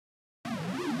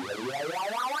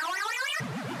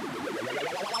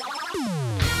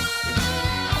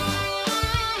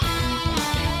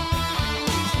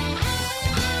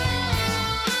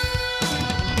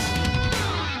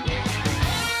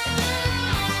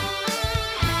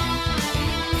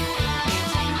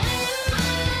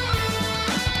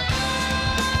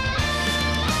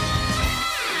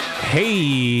Hey,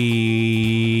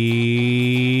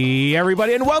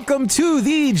 everybody, and welcome to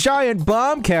the Giant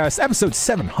Bombcast, episode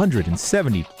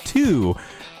 772.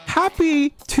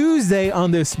 Happy Tuesday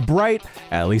on this bright,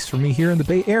 at least for me here in the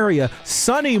Bay Area,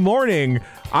 sunny morning.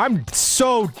 I'm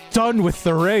so done with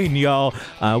the rain, y'all.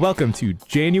 Welcome to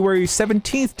January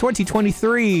 17th,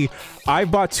 2023. I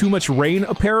bought too much rain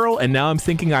apparel, and now I'm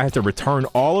thinking I have to return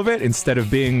all of it instead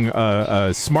of being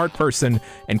a smart person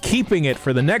and keeping it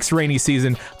for the next rainy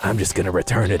season. I'm just gonna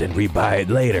return it and rebuy it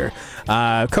later.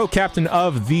 Co-captain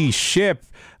of the ship,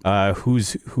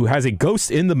 who has a ghost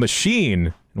in the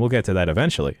machine. We'll get to that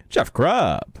eventually. Jeff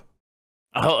Grubb.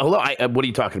 Hello. What are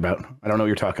you talking about? I don't know what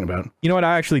you're talking about. You know what?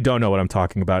 I actually don't know what I'm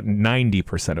talking about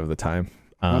 90% of the time.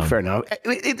 Fair enough.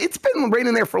 It's been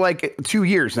raining there for like 2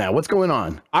 years now. What's going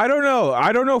on? I don't know.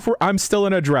 I don't know if I'm still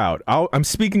in a drought. I'm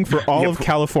speaking for all of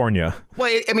California.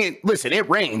 Well, I mean, listen, it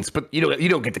rains, but you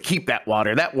don't get to keep that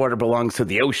water. That water belongs to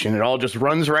the ocean. It all just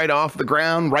runs right off the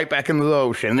ground, right back into the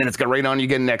ocean, and then it's gonna rain on you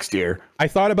again next year. I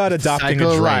thought about adopting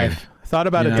a drain.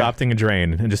 Adopting a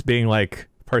drain and just being like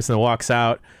a person that walks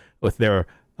out with their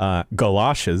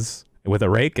galoshes with a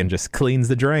rake and just cleans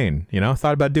the drain. You know,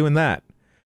 thought about doing that.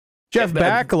 Jeff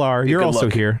Bakalar, you're also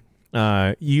here.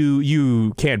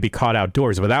 You can't be caught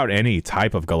outdoors without any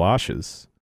type of galoshes.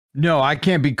 No, I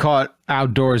can't be caught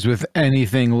outdoors with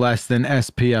anything less than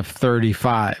SPF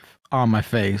 35 on my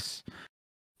face.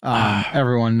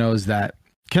 Everyone knows that.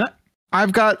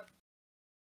 I've got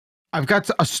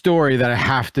a story that I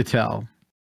have to tell.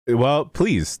 Well,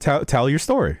 please tell your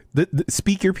story.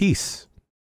 Speak your piece.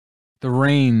 The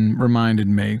rain reminded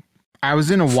me. I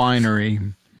was in a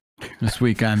winery this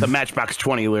weekend. The Matchbox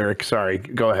 20 lyric. Sorry,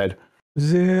 go ahead.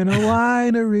 Was in a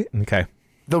winery. Okay.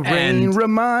 The rain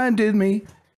reminded me.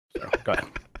 Go ahead.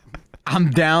 I'm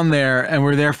down there, and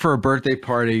we're there for a birthday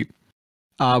party.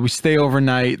 We stay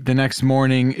overnight. The next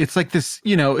morning, it's like this,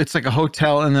 you know, it's like a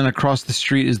hotel, and then across the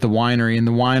street is the winery, and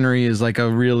the winery is like a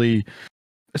really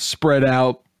spread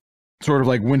out sort of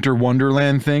like winter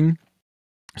wonderland thing.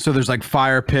 So there's like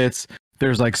fire pits,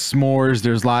 there's like s'mores,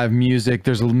 there's live music,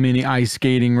 there's a mini ice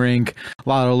skating rink, a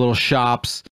lot of little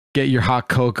shops. Get your hot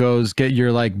cocos, get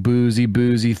your like boozy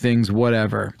things,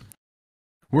 whatever.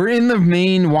 We're in the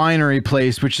main winery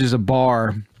place, which is a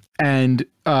bar, and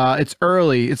it's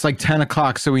early. It's like 10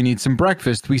 o'clock, so we need some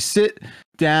breakfast. We sit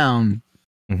down,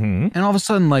 and all of a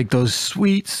sudden, like those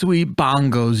sweet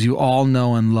bongos you all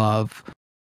know and love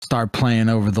start playing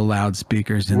over the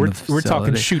loudspeakers in the facility. We're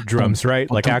talking shoot drums,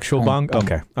 right? Like actual bong?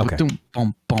 Okay. Right?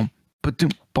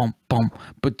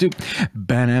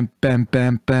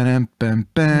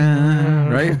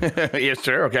 Yes,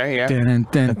 sir. Okay, yeah.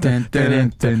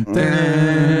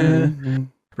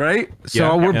 Right?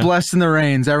 So we're blessing the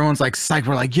rains. Everyone's like psyched.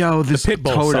 We're like, yo, this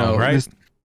Pitbull Toto, song, right?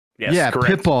 Yes,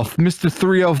 Pitbull, Mr.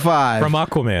 305 from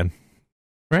Aquaman.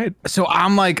 Right. So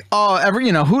I'm like, oh,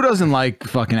 who doesn't like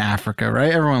fucking Africa,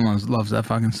 right? Everyone loves that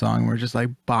fucking song. We're just like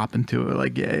bopping to it,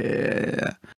 like,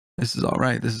 yeah. This is all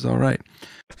right. This is all right.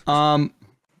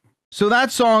 So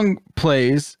that song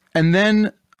plays, and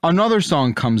then another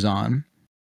song comes on.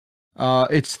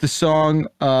 It's the song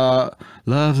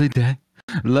Lovely Day,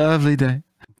 Lovely Day.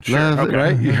 Sure, lovely, okay.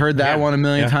 Right? You heard that one a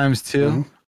million times too.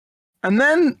 And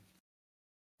then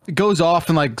it goes off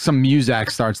and like some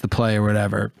music starts to play or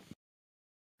whatever.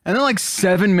 And then like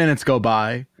 7 minutes go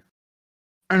by,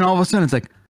 and all of a sudden it's like,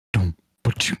 and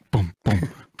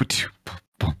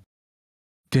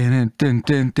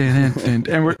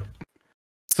we're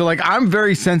so like I'm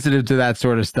very sensitive to that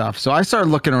sort of stuff. So I started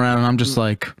looking around, and I'm just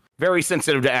like, very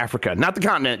sensitive to Africa, not the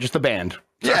continent, just the band.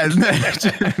 Yeah,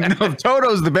 no,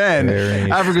 Toto's the band.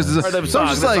 Africa's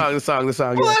the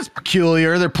song. Well, that's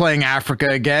peculiar. They're playing Africa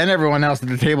again. Everyone else at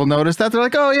the table noticed that. They're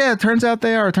like, oh yeah, it turns out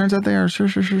they are.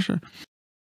 Sure.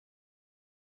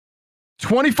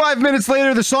 25 minutes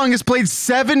later, the song is played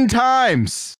 7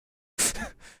 times.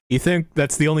 You think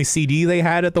that's the only CD they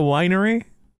had at the winery?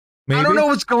 Maybe? I don't know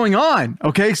what's going on.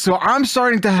 Okay, so I'm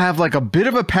starting to have like a bit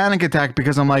of a panic attack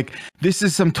because I'm like, this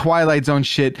is some Twilight Zone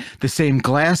shit. The same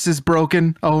glass is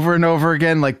broken over and over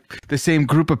again. Like the same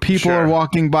group of people are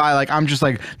walking by. Like I'm just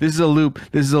like, this is a loop.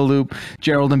 This is a loop.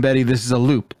 Gerald and Betty, this is a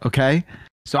loop. Okay,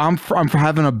 so I'm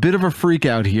having a bit of a freak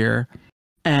out here,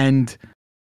 and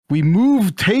we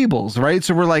move tables, right?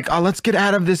 So we're like, oh, let's get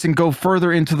out of this and go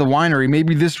further into the winery.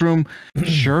 Maybe this room,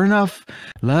 sure enough,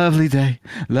 lovely day.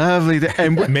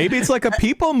 And maybe it's like a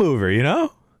people mover, you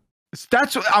know?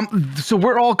 That's so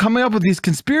we're all coming up with these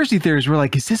conspiracy theories. We're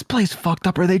like, is this place fucked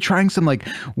up? Are they trying some like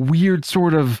weird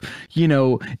sort of,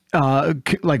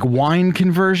 like wine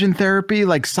conversion therapy,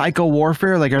 like psycho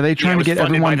warfare? Like, are they trying to get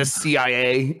everyone by the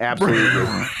CIA?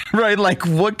 Absolutely. Right. Like,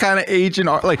 what kind of agent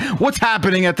are like? What's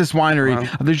happening at this winery?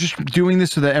 Are they just doing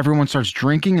this so that everyone starts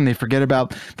drinking and they forget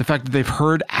about the fact that they've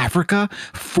heard Africa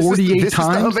 48 times? This is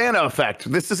the Havana effect.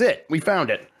 This is it. We found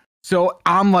it. So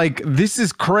I'm like, this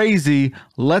is crazy.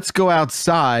 Let's go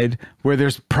outside where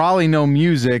there's probably no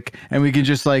music and we can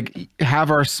just like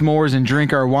have our s'mores and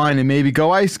drink our wine and maybe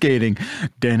go ice skating.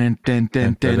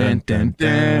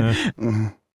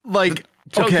 Like,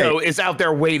 Toto is out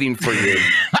there waiting for you.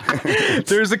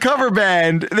 There's a cover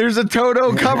band. There's a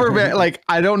Toto cover band. Like,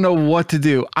 I don't know what to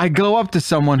do. I go up to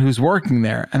someone who's working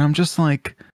there and I'm just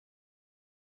like,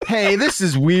 hey, this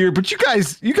is weird, but you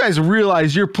guys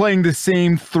realize you're playing the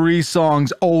same 3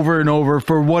 songs over and over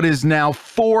for what is now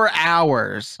 4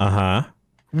 hours. Uh-huh.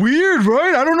 Weird,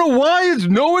 right? I don't know why.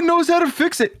 No one knows how to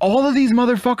fix it. All of these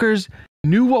motherfuckers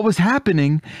knew what was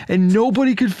happening and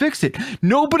nobody could fix it.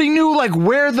 Nobody knew like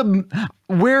where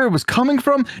it was coming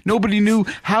from. Nobody knew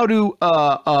how to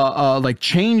like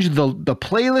change the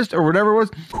playlist or whatever it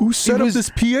was. Who set up this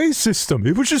PA system?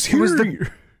 It was just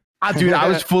here. Dude, I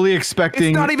was fully expecting.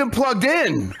 It's not even plugged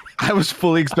in. I was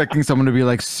fully expecting someone to be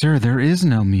like, "Sir, there is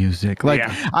no music." Like,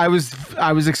 yeah. I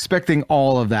was expecting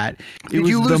all of that. Did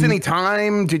you lose any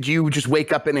time? Did you just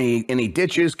wake up in any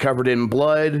ditches covered in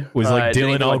blood? Was like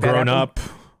Dylan all grown up?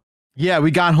 Yeah, we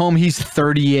got home. He's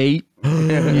 38. You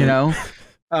know,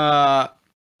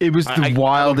 it was the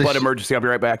wildest. Blood emergency. I'll be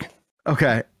right back.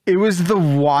 Okay. It was the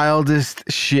wildest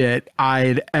shit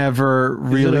I'd ever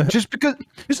really just because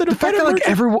the fact that like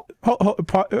everyone.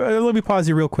 Let me pause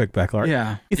you real quick, Bakalar.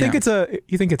 Yeah, you think it's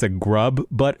a grub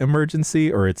butt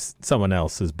emergency or it's someone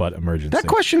else's butt emergency? That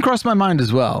question crossed my mind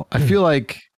as well. I feel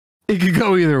like it could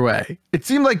go either way. It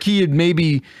seemed like he had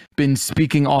maybe been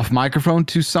speaking off microphone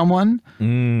to someone,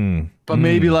 but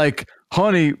maybe like,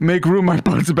 "Honey, make room. My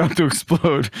butt's about to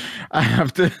explode. I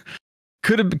have to."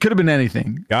 Could have been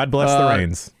anything. God bless the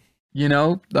rains. You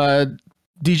know,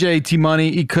 DJ T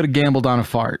Money, he could have gambled on a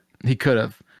fart. He could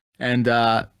have. And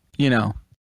you know,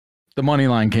 the money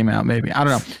line came out maybe. I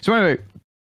don't know. So anyway,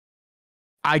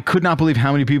 I could not believe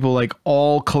how many people like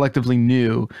all collectively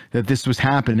knew that this was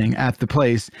happening at the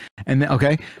place. And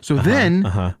then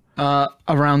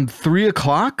around 3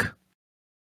 o'clock,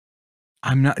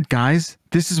 I'm not, guys,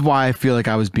 this is why I feel like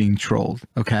I was being trolled.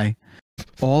 Okay.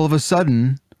 All of a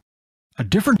sudden, a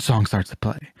different song starts to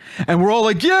play and we're all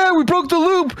like, yeah, we broke the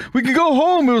loop, we can go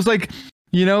home. It was like,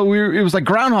 you know, it was like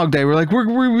Groundhog Day. We're like, we're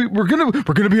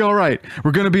gonna be all right.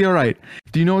 We're gonna be all right.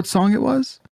 Do you know what song it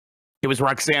was? It was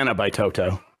Roxana by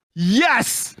Toto.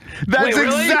 Yes, that's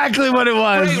exactly what it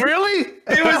was. Wait, really?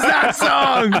 It was that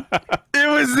song. It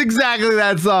was exactly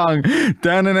that song.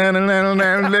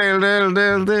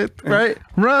 Right?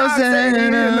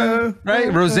 Rosanna.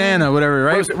 Right? Rosanna, whatever,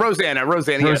 right? Rosanna,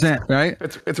 yes. Right?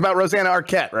 It's about Rosanna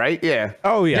Arquette, right? Yeah.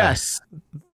 Oh, yeah. Yes.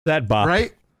 That bop.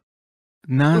 Right?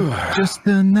 Not just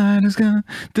the night is gone.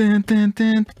 Dun, dun,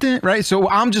 dun, dun. Right? So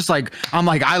I'm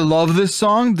like, I love this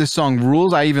song. This song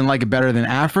rules. I even like it better than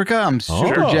Africa. I'm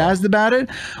super jazzed about it.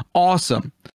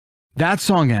 Awesome. That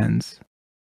song ends.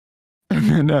 And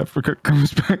then Africa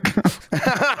comes back.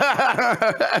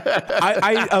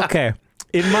 Okay.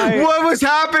 What was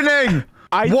happening?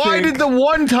 Why did the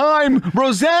one time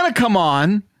Rosanna come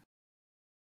on?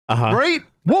 Right?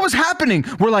 What was happening?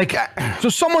 We're like, so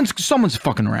someone's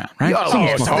fucking around, right?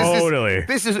 Totally.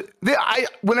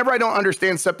 Whenever I don't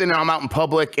understand something and I'm out in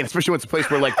public, and especially when it's a place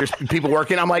where like there's people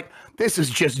working, I'm like, this is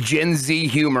just Gen Z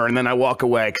humor, and then I walk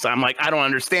away because I'm like, I don't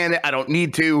understand it. I don't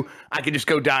need to. I could just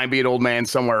go die and be an old man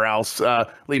somewhere else.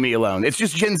 Leave me alone. It's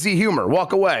just Gen Z humor.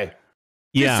 Walk away.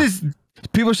 Yeah.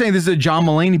 People are saying this is a John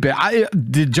Mulaney bit.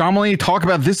 Did John Mulaney talk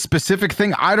about this specific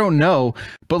thing? I don't know,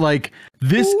 but like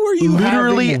this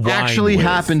literally actually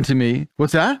happened to me.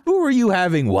 What's that? Who were you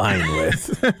having wine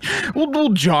with? well,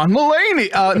 John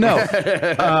Mulaney.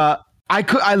 No, I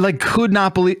could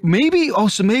not believe. Maybe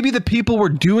the people were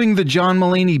doing the John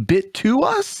Mulaney bit to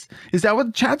us. Is that what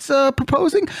the chat's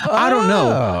proposing? I don't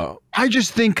know. I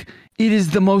just think it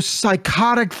is the most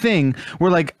psychotic thing.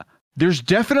 Where like. There's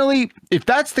definitely, if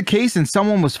that's the case and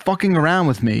someone was fucking around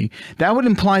with me, that would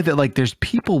imply that like there's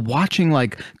people watching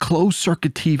like closed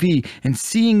circuit TV and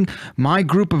seeing my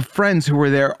group of friends who were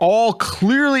there all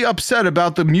clearly upset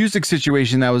about the music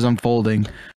situation that was unfolding.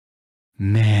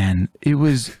 Man, it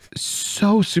was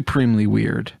so supremely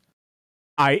weird.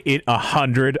 It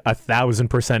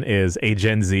 1,000% is a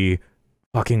Gen Z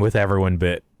fucking with everyone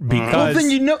bit because well, then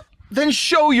then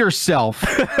show yourself.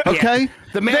 Okay,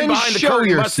 the man then behind the show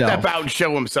curtain must yourself. step out and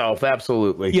show himself.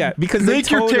 Absolutely. Yeah, because Make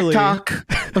they totally, your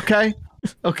TikTok. Okay.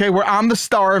 Okay, where I'm the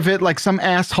star of it, like some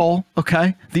asshole.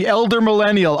 Okay, the elder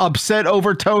millennial upset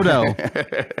over Toto.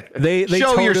 they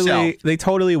Show totally yourself. they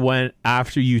totally went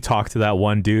after you talked to that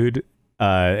one dude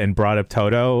and brought up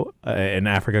Toto in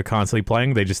Africa constantly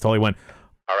playing. They just totally went,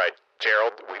 All right,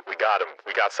 Gerald, we got him.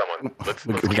 We got someone. Let's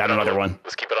We keep got it on another the- one.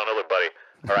 Let's keep it on the loop, buddy.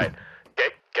 All right,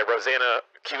 get Rosanna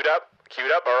queued up.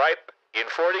 All right, in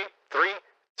 40, 3,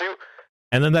 2.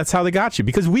 and then that's how they got you.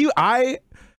 Because I,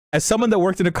 as someone that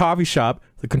worked in a coffee shop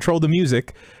that controlled the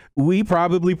music, we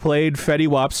probably played Fetty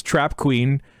Wap's Trap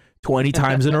Queen 20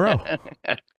 times in a row.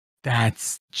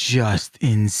 That's just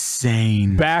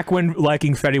insane. Back when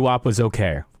liking Fetty Wap was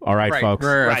okay. All right, folks.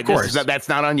 Right, of course. that's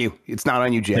not on you. It's not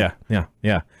on you, Jim.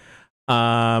 Yeah.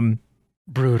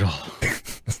 Brutal.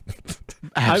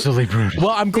 Absolutely brutal.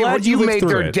 Well, I'm glad you lived made through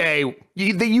their it. day.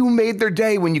 You made their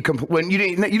day when you when you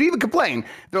didn't even complain.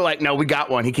 They're like, no, we got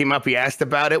one. He came up, he asked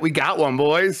about it. We got one,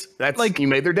 boys. That's like you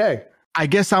made their day. I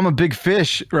guess I'm a big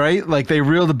fish, right? Like they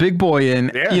reel the big boy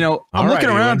in. Yeah. You know, I'm All looking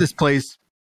right, around Ewan. this place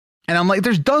and I'm like,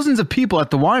 there's dozens of people at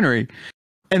the winery.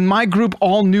 And my group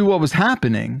all knew what was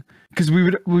happening because we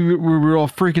were all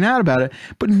freaking out about it.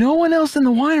 But no one else in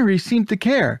the winery seemed to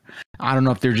care. I don't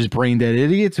know if they're just brain dead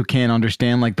idiots who can't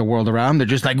understand like the world around them. They're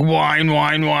just like wine.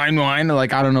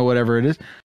 Like, I don't know, whatever it is.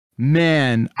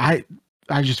 Man, I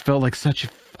just felt like such a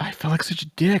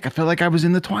dick. I felt like I was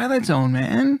in the Twilight Zone,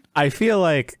 man. I feel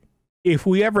like if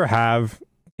we ever have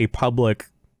a public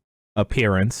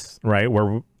appearance, right,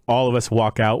 where all of us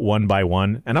walk out one by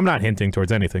one, and I'm not hinting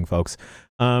towards anything, folks.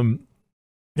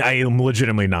 I am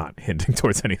legitimately not hinting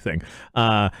towards anything.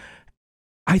 I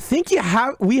think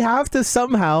we have to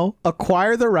somehow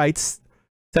acquire the rights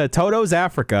to Toto's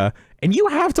Africa, and you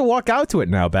have to walk out to it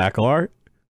now, Bakalar.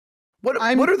 What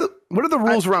are the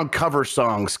rules around cover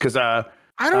songs? Because I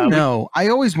don't know. I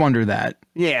always wonder that.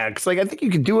 yeah, because like I think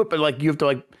you can do it, but like you have to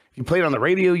like if you play it on the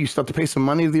radio, you still have to pay some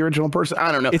money to the original person.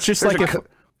 I don't know. It's just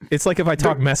There's like if I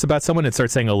talk mess about someone and start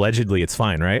saying allegedly, it's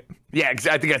fine, right? yeah,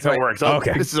 I think that's how it works.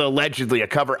 Okay. This is allegedly a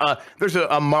cover. There's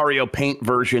a Mario Paint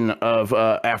version of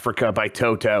Africa by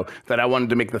Toto that I wanted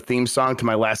to make the theme song to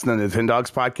my last Nintendo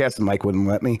Dogs podcast, and Mike wouldn't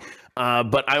let me.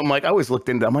 But I'm like, I always looked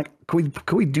into. I'm like,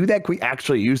 could we do that? Could we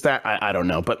actually use that? I don't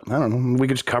know, but I don't know. We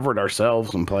could just cover it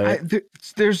ourselves and play it.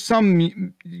 There's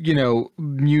some,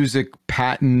 music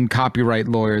patent copyright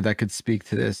lawyer that could speak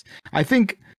to this. I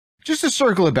think, just to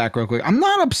circle it back real quick, I'm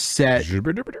not upset.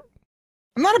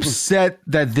 I'm not upset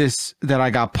that I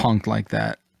got punked like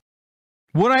that.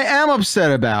 What I am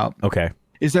upset about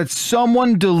is that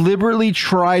someone deliberately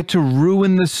tried to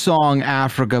ruin the song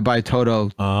Africa by Toto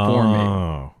for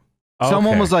me.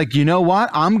 Someone was like, you know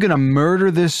what? I'm going to murder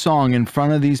this song in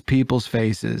front of these people's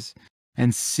faces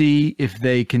and see if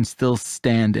they can still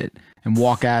stand it and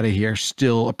walk out of here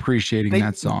still appreciating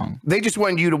that song. They just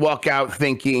want you to walk out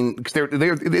thinking, because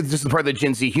this is part of the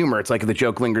Gen Z humor. It's like the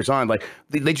joke lingers on. Like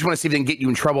they just want to see if they can get you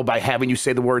in trouble by having you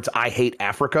say the words, I hate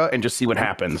Africa, and just see what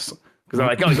happens. Because they're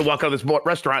like, oh, you can walk out of this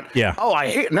restaurant. Yeah. Oh, I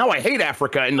hate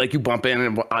Africa. And like you bump in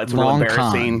and it's real Long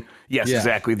embarrassing. con. Yes, Yeah.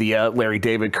 exactly. The Larry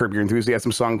David Curb Your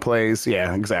Enthusiasm song plays.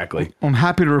 Yeah, exactly. I'm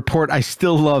happy to report I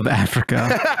still love Africa.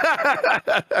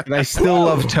 And I still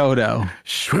love Toto.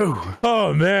 Shoo.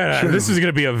 Oh man, this is going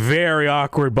to be a very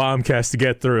awkward bombcast to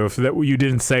get through if you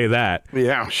didn't say that.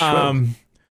 Yeah. Shoo.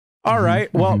 All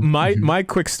right. Well, my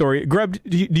quick story. Grub,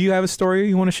 do you have a story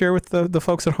you want to share with the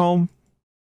folks at home?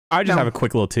 I just have a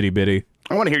quick little titty bitty.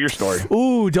 I want to hear your story.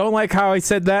 Ooh, don't like how I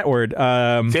said that word.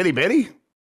 Titty bitty?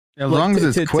 As long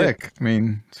as it's quick. I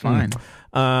mean, it's fine.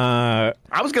 I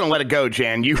was going to let it go,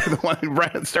 Jan. You were the one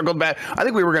who circled back. I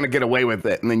think we were going to get away with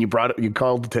it, and then you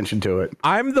called attention to it.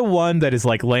 I'm the one that is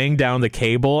like laying down the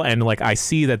cable, and like I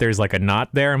see that there's like a knot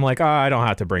there. I'm like, oh, I don't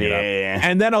have to bring it up,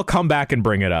 and then I'll come back and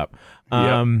bring it up.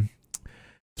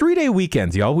 3-day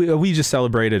weekends, y'all. We just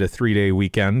celebrated a 3-day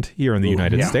weekend here in the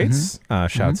United States.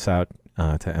 Shouts out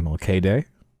to MLK Day.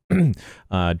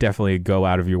 Definitely go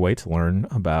out of your way to learn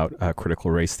about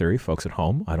critical race theory, folks at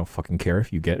home. I don't fucking care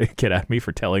if you get at me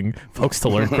for telling folks to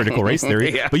learn critical race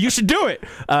theory, but you should do it.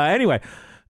 Anyway,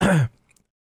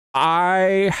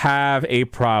 I have a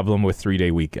problem with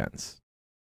 3-day weekends.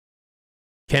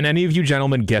 Can any of you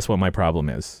gentlemen guess what my problem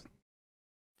is?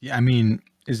 Yeah, I mean,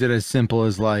 is it as simple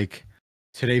as like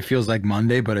today feels like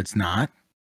Monday, but it's not?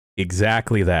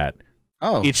 Exactly that.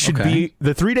 Oh, it should be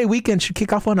the 3-day weekend should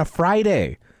kick off on a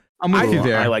Friday. I'm with you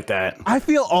there. I like that. I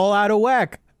feel all out of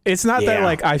whack. It's not that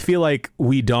like I feel like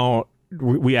we don't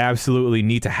we absolutely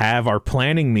need to have our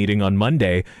planning meeting on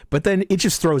Monday, but then it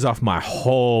just throws off my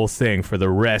whole thing for the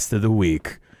rest of the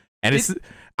week. And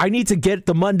I need to get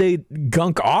the Monday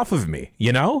gunk off of me,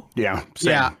 you know? Yeah.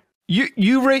 Same. Yeah.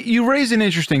 You raise an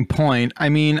interesting point. I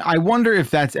mean, I wonder if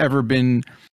that's ever been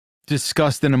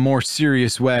discussed in a more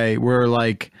serious way, where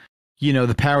like, you know,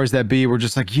 the powers that be were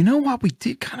just like, you know what, we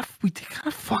did kind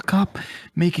of fuck up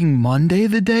making Monday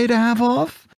the day to have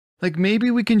off. Like maybe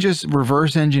we can just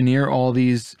reverse engineer all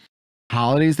these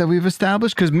holidays that we've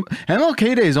established, because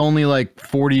MLK Day is only like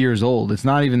 40 years old. It's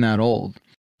not even that old.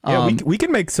 Yeah, we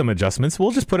can make some adjustments. We'll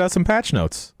just put out some patch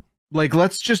notes. Like,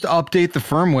 let's just update the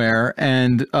firmware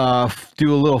and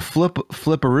do a little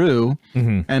flipperoo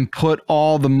and put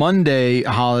all the Monday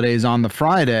holidays on the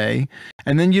Friday,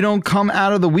 and then you don't come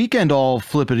out of the weekend all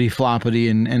flippity floppity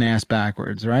and ass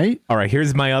backwards, right? All right,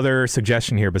 here's my other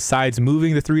suggestion here. Besides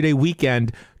moving the 3-day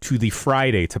weekend to the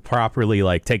Friday to properly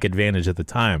like take advantage of the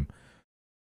time.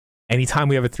 Anytime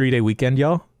we have a 3-day weekend,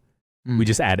 y'all, we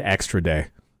just add extra day.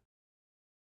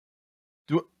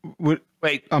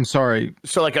 Wait, I'm sorry.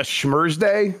 So like a Schmurz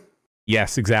Day?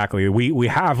 Yes, exactly. We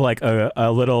have like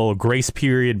a little grace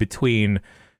period between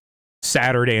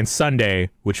Saturday and Sunday,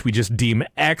 which we just deem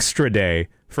extra day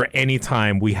for any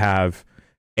time we have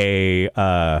a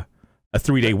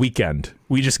 3-day weekend.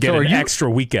 We just get an extra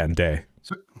weekend day.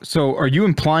 So are you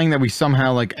implying that we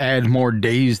somehow like add more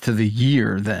days to the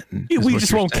year then? We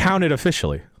just won't count it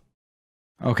officially.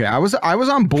 Okay, I was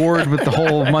on board with the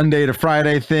whole Monday to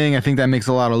Friday thing. I think that makes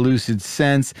a lot of lucid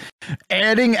sense.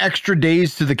 Adding extra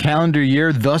days to the calendar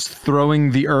year, thus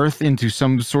throwing the Earth into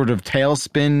some sort of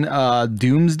tailspin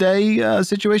doomsday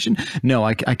situation. No,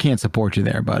 I can't support you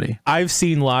there, buddy. I've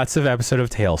seen lots of episodes of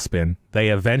Tailspin. They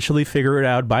eventually figure it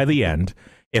out by the end.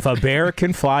 If a bear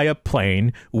can fly a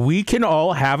plane, we can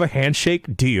all have a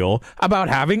handshake deal about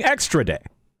having extra day.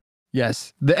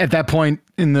 Yes. At that point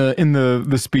in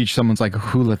the speech, someone's like,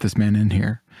 "Who let this man in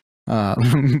here?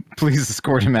 Please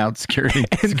escort him out, security."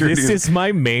 This is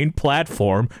my main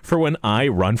platform for when I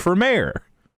run for mayor.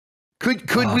 Could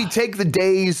we take the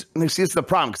days? See, it's the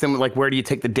problem, because then like, where do you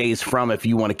take the days from if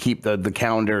you want to keep the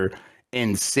calendar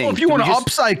in sync? Well, if you want to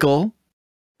upcycle,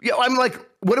 yeah, I'm like,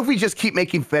 what if we just keep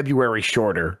making February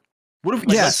shorter? What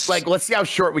if let's see how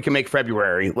short we can make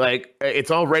February. Like it's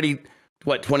already.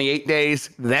 What, 28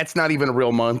 days? That's not even a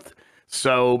real month.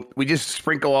 So we just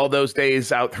sprinkle all those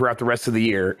days out throughout the rest of the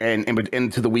year and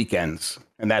into the weekends,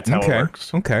 and that's how it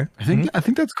works. Okay, I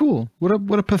think that's cool. What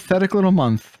a pathetic little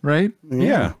month, right?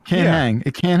 Yeah, can't hang.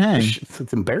 It can't hang.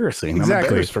 It's embarrassing. Exactly. I'm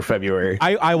embarrassed for February.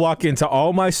 I walk into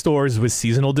all my stores with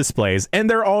seasonal displays, and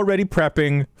they're already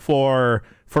prepping for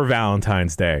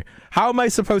Valentine's Day. How am I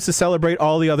supposed to celebrate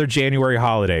all the other January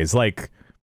holidays? Like.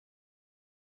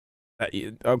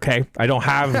 Okay, I don't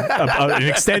have an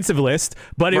extensive list,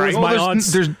 but it was my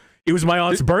aunt's. It was my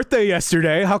aunt's birthday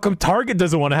yesterday. How come Target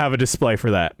doesn't want to have a display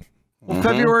for that? Well,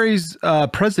 February's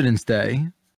President's Day.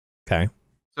 Okay,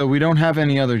 so we don't have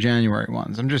any other January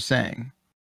ones. I'm just saying.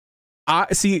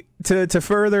 See, to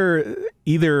further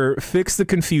either fix the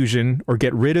confusion or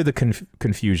get rid of the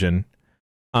confusion,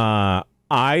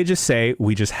 I just say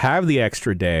we just have the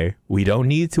extra day. We don't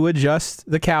need to adjust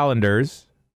the calendars.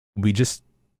 We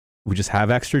just have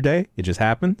extra day. It just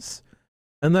happens.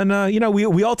 And then,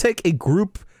 we all take a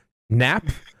group nap,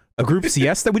 a group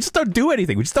siesta. We just don't do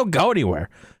anything. We just don't go anywhere.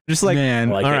 Just like,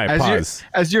 man, all right, pause.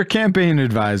 As your campaign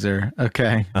advisor,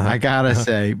 okay, I gotta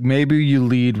say, maybe you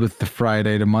lead with the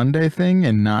Friday to Monday thing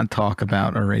and not talk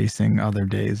about erasing other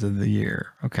days of the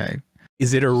year. Okay.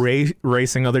 Is it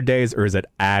erasing other days, or is it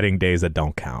adding days that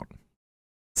don't count?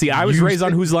 See, I was raised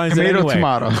on whose lines anyway.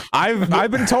 Tomato.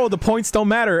 I've been told the points don't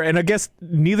matter, and I guess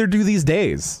neither do these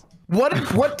days.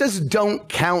 What does "don't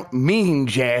count" mean,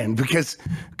 Jan? Because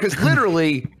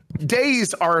literally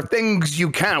days are things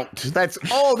you count. That's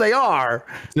all they are.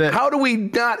 How do we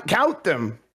not count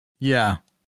them? Yeah.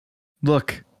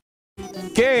 Look.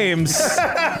 Games.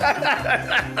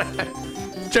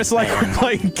 Just like we're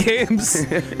playing games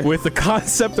with the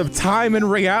concept of time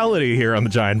and reality here on the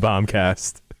Giant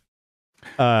Bombcast.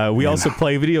 We also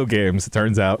play video games, it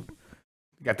turns out.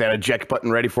 Got that eject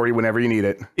button ready for you whenever you need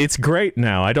it. It's great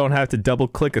now. I don't have to double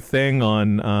click a thing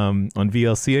on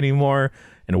VLC anymore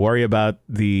and worry about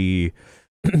the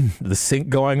sync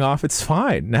going off. It's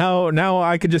fine. Now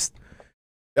I could just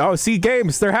see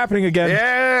games. They're happening again.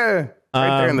 Yeah.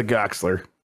 Right there in the Goxler.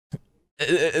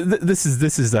 This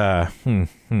is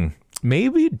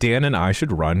maybe Dan and I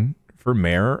should run for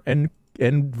mayor and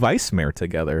vice mayor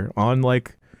together on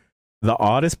like the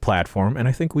oddest platform, and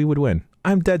I think we would win.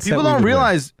 I'm dead set. People don't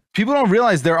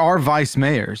realize there are vice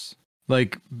mayors.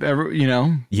 Like, you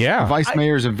know, Yeah. vice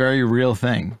mayor is a very real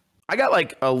thing. I got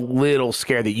like a little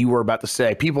scared that you were about to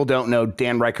say people don't know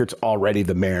Dan Reichert's already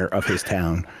the mayor of his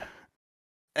town,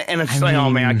 and it's just like, oh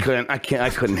man, I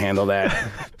couldn't handle that.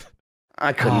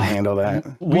 I couldn't handle that.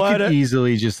 We could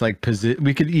easily just like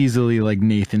we could easily like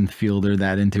Nathan Fielder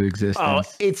that into existence. Oh,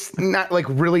 it's not like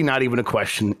really not even a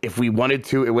question. If we wanted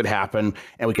to, it would happen,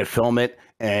 and we could film it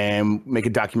and make a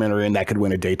documentary, and that could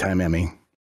win a daytime Emmy.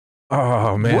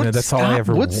 Oh man, that's all I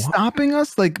ever want. What's stopping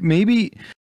us? Like maybe.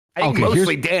 I think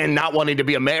mostly Dan not wanting to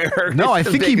be a mayor. No, I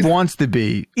think he wants to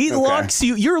be. He locks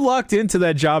you. You're locked into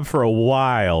that job for a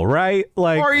while, right?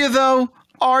 Like, are you though?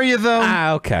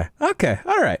 Okay.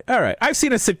 All right. I've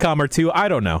seen a sitcom or two. I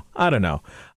don't know.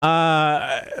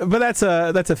 But that's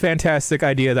a fantastic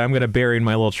idea that I'm going to bury in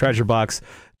my little treasure box.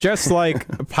 Just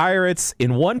like pirates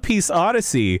in One Piece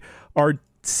Odyssey are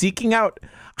seeking out.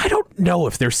 I don't know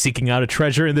if they're seeking out a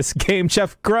treasure in this game,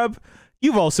 Jeff Grubb.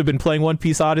 You've also been playing One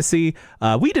Piece Odyssey.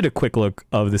 We did a quick look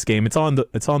of this game. It's on the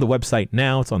website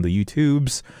now. It's on the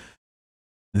YouTubes.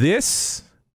 This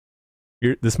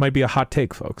might be a hot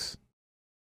take, folks.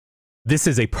 This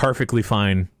is a perfectly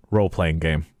fine role-playing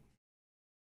game.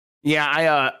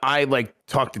 Yeah, I like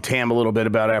talked to Tam a little bit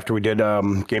about it after we did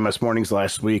Game Us Mornings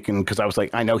last week, and because I was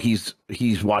like, I know he's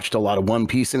watched a lot of One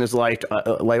Piece in his life.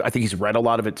 I think he's read a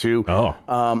lot of it too. Oh,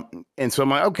 and so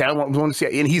I'm like, okay, I want to see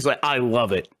it. And he's like, I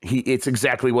love it. It's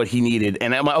exactly what he needed.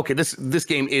 And I'm like, okay, this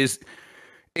game is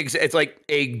it's like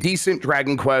a decent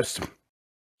Dragon Quest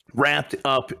wrapped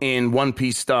up in One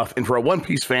Piece stuff, and for a One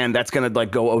Piece fan, that's gonna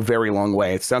like go a very long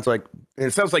way. It sounds like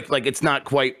it's not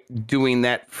quite doing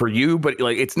that for you, but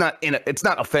like it's not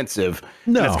offensive.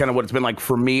 No, that's kind of what it's been like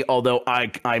for me. Although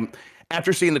I'm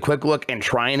after seeing the quick look and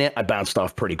trying it, I bounced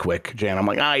off pretty quick, Jan. I'm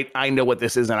like, I know what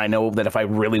this is, and I know that if I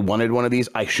really wanted one of these,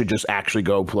 I should just actually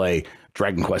go play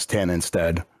Dragon Quest X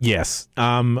instead. Yes.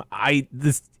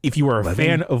 If you were a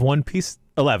fan of One Piece,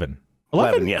 11.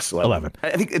 11, yes, 11. I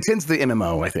think it tends the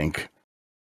MMO, I think.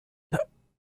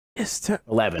 It's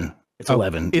 11. It's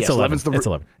 11. It's yes, 11. 11's It's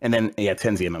 11. And then,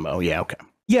 10's the MMO. Yeah, okay.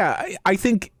 Yeah, I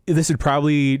think this would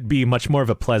probably be much more of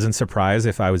a pleasant surprise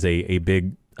if I was a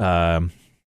big a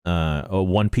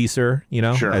One Piecer, you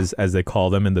know, sure. as they call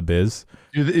them in the biz.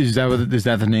 Is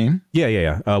that the name?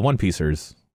 Yeah. One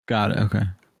Piecers. Got it. Okay.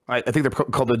 I think they're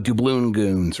called the Doubloon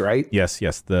Goons, right? Yes.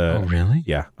 Oh, really?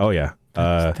 Yeah. Oh, yeah.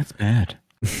 That's bad.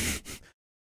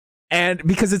 And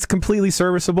because it's completely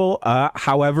serviceable.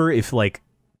 However, if like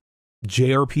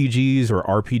JRPGs or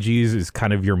RPGs is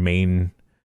kind of your main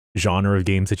genre of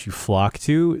games that you flock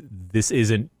to, this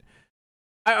isn't.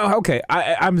 Okay,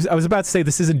 I was about to say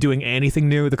this isn't doing anything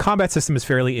new. The combat system is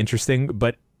fairly interesting,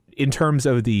 but in terms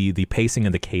of the pacing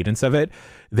and the cadence of it,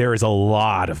 there is a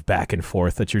lot of back and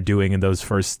forth that you're doing in those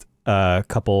first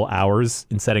couple hours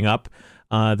in setting up.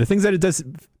 The things that it does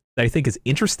that I think is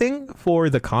interesting for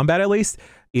the combat, at least,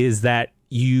 is that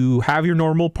you have your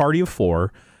normal party of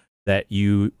 4 that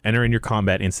you enter in your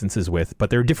combat instances with, but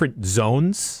there are different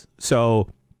zones. So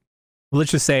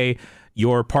let's just say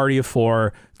your party of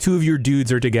 4, 2 of your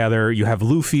dudes are together. You have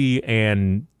Luffy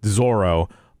and Zoro,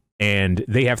 and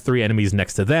they have 3 enemies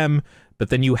next to them. But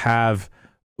then you have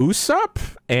Usopp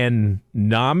and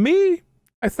Nami,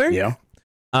 I think. Yeah.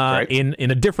 Right.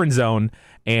 In a different zone.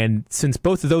 And since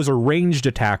both of those are ranged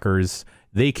attackers,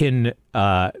 they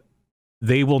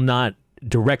will not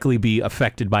directly be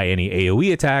affected by any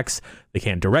AoE attacks. They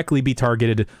can't directly be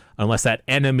targeted unless that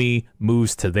enemy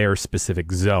moves to their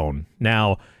specific zone.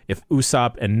 Now, if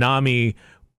Usopp and Nami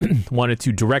wanted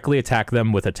to directly attack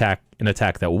them with an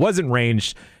attack that wasn't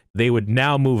ranged, they would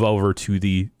now move over to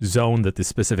the zone that the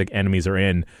specific enemies are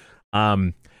in.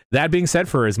 That being said,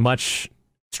 for as much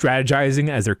strategizing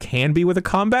as there can be with a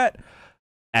combat,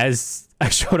 as I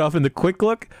showed off in the quick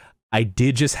look, I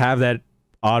did just have that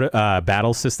auto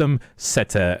battle system set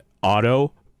to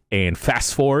auto and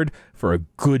fast forward for a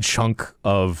good chunk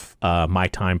of my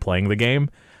time playing the game.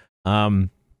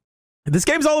 This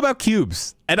game's all about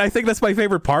cubes, and I think that's my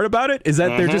favorite part about it, is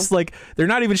that they're just like, they're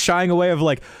not even shying away of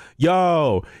like,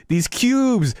 yo, these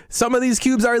cubes, some of these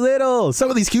cubes are little, some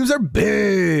of these cubes are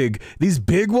big. These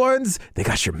big ones, they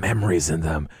got your memories in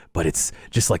them, but it's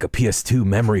just like a PS2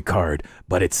 memory card,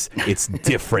 but it's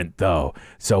different though.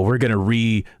 So we're gonna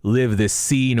relive this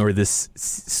scene or this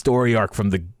story arc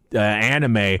from the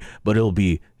anime, but it'll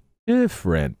be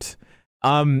different.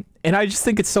 And I just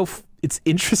think it's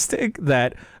interesting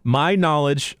that my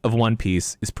knowledge of One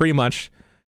Piece is pretty much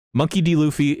Monkey D.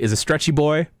 Luffy is a stretchy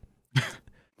boy,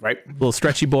 right? Little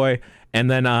stretchy boy. And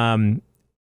then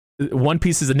One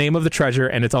Piece is the name of the treasure,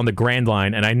 and it's on the Grand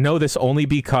Line. And I know this only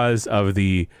because of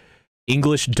the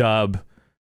English dub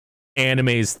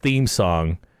anime's theme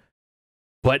song.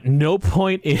 But no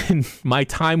point in my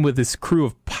time with this crew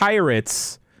of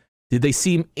pirates did they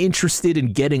seem interested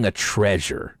in getting a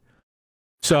treasure.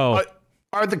 So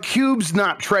are the cubes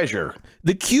not treasure?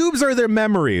 The cubes are their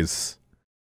memories.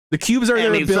 The cubes are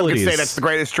their abilities. Some could say that's the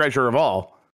greatest treasure of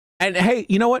all. And hey,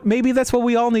 you know what? Maybe that's what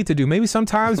we all need to do. Maybe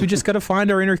sometimes we just got to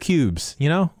find our inner cubes, you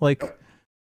know? Like,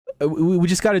 we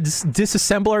just got to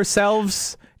disassemble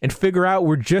ourselves and figure out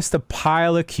we're just a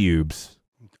pile of cubes.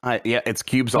 Yeah, it's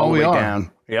cubes all the way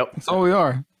down. Yep. That's all we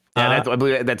are. Yeah, I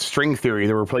believe that's string theory.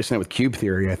 They're replacing it with cube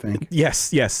theory, I think.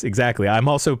 Yes, exactly. I'm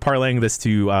also parlaying this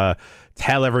to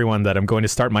tell everyone that I'm going to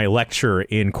start my lecture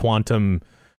in quantum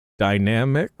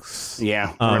dynamics.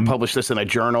 Yeah, we're going to publish this in a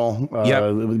journal,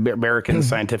 American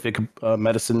Scientific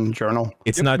Medicine Journal.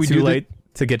 It's not too late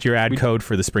to get your ad code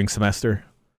for the spring semester.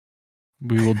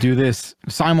 We will do this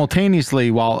simultaneously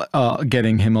while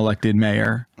getting him elected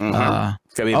mayor. It's going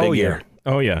to be a big year.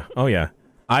 Oh, yeah.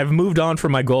 I've moved on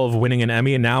from my goal of winning an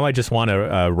Emmy, and now I just want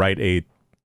to write a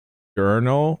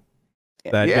journal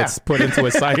that gets put into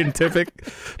a scientific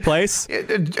place.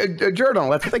 A journal,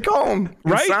 that's what they call them.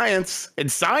 Right? In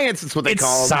science, it's what they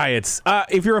call them. Science.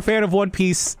 If you're a fan of One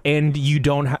Piece and you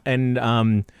don't,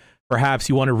 perhaps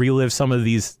you want to relive some of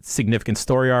these significant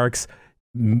story arcs,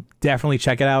 definitely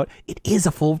check it out. It is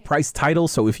a full price title,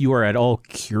 so if you are at all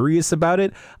curious about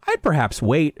it, I'd perhaps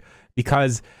wait,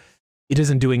 because it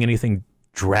isn't doing anything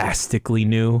drastically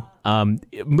new.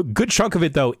 Good chunk of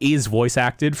it though is voice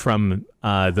acted from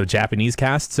the Japanese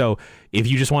cast, so if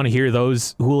you just want to hear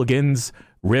those hooligans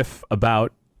riff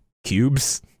about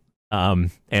cubes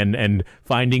and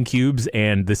finding cubes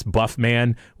and this buff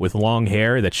man with long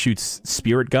hair that shoots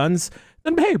spirit guns,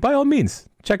 then hey, by all means,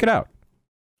 check it out.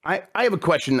 I have a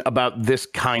question about this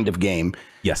kind of game.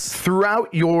 Yes.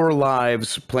 Throughout your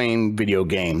lives playing video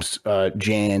games,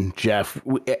 Jan, Jeff,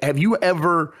 have you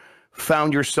ever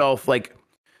found yourself like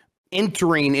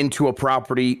entering into a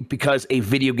property because a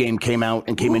video game came out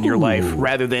and came into your life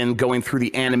rather than going through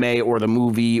the anime or the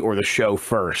movie or the show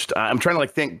first? I'm trying to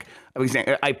like think of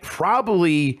example. I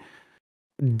probably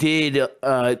did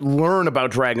learn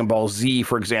about Dragon Ball Z,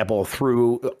 for example,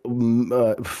 through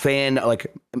fan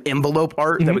like envelope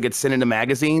art that would get sent into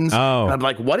magazines. Oh, and I'm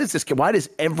like, what is this? Why does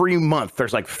every month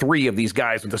there's like 3 of these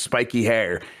guys with the spiky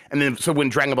hair? And then so when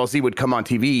Dragon Ball Z would come on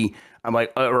TV, I'm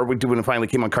like, or when it finally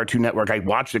came on Cartoon Network, I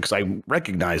watched it because I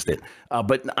recognized it.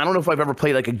 But I don't know if I've ever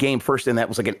played like a game first and that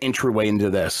was like an entryway into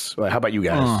this. How about you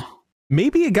guys?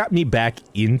 Maybe it got me back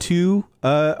into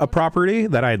a property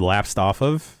that I'd lapsed off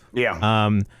of.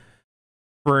 Yeah.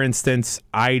 For instance,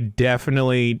 I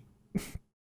definitely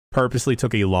purposely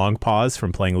took a long pause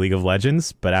from playing League of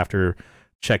Legends, but after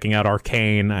checking out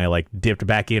Arcane, I like dipped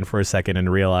back in for a second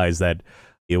and realized that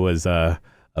it was a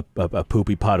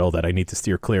poopy puddle that I need to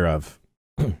steer clear of.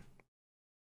 But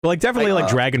like definitely like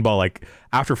Dragon Ball, like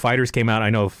after Fighters came out, I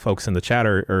know folks in the chat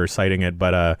are citing it,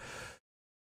 but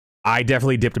I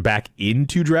definitely dipped back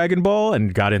into Dragon Ball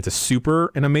and got into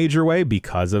Super in a major way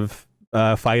because of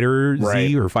Fighter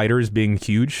Z or Fighters being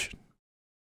huge.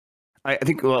 I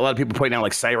think a lot of people point out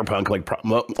like Cyberpunk, like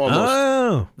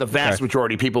almost the vast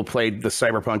majority of people played the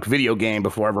Cyberpunk video game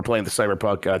before ever playing the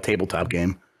Cyberpunk tabletop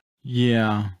game.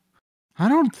 Yeah. I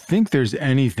don't think there's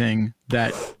anything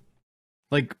that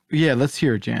like, let's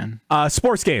hear it, Jan.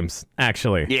 Sports games,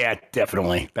 actually. Yeah,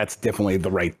 definitely. That's definitely the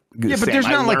right. Yeah, but there's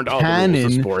not like canon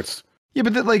sports. Yeah,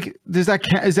 but like, is that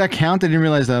count? I didn't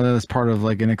realize that was part of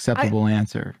like an acceptable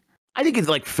answer. I think it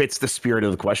like fits the spirit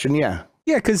of the question. Yeah.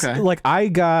 Yeah, because like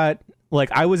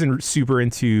I wasn't super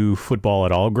into football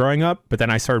at all growing up, but then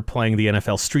I started playing the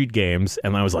NFL street games,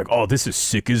 and I was like, oh, this is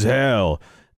sick as hell.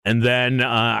 And then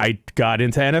I got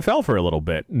into NFL for a little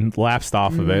bit and lapsed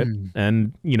off of it.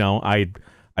 And you know,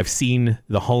 I've seen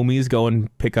the homies go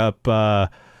and pick up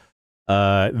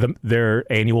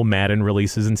their annual Madden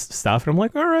releases and stuff, and I'm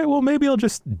like, all right, well, maybe I'll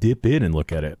just dip in and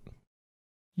look at it.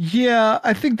 Yeah,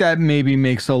 I think that maybe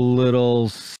makes a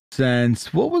little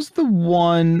sense. What was the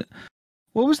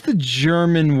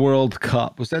German World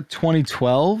Cup? Was that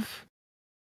 2012?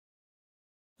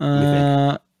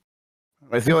 I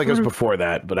feel like it was before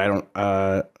that, but I don't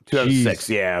 2006.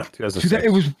 Yeah, 2006.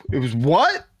 It was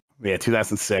what? Yeah,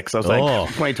 2006. I was like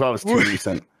 2012 is too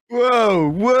recent.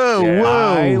 Whoa.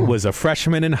 I was a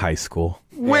freshman in high school.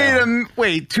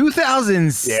 Wait,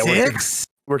 2006?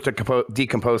 We're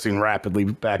decomposing rapidly.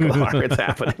 Bakalar, it's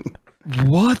happening.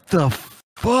 What the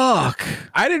fuck?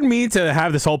 I didn't mean to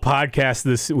have this whole podcast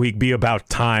this week be about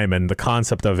time and the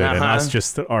concept of it, and us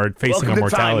just are facing Welcome a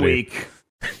mortality. To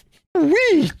Time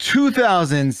Week.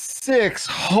 2006.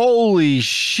 Holy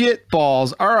shit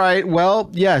balls. All right. Well,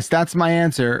 yes, that's my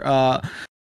answer.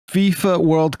 FIFA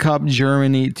World Cup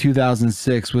Germany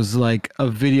 2006 was like a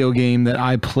video game that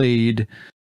I played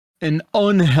an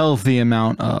unhealthy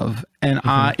amount of, and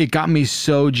it got me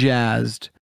so jazzed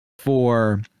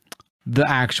for the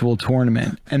actual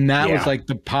tournament, and that was like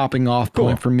the popping off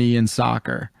point for me in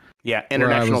soccer. Yeah,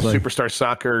 International Superstar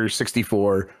Soccer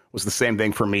 64 was the same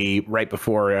thing for me right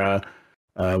before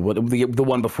the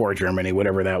one before Germany,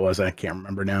 whatever that was. I can't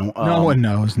remember now. No one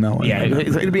knows. No one. Yeah,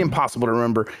 it'd be impossible to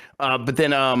remember. But then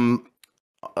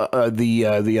the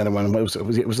other one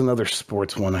was another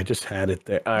sports one. I just had it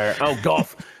there.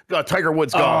 Golf. Tiger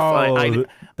Woods golf.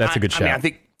 That's a good shout.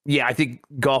 I think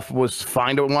golf was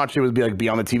fine to watch. It would be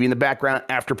on the TV in the background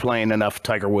after playing enough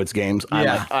Tiger Woods games.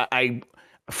 Yeah. I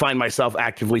find myself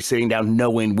actively sitting down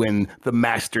knowing when the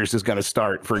Masters is going to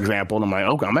start, for example. And I'm like,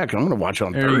 okay, I'm going to watch it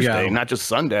on Thursday, not just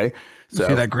Sunday. So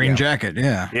see that green jacket.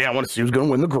 Yeah. Yeah. I want to see who's going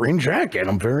to win the green jacket.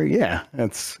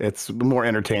 It's more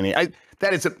entertaining.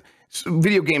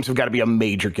 Video games have got to be a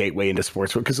major gateway into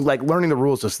sports because like learning the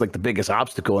rules is like the biggest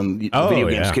obstacle, and video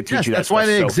games can teach you that. That's why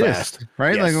they so exist, fast.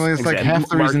 right? Yes, like it's like half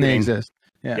the reason they exist.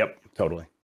 Yeah. Yep. Totally.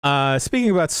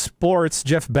 Speaking about sports,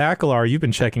 Jeff Bakalar, you've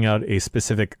been checking out a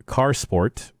specific car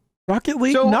sport, Rocket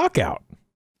League Knockout.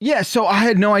 Yeah. So I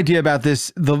had no idea about this.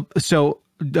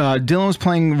 Dylan was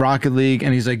playing Rocket League,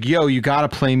 and he's like, "Yo, you got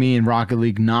to play me in Rocket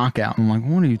League Knockout." I'm like,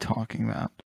 "What are you talking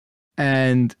about?"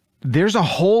 And there's a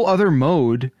whole other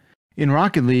mode in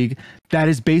Rocket League that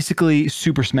is basically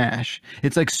Super Smash.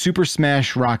 It's like Super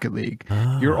Smash Rocket League.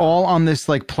 You're all on this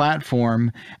like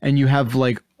platform, and you have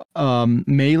like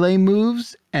melee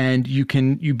moves, and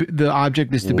the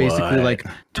object is to basically like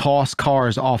toss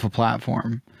cars off a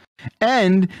platform.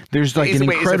 And there's like an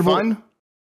incredible. Is it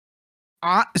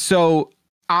fun? So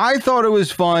I thought it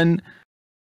was fun.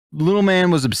 Little man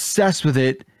was obsessed with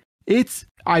it.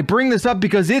 I bring this up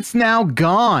because it's now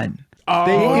gone.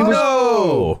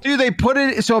 Dude, they put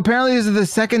it. So apparently, this is the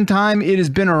second time it has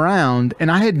been around,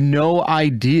 and I had no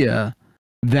idea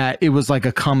that it was like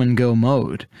a come and go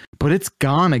mode. But it's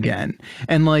gone again,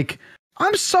 and like,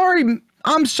 I'm sorry,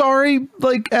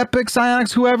 like Epic,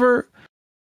 Psyonix, whoever.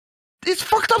 It's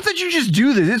fucked up that you just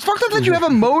do this. It's fucked up that you have a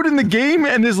mode in the game,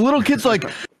 and this little kid's like,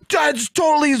 Dad's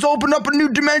totally has opened up a new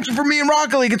dimension for me in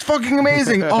Rocket League. It's fucking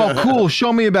amazing. Oh, cool.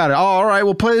 Show me about it. Oh, all right.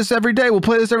 We'll play this every day.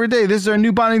 This is our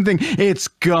new bonding thing. It's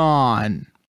gone.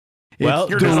 Well,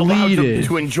 you're just allowed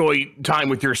to enjoy time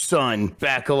with your son,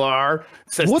 Bakalar,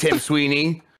 says Tim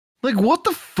Sweeney. Like, what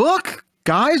the fuck,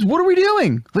 guys? What are we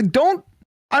doing? Like,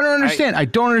 I don't understand. I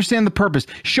don't understand the purpose.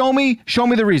 Show me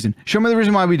the reason. Show me the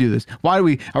reason why we do this. Are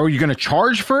you going to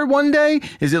charge for it one day?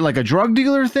 Is it like a drug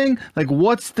dealer thing? Like,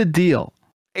 what's the deal?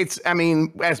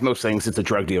 As most things, it's a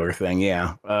drug dealer thing.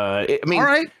 Yeah. All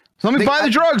right. So let me buy the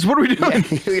drugs. What are we doing?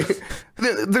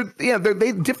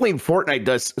 They definitely Fortnite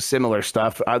does similar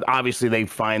stuff. Obviously, they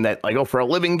find that for a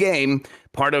living game,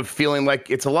 part of feeling like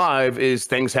it's alive is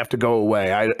things have to go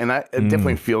away. It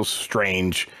definitely feels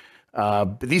strange.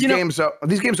 But these games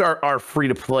are free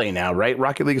to play now, right?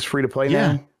 Rocket League is free to play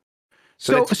now.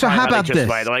 So how about this?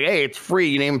 Like, hey, it's free.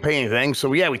 You didn't even pay anything. So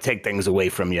we take things away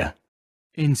from you.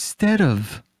 Instead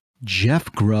of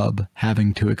Jeff Grubb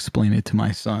having to explain it to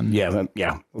my son. Yeah.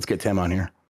 Let's get Tim on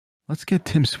here. Let's get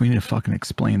Tim Sweeney to fucking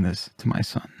explain this to my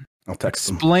son. I'll text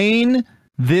him. Explain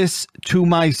this to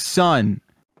my son.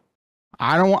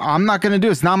 I'm not going to do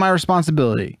it. It's not my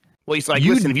responsibility. Well, he's like,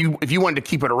 listen, if you wanted to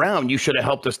keep it around, you should have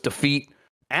helped us defeat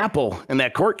Apple in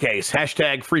that court case. #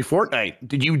 free Fortnite.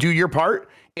 Did you do your part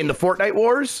in the Fortnite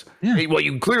wars? Yeah. Well,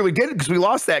 you clearly did because we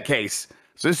lost that case.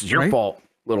 So this is your fault,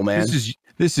 little man.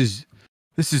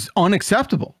 This is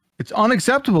unacceptable. It's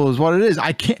unacceptable is what it is.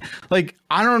 I can't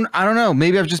I don't know.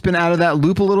 Maybe I've just been out of that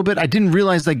loop a little bit. I didn't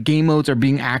realize game modes are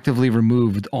being actively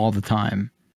removed all the time.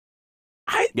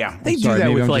 They do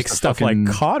that with stuff like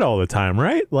COD all the time,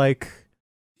 right? Like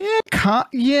I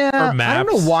don't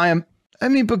know why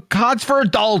but COD's for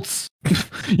adults.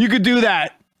 You could do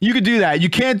that. You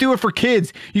can't do it for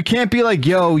kids. You can't be like,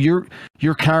 yo, your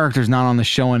character's not on the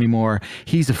show anymore.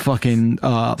 He's a fucking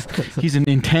he's an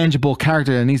intangible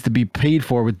character that needs to be paid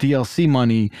for with DLC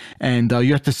money, and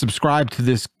you have to subscribe to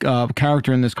this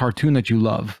character in this cartoon that you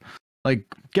love. Like,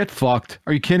 get fucked.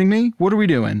 Are you kidding me? What are we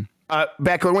doing?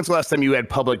 Bakalar, when's the last time you had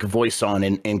public voice on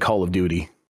in Call of Duty?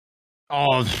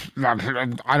 Oh,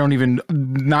 I don't even,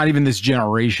 not even this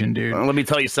generation, dude. Let me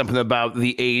tell you something about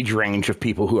the age range of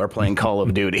people who are playing Call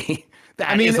of Duty.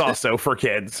 That is also for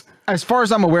kids. As far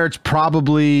as I'm aware, it's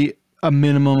probably a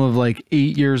minimum of 8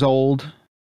 years old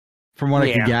from what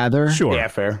I can gather. Sure. Yeah,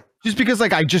 fair. Just because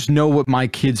I just know what my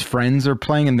kids' friends are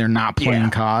playing and they're not playing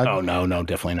COD. Oh, no,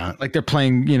 definitely not. They're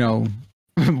playing,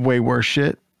 way worse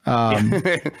shit.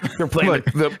 They're playing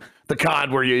the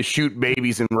COD where you shoot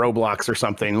babies in Roblox or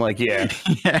something. Like, yeah.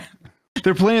 Yeah.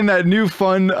 They're playing that new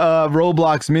fun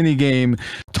Roblox mini game,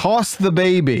 Toss the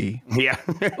Baby. Yeah.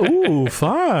 Ooh,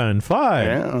 fun.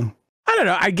 Yeah. I don't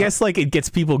know. I guess like it gets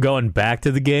people going back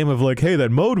to the game of like, hey,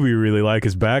 that mode we really like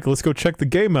is back. Let's go check the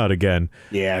game out again.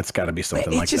 Yeah, it's got to be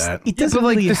something like that. It doesn't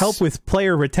really help with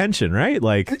player retention, right?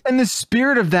 Like, and the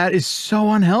spirit of that is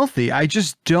so unhealthy. I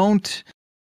just don't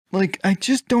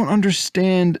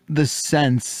understand the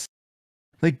sense.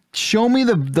 Like, show me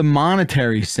the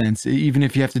monetary sense, even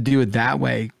if you have to do it that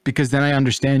way, because then I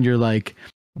understand your like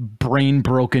brain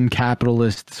broken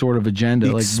capitalist sort of agenda.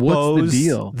 Like, what's the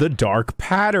deal? The dark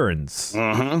patterns.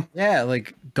 Yeah,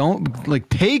 like don't like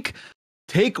take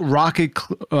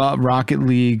Rocket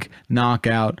League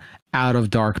Knockout out of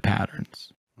dark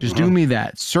patterns. Just do me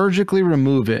that. Surgically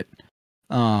remove it.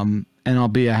 And I'll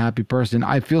be a happy person.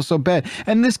 I feel so bad.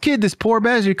 And this kid, this poor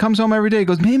bastard, comes home every day,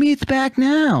 goes, maybe it's back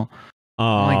now.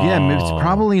 I'm like, yeah, it's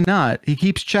probably not. He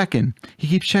keeps checking. He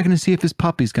keeps checking to see if his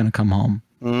puppy's gonna come home.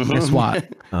 Guess what?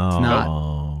 It's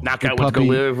not. Knockout wants to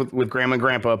go live with grandma and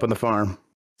grandpa up on the farm.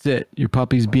 That's it. Your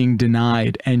puppy's being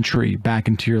denied entry back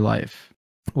into your life.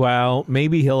 Well,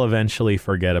 maybe he'll eventually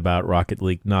forget about Rocket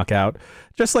League Knockout.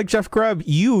 Just like Jeff Grubb,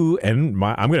 you and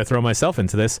I'm going to throw myself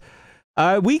into this.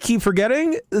 We keep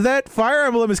forgetting that Fire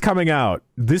Emblem is coming out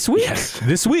this week. Yes.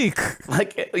 This week.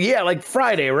 Like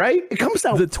Friday, right? It comes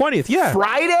out the 20th, yeah.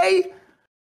 Friday?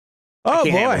 Oh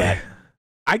boy.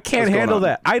 I can't handle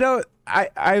that. I don't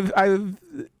I've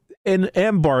an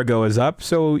embargo is up,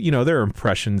 so you know there are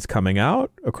impressions coming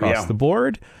out across the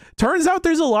board. Turns out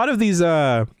there's a lot of these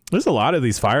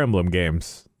Fire Emblem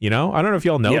games, you know? I don't know if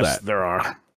y'all know that. Yes, there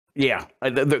are. Yeah,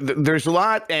 there's a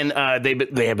lot, and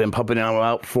they have been pumping them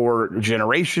out for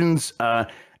generations.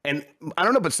 And I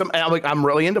don't know, but I'm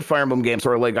really into Fire Emblem games,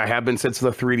 or like I have been since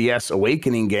the 3DS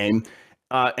Awakening game.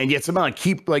 And yet somehow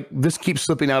this keeps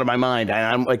slipping out of my mind,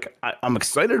 and I'm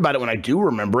excited about it when I do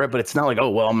remember it, but it's not like, oh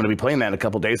well, I'm going to be playing that in a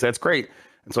couple days. That's great.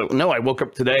 And so no, I woke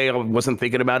up today, I wasn't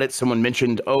thinking about it. Someone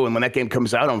mentioned, oh, and when that game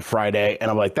comes out on Friday, and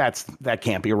I'm like, that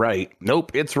can't be right.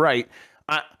 Nope, it's right.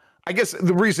 I guess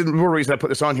the reason I put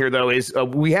this on here though is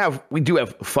we do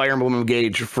have Fire Emblem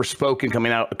Engage Forspoken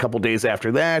coming out a couple days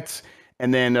after that,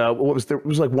 and then there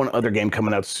was like one other game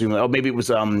coming out soon. Oh, maybe it was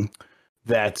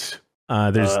that.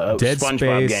 There's Dead SpongeBob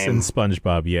Space game. and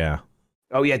SpongeBob, yeah.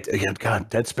 Oh yeah, God,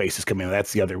 Dead Space is coming out.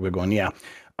 That's the other big one, yeah.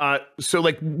 So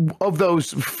like of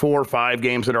those 4 or 5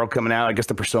 games that are all coming out, I guess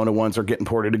the Persona ones are getting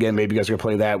ported again. Maybe you guys are gonna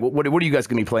play that. What are you guys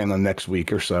gonna be playing the next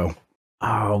week or so?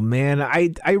 Oh man,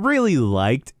 I really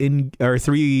liked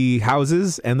Three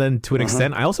Houses, and then to an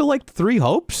extent, I also liked Three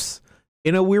Hopes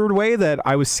in a weird way that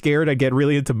I was scared I'd get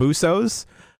really into Musos.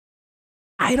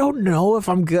 I don't know if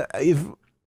if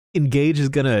Engage is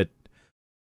gonna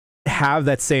have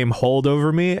that same hold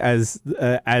over me as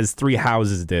Three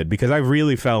Houses did, because I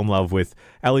really fell in love with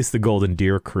at least the Golden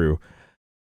Deer crew.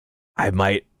 It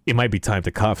might be time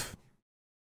to cuff.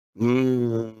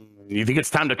 You think it's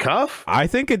time to cuff? I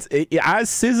think as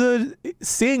SZA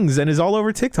sings and is all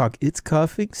over TikTok, it's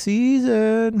cuffing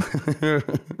season.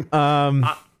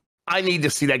 I need to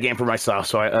see that game for myself,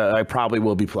 so I probably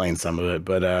will be playing some of it,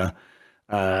 but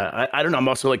I don't know. I'm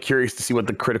also like curious to see what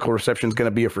the critical reception is going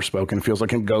to be for Forspoken. It feels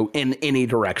like it can go in any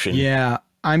direction. Yeah,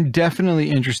 I'm definitely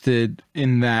interested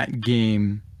in that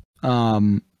game,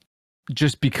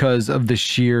 just because of the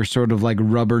sheer sort of like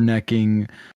rubbernecking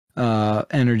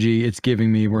energy it's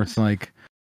giving me, where it's like,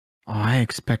 oh, I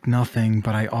expect nothing,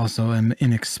 but I also am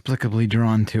inexplicably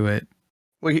drawn to it.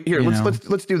 Well, here,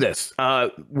 let's do this.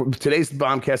 Today's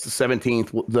Bombcast is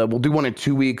 17th. We'll do one in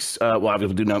 2 weeks. Well,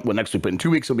 obviously we'll do one next week, but in 2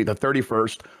 weeks it'll be the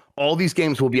 31st. All these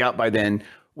games will be out by then.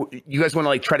 You guys want to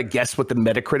like try to guess what the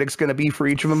Metacritic's going to be for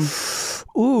each of them?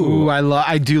 Ooh,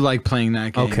 I do like playing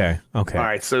that game. Okay. All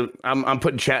right, so I'm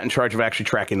putting chat in charge of actually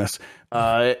tracking this.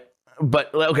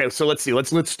 But okay, so let's see.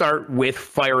 Let's start with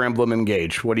Fire Emblem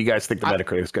Engage. What do you guys think the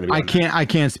Metacritic is going to be? I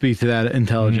can't speak to that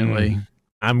intelligently.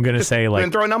 I'm gonna say like,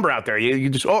 then throw a number out there. You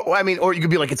just, or you could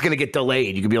be like, it's gonna get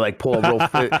delayed. You could be like, pull a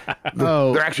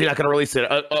roll. They're actually not gonna release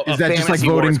it. Is that just like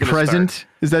voting present?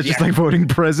 Is that just like voting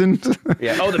present?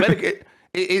 Yeah. Oh, the Metacritic.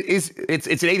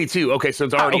 It's an 82. Okay, so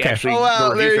it's already actually. Oh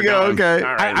wow, there you go. Okay.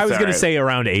 Right, I was gonna say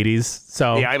around 80s.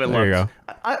 So yeah, I haven't there you go.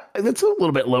 That's a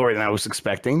little bit lower than I was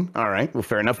expecting. All right, well,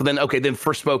 fair enough. But then, then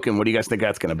Forspoken, what do you guys think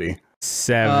that's gonna be?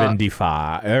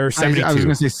 75 or 72. I was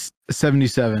gonna say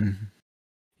 77.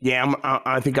 Yeah,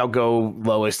 I think I'll go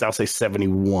lowest. I'll say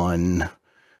 71.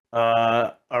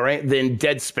 All right, then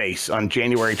Dead Space on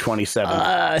January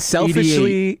 27th.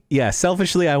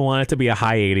 Selfishly, I want it to be a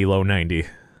high 80, low 90.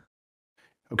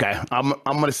 Okay,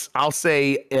 I'll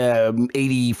say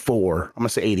 84. I'm gonna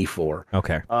say 84.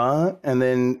 Okay. And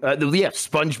then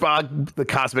SpongeBob the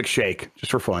Cosmic Shake,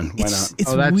 just for fun. Why not?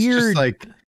 It's that's weird, just like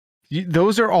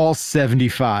those are all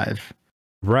 75,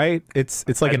 right?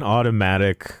 It's like an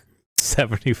automatic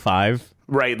 75.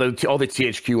 Right, all the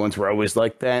THQ ones were always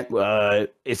like that.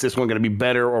 Is this one going to be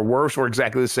better or worse or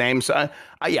exactly the same? So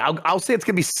I'll say it's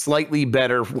going to be slightly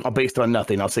better based on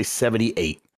nothing. I'll say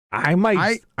 78. I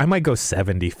might go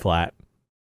 70 flat.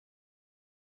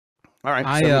 All right,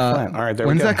 70 flat. All right, there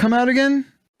we go. When's that come out again?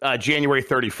 January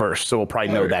 31st. So we'll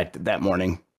probably know that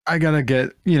morning. I gotta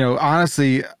get,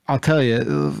 honestly, I'll tell you,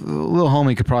 little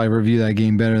homie could probably review that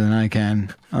game better than I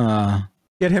can.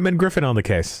 Get him and Griffin on the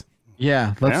case.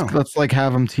 Yeah, let's like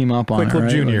have them team up on Quick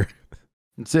Look Junior.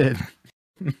 That's it.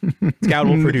 Scout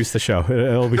will produce the show.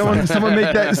 It'll be fun. Someone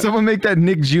make that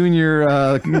Nick Jr.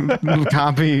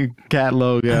 Copycat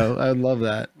logo. I love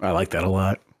that. I like that a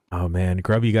lot. Oh man,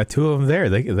 Grub, you got two of them there.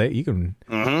 They you can.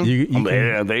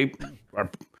 Mm-hmm.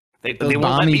 They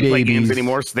won't let me play games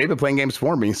anymore, so they've been playing games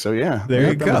for me. So yeah, there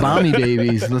you go. Bomby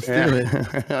babies. Let's do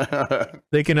it.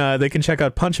 They can check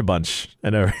out Punch a Bunch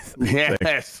and everything.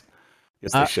 Yes,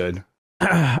 they should.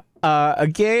 A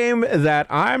game that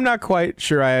I'm not quite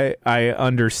sure I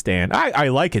understand. I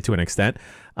like it to an extent.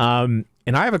 And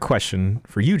I have a question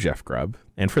for you, Jeff Grubb,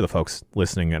 and for the folks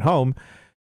listening at home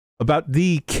about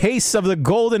the Case of the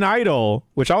Golden Idol,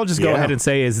 which I'll just go ahead and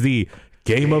say is the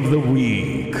game of the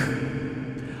week.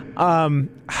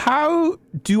 How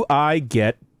do I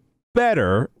get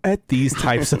better at these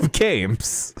types of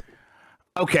games?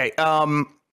 Okay.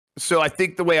 So I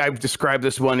think the way I've described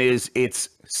this one is it's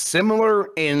similar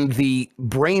in the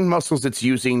brain muscles it's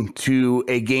using to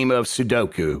a game of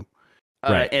Sudoku.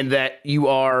 Right. And that you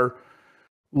are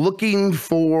looking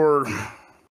for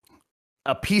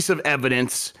a piece of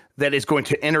evidence that is going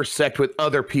to intersect with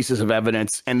other pieces of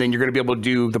evidence, and then you're going to be able to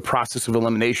do the process of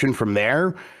elimination from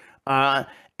there.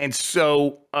 And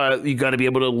so you got to be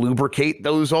able to lubricate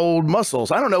those old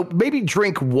muscles. I don't know. Maybe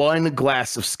drink one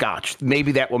glass of scotch.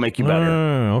 Maybe that will make you better.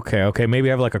 Okay. Maybe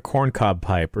have like a corncob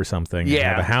pipe or something.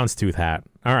 Yeah. Have a houndstooth hat.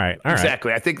 All right.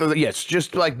 Exactly. I think, yes,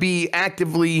 just like be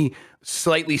actively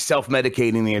slightly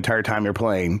self-medicating the entire time you're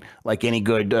playing, like any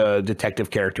good detective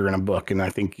character in a book. And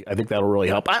I think that'll really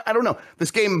help. I don't know.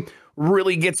 This game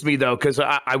really gets me though, because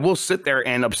I will sit there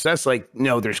and obsess like,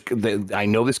 no, I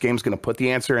know this game's going to put the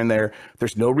answer in there.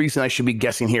 There's no reason I should be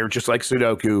guessing here, just like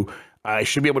Sudoku. I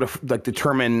should be able to like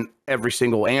determine every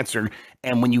single answer.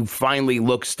 And when you finally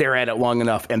stare at it long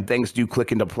enough and things do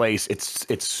click into place, it's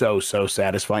so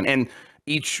satisfying. And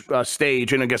each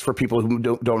stage, and I guess for people who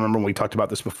don't remember when we talked about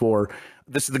this before,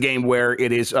 this is the game where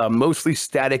it is mostly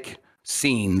static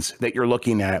scenes that you're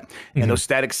looking at. Mm-hmm. And those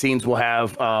static scenes will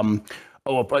have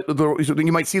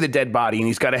you might see the dead body and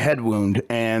he's got a head wound,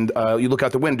 and you look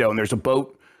out the window and there's a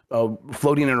boat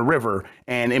floating in a river,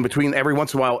 and in between, every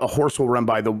once in a while, a horse will run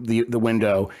by the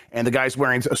window, and the guy's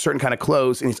wearing a certain kind of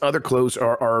clothes, and his other clothes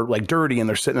are like dirty, and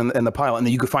they're sitting in the pile, and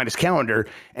then you can find his calendar,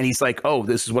 and he's like, oh,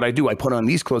 this is what I do. I put on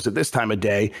these clothes at this time of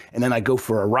day, and then I go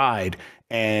for a ride.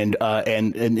 And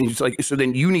it's like, so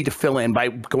then you need to fill in by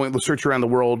going to search around the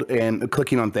world and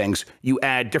clicking on things. You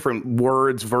add different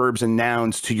words, verbs, and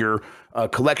nouns to your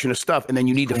collection of stuff, and then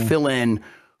you need to fill in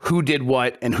who did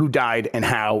what and who died and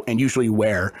how and usually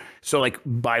where. So like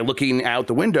by looking out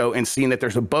the window and seeing that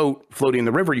there's a boat floating in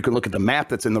the river, you can look at the map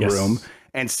that's in the room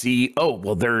and see, oh,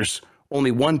 well, there's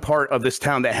only one part of this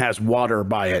town that has water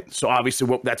by it. So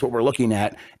obviously that's what we're looking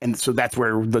at. And so that's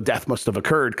where the death must have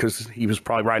occurred, because he was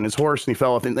probably riding his horse and he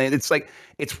fell off. And it's like,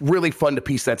 it's really fun to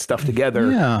piece that stuff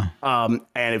together. Yeah.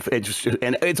 And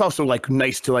it's also like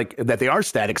nice to like that they are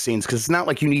static scenes, because it's not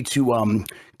like you need to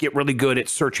get really good at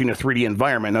searching a 3D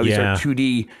environment. No, these are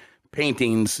 2D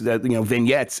paintings that,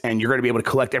 vignettes, and you're going to be able to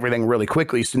collect everything really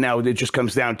quickly. So now it just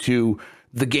comes down to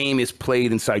the game is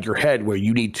played inside your head, where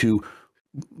you need to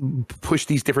push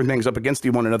these different things up against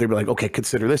one another, be like, okay,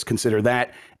 consider this, consider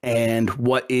that, and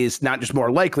what is not just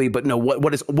more likely, but no,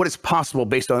 what is possible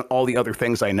based on all the other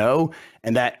things I know,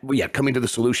 and that coming to the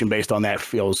solution based on that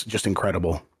feels just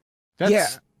incredible.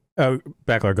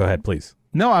 Bakalar, go ahead, please.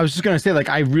 No, I was just gonna say, like,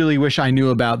 I really wish I knew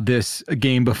about this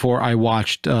game before I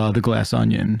watched The Glass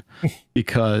Onion,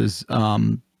 because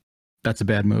that's a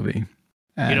bad movie.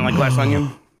 And, you don't like Glass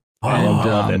Onion? I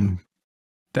love it.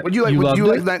 Did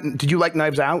you like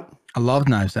Knives Out? I love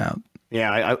Knives Out.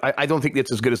 Yeah, I don't think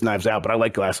it's as good as Knives Out, but I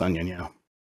like Glass Onion. Yeah,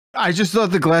 I just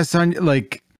thought The Glass Onion,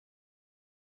 like,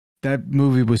 that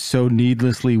movie was so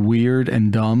needlessly weird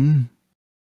and dumb.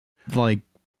 Like,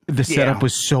 the setup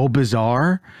was so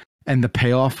bizarre, and the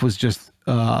payoff was just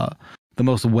the the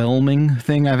most whelming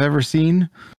thing I've ever seen.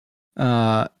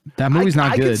 That movie's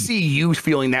not good. I could see you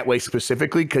feeling that way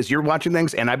specifically because you're watching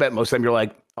things, and I bet most of them you're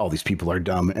like, "Oh, these people are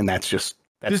dumb," and that's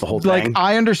the whole like, thing.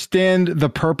 I understand the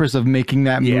purpose of making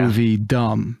that movie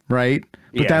dumb, right?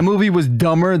 But that movie was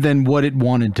dumber than what it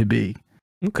wanted to be.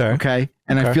 Okay.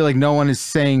 And I feel like no one is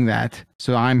saying that.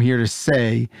 So I'm here to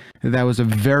say that was a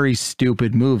very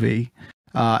stupid movie.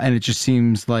 And it just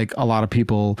seems like a lot of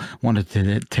people wanted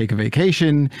to take a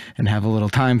vacation and have a little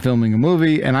time filming a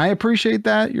movie. And I appreciate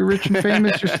that. You're rich and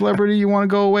famous, you're a celebrity. You want to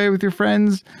go away with your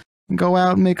friends and go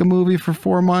out and make a movie for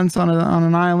 4 months on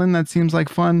an island. That seems like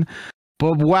fun.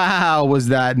 But wow, was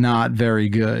that not very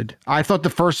good. I thought the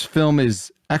first film is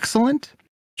excellent.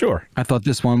 Sure. I thought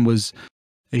this one was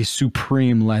a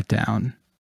supreme letdown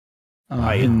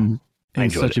in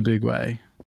such a big way.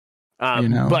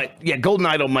 But yeah, Golden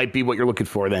Idol might be what you're looking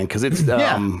for then, because it's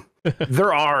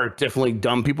there are definitely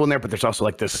dumb people in there, but there's also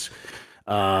like this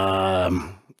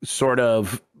sort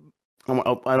of, I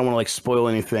don't want to like spoil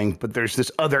anything, but there's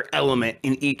this other element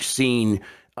in each scene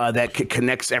that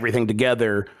connects everything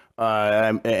together.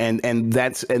 And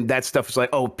that stuff is like,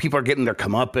 oh, people are getting their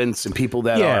comeuppance, and people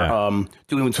that are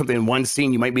doing something in one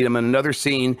scene, you might meet them in another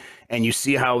scene, and you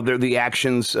see how the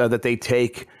actions that they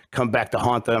take come back to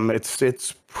haunt them.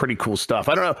 It's pretty cool stuff.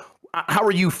 I don't know. How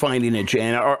are you finding it,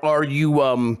 Jan? Are you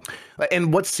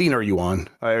and what scene are you on?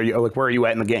 Are you like, where are you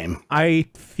at in the game? I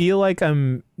feel like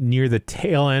I'm near the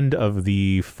tail end of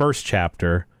the first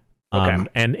chapter.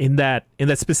 And in that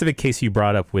specific case you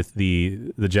brought up with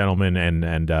the gentleman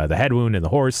and the head wound and the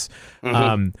horse,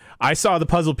 I saw the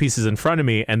puzzle pieces in front of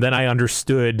me, and then I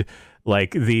understood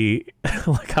like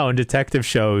like how in detective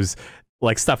shows,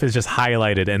 like stuff is just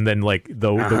highlighted and then like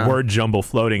the word jumble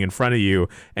floating in front of you,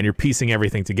 and you're piecing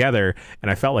everything together. And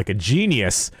I felt like a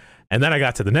genius. And then I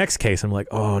got to the next case. I'm like,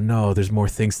 oh no, there's more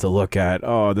things to look at.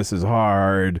 Oh, this is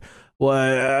hard.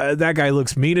 Well, that guy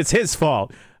looks mean. It's his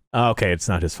fault. Okay, it's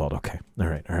not his fault. Okay. All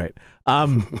right.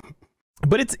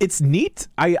 But it's neat.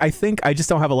 I think I just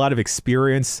don't have a lot of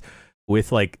experience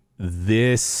with like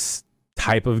this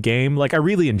type of game. Like I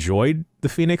really enjoyed the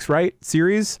Phoenix Wright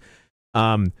series.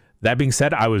 That being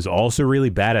said, I was also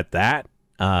really bad at that.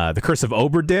 The Curse of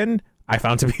Oberdin, I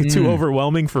found to be too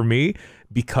overwhelming for me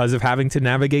because of having to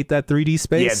navigate that 3D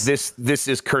space. Yeah, this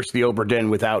is Curse the Oberdin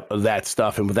without that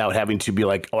stuff and without having to be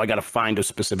like, oh, I got to find a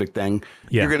specific thing.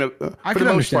 Yeah. You're gonna, for the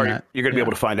most part, you're gonna be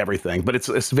able to find everything, but it's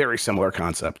a very similar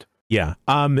concept. Yeah.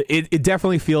 It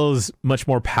definitely feels much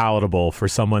more palatable for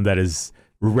someone that is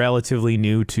relatively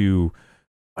new to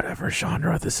whatever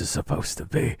genre this is supposed to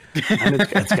be. And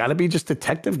it's got to be just a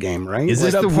detective game, right? Is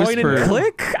it a point and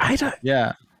click? I don't.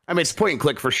 Yeah. I mean, it's point and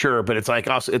click for sure, but it's like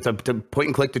also it's a point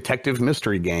and click detective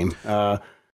mystery game.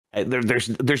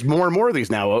 There's more and more of these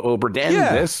now.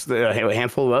 Oberdin, a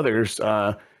handful of others,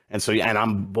 and so and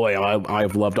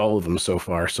I've loved all of them so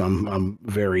far. So I'm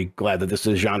very glad that this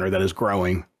is a genre that is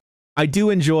growing. I do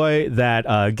enjoy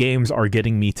that games are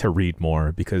getting me to read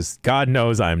more, because God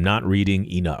knows I'm not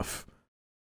reading enough.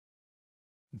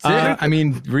 I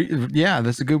mean,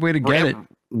 that's a good way to get it.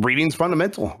 Reading's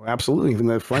fundamental, absolutely. Even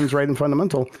the fun's right and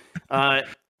fundamental.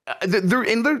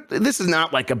 This is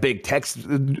not like a big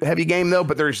text-heavy game though,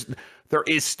 but there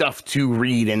is stuff to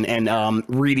read, and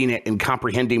reading it and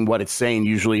comprehending what it's saying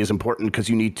usually is important, because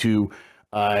you need to.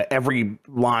 Every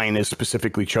line is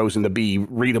specifically chosen to be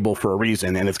readable for a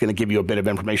reason, and it's going to give you a bit of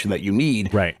information that you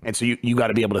need. Right. And so you got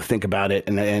to be able to think about it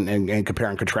and compare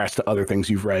and contrast to other things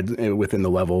you've read within the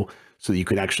level, so that you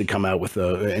can actually come out with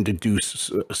and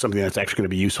deduce something that's actually going to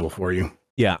be useful for you.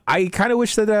 Yeah, I kind of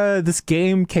wish that this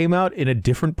game came out in a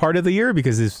different part of the year,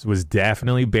 because this was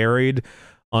definitely buried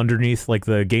underneath like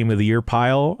the Game of the Year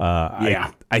pile.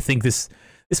 I think this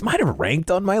might have ranked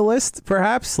on my list,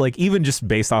 perhaps, like even just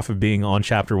based off of being on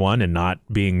chapter 1 and not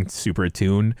being super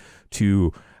attuned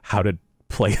to how to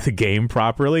play the game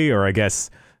properly, or I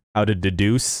guess how to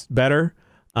deduce better.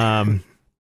 But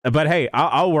hey,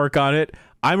 I'll work on it.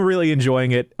 I'm really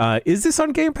enjoying it. Is this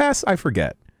on Game Pass? I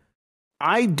forget.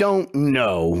 I don't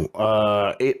know.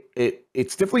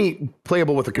 It's definitely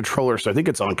playable with a controller, so I think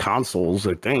it's on consoles,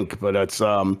 I think, but it's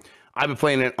I've been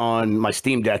playing it on my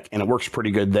Steam Deck, and it works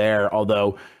pretty good there.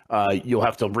 Although you'll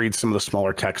have to read some of the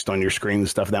smaller text on your screen and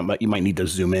stuff that you might need to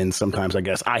zoom in sometimes. I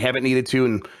guess I haven't needed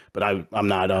to, but I'm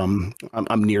not. I'm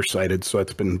nearsighted, so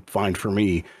it's been fine for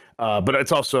me. But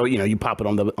it's also, you pop it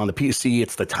on the PC.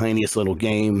 It's the tiniest little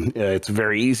game. It's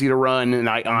very easy to run, and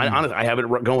I honestly, I have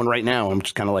it going right now. I'm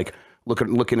just kind of like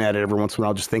looking at it every once in a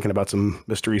while, just thinking about some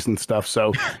mysteries and stuff.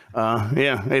 So,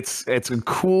 yeah, it's a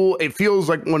cool. It feels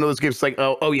like one of those games. Like,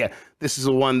 oh yeah, this is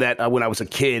the one that when I was a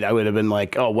kid, I would have been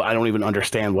like, oh, well, I don't even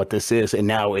understand what this is, and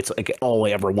now it's like all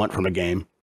I ever want from a game.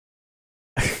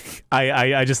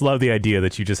 I just love the idea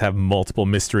that you just have multiple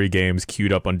mystery games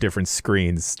queued up on different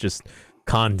screens, just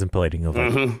contemplating of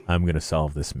like, I'm gonna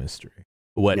solve this mystery.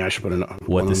 What I should put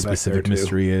what the specific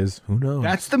mystery is? Who knows?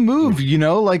 That's the move, you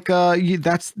know. Like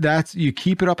that's you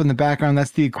keep it up in the background.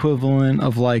 That's the equivalent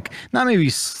of like not maybe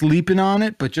sleeping on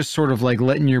it, but just sort of like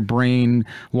letting your brain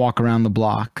walk around the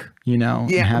block. You know,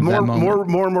 yeah. And have more that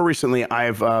moment. more recently,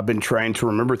 I've been trying to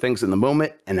remember things in the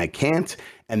moment, and I can't.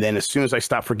 And then as soon as I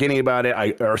stop forgetting about it,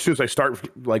 or as soon as I start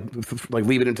like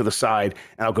leave it into the side,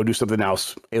 and I'll go do something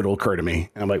else, it'll occur to me,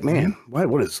 and I'm like, man,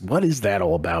 what is that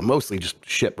all about? Mostly just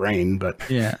shit brain, but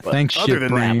yeah. But Thanks. other shit than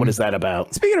brain. that, what is that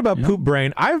about? Speaking about poop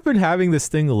brain, I've been having this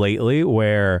thing lately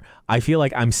where I feel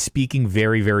like I'm speaking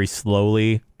very, very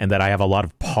slowly, and that I have a lot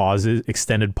of pauses,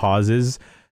 extended pauses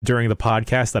during the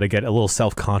podcast that I get a little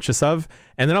self-conscious of,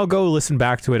 and then I'll go listen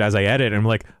back to it as I edit, and I'm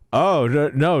like,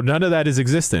 oh no, none of that is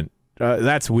existent.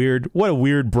 That's weird. What a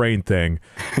weird brain thing.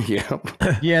 Yeah.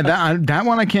 Yeah, that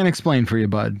one I can't explain for you,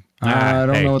 bud. I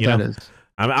don't know what that is.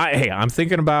 I'm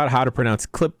thinking about how to pronounce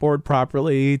clipboard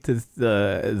properly, to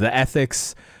the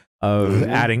ethics of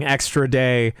adding extra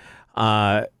day,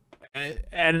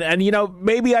 and you know,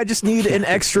 maybe I just need an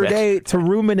extra day to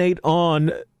ruminate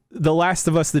on The Last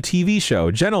of Us, the TV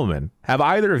show. Gentlemen, have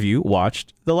either of you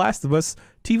watched The Last of Us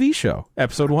TV show?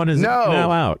 Episode 1 is now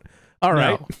out. All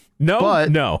right.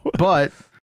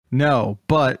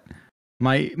 But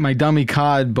my dummy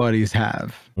COD buddies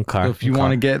have. Okay. So if you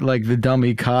want to get like the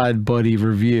dummy COD buddy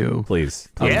review, please.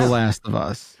 of The Last of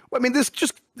Us. Well, I mean, it's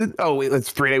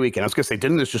 3-day weekend. I was gonna say,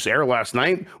 didn't this just air last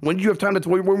night? When did you have time to?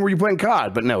 When were you playing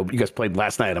COD? But no, you guys played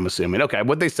last night. I'm assuming. Okay,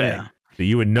 what'd they say? Yeah. So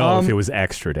you would know if it was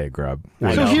extra day, Grub.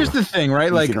 So here's the thing,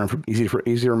 right? Like easy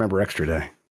to remember extra day.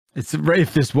 It's right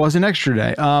if this was an extra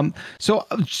day. So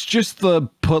just the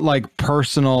put like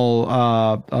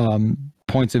personal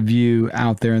points of view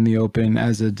out there in the open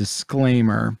as a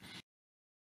disclaimer.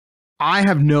 I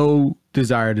have no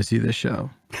desire to see this show.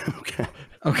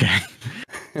 Okay.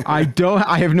 I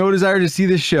have no desire to see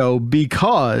this show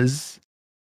because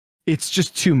it's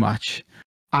just too much.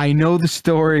 I know the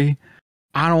story.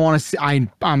 I don't want to see.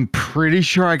 I'm pretty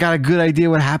sure I got a good idea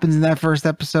what happens in that first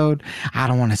episode. I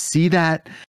don't want to see that.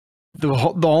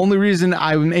 The only reason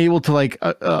I'm able to like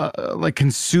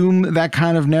consume that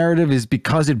kind of narrative is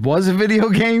because it was a video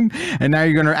game, and now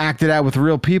you're gonna act it out with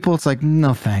real people. It's like,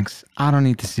 no thanks, I don't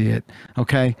need to see it.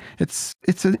 Okay, it's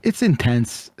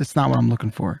intense. It's not what I'm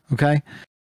looking for. Okay,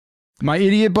 my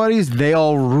idiot buddies, they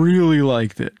all really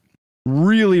liked it.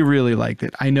 Really liked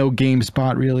it. I know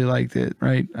GameSpot really liked it.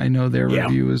 Right, I know their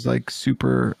review is like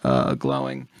super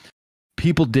glowing.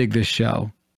 People dig this show.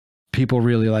 People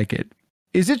really like it.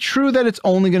 Is it true that it's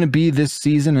only going to be this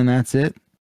season and that's it?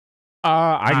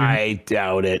 I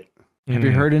doubt it. Have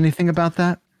you heard anything about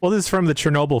that? Well, this is from the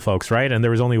Chernobyl folks, right? And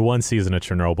there was only one season of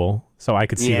Chernobyl, so I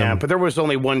could see them. Yeah, but there was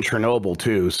only one Chernobyl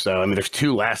too. So I mean, there's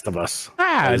 2 Last of Us.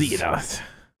 You know,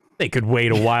 they could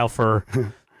wait a while for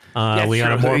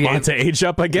Leona Mormont to age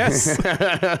up, I guess.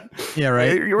 Yeah,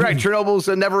 right. You're right. Chernobyl's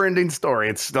a never-ending story.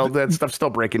 It's still that stuff's still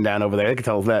breaking down over there. I can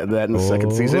tell that in the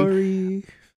second season.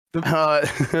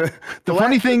 The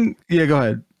funny thing, yeah, go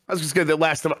ahead. I was just going to the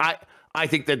last of I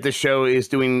think that this show is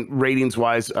doing ratings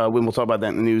wise, when we'll talk about that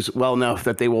in the news, well enough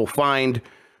that they will find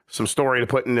some story to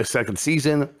put in the second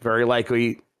season, very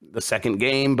likely the second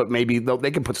game, but maybe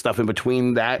they can put stuff in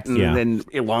between that and then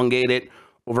elongate it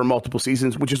over multiple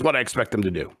seasons, which is what I expect them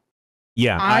to do.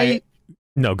 Yeah.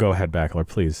 No, go ahead, Bakalar,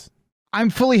 please. I'm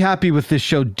fully happy with this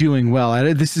show doing well. I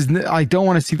don't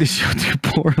want to see this show do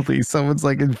poorly. Someone's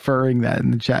like inferring that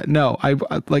in the chat. No, I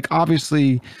like,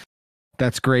 obviously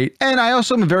that's great. And I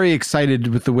also am very excited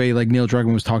with the way like Neil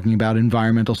Druckmann was talking about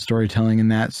environmental storytelling and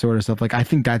that sort of stuff. Like, I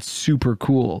think that's super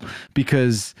cool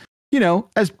because, you know,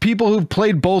 as people who've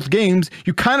played both games,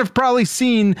 you kind of probably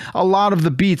seen a lot of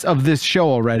the beats of this show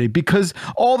already because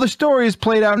all the story is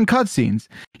played out in cutscenes.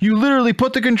 You literally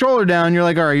put the controller down and you're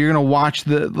like, all right, you're going to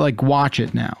watch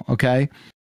it now. Okay.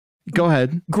 Go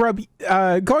ahead. Grub,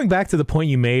 going back to the point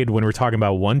you made when we were talking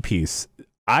about One Piece,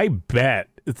 I bet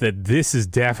that this has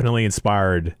definitely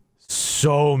inspired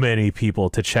so many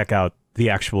people to check out the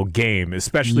actual game,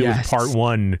 especially with part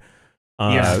 1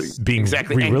 being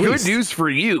exactly re-released. And good news for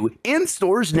you, in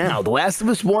stores now, The Last of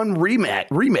Us 1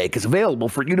 remake is available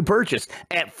for you to purchase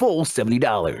at full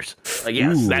 $70.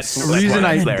 Yes, that's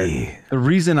the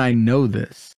reason I know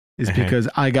this is because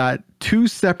I got 2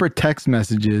 separate text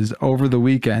messages over the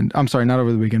weekend. I'm sorry, not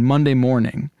over the weekend, Monday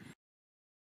morning.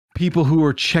 People who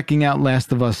were checking out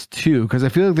Last of Us 2, because I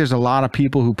feel like there's a lot of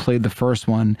people who played the first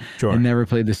one and never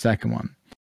played the second one.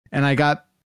 And I got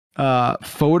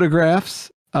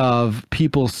photographs of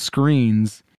people's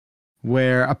screens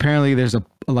where apparently there's a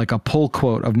pull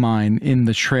quote of mine in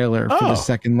the trailer for the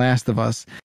second Last of Us.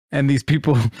 And these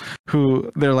people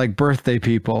who they're like birthday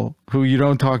people who you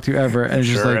don't talk to ever. And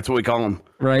just like, that's what we call them.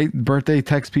 Right. Birthday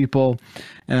text people.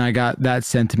 And I got that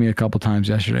sent to me a couple times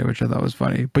yesterday, which I thought was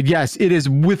funny. But yes, it is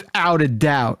without a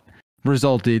doubt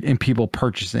resulted in people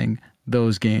purchasing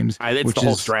those games. It's the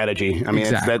whole strategy. I mean,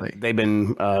 exactly. it's that they've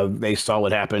been, they saw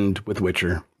what happened with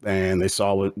Witcher, and they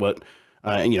saw what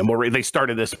they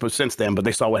started this since then, but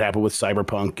they saw what happened with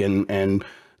Cyberpunk and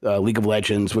League of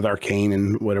Legends with Arcane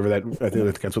and whatever that, I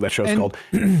think that's what that show's called.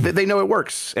 They know it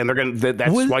works, and they're going to,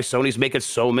 that's why Sony's making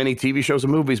so many TV shows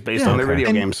and movies based on their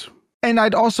video games. And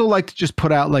I'd also like to just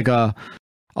put out like a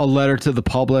letter to the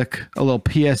public, a little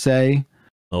PSA.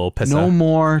 No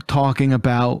more talking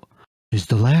about, is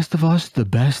The Last of Us the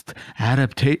best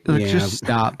adaptation? Like, just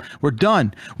stop. We're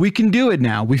done. We can do it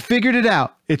now. We figured it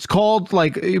out. It's called,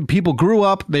 like, people grew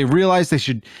up. They realized they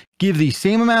should give the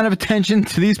same amount of attention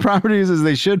to these properties as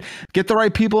they should. Get the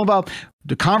right people involved.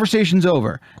 The conversation's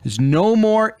over. There's no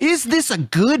more, is this a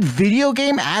good video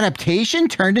game adaptation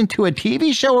turned into a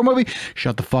TV show or movie?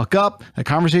 Shut the fuck up. The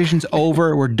conversation's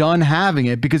over. We're done having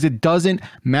it because it doesn't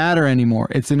matter anymore.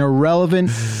 It's an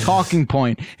irrelevant talking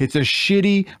point. It's a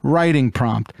shitty writing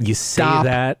prompt. You say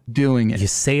Stop doing it. You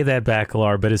say that,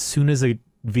 Bakalar, but as soon as a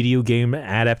video game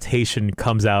adaptation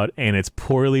comes out and it's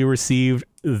poorly received,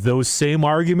 those same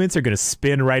arguments are going to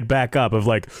spin right back up of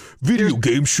like, video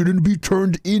games shouldn't be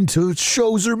turned into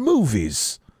shows or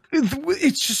movies.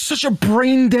 It's just such a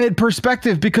brain dead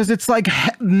perspective because it's like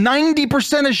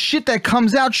 90% of shit that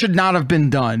comes out should not have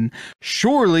been done.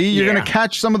 Surely you're going to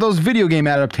catch some of those video game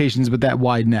adaptations with that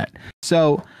wide net.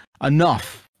 So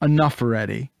enough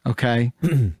already. Okay.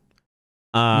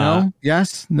 No?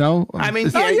 Yes? No? I mean,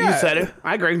 you said it.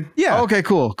 I agree. Yeah. Okay,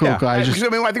 cool. I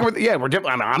mean, I think we're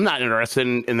different. I'm not interested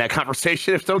in that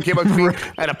conversation. If someone came up to me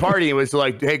at a party and was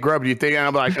like, "Hey, Grub, do you think?" And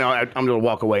I'm like, "No, I'm going to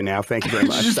walk away now. Thank you very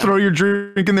much." Just throw your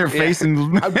drink in their face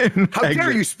and how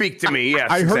dare you speak to me? Yes,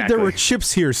 I heard there were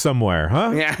chips here somewhere,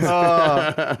 huh?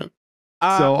 Yeah.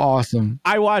 So awesome.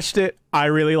 I watched it. I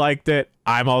really liked it.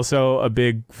 I'm also a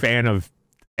big fan of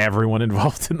everyone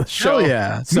involved in the show. Oh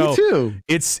yeah, so me too.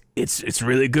 It's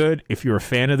really good if you're a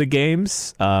fan of the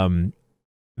games.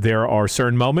 There are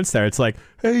certain moments there it's like,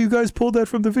 hey, you guys pulled that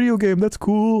from the video game. That's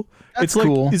cool. That's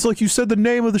cool. It's like you said the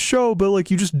name of the show, but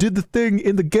like you just did the thing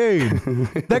in the game.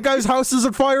 That guy's house is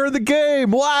on fire in the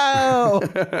game. Wow.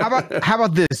 How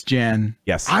about this, Jan?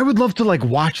 Yes. I would love to like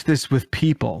watch this with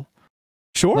people.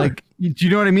 Sure. Like, do you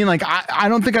know what I mean? Like, I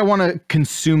don't think I want to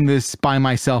consume this by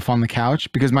myself on the couch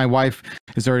because my wife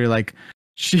is already like,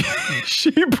 she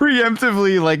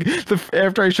preemptively, like,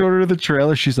 after I showed her the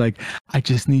trailer, she's like, I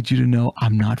just need you to know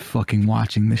I'm not fucking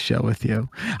watching the show with you.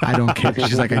 I don't care.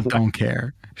 She's like, I don't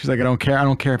care. She's like, I don't care. I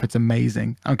don't care if it's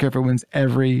amazing. I don't care if it wins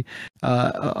every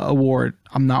award.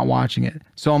 I'm not watching it.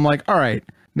 So I'm like, all right,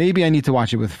 maybe I need to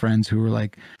watch it with friends who are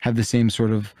like, have the same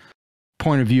sort of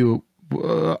point of view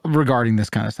regarding this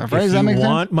kind of stuff, right? If Does that you make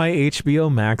want sense? my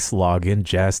HBO Max login,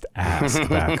 just ask,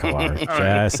 Bakalar.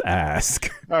 Just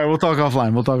ask. All right, we'll talk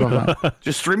offline.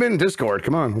 Just stream it in Discord.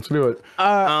 Come on, let's do it.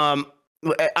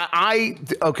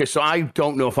 Okay, so I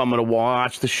don't know if I'm going to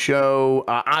watch the show.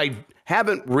 I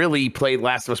haven't really played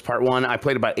Last of Us Part 1. I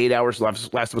played about 8 hours Last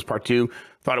of Us Part 2.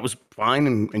 Thought it was fine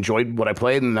and enjoyed what I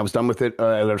played, and I was done with it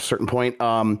at a certain point.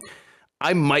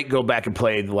 I might go back and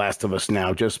play The Last of Us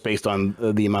now, just based on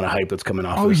the amount of hype that's coming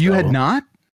off. Oh, of you had not?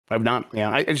 I've not. Yeah,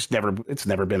 I just never. It's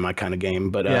never been my kind of game.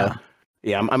 But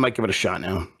yeah, I might give it a shot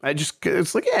now.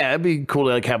 It's like, yeah, it'd be cool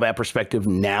to like have that perspective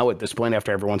now at this point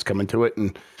after everyone's coming to it.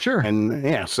 And sure. And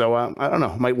yeah, so I don't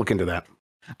know. Might look into that.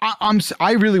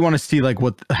 I really want to see like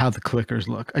how the clickers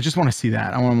look. I just want to see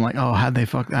that. I'm like, oh, how'd they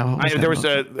fuck that? There was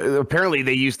apparently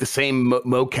they used the same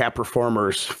mocap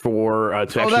performers for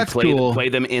to actually play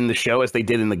them in the show as they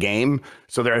did in the game.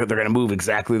 So they're going to move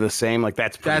exactly the same. Like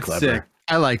that's clever. Sick.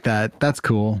 I like that. That's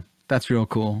cool. That's real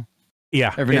cool.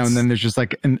 Yeah. Every now and then there's just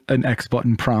like an X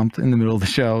button prompt in the middle of the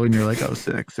show, and you're like, oh,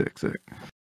 sick.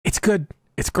 It's good.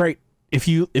 It's great. If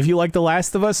you like The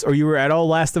Last of Us, or you were at all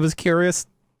Last of Us curious,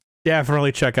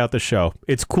 definitely check out the show.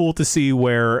 It's cool to see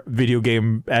where video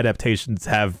game adaptations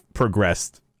have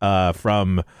progressed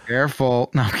from.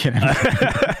 Careful. No, I'm kidding.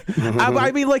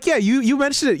 I mean, like, yeah, you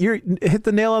mentioned it. You hit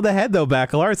the nail on the head, though,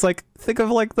 Bakalar. It's like, think of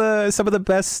like some of the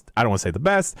best. I don't want to say the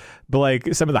best, but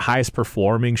like some of the highest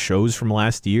performing shows from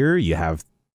last year. You have,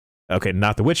 okay,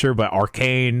 not The Witcher, but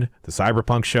Arcane, the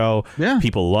Cyberpunk show. Yeah,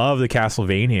 people love the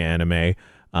Castlevania anime.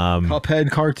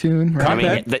 Cuphead cartoon, right? I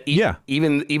mean,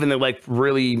 even the like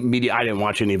really I didn't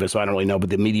watch any of it, so I don't really know. But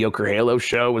the mediocre Halo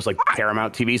show was like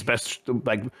Paramount TV's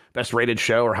best rated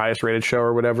show or highest rated show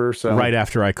or whatever. So right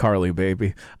after iCarly,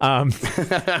 baby.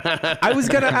 I was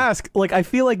gonna ask, like, I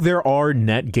feel like there are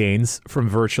net gains from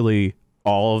virtually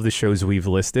all of the shows we've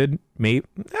listed, maybe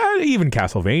even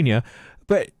Castlevania,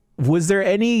 but was there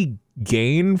any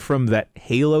gain from that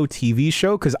Halo TV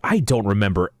show? Because I don't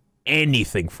remember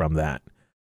anything from that.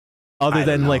 Other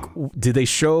than like, did they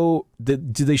show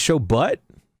butt?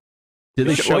 Did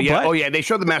they show butt? Oh yeah, they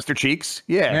showed the Master Cheeks.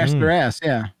 Yeah, Master Ass.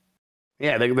 Yeah,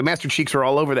 yeah. The Master Cheeks are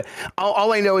all over that.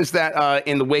 All I know is that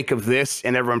in the wake of this,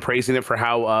 and everyone praising it for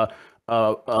how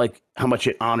much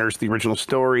it honors the original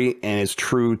story and is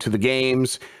true to the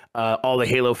games. All the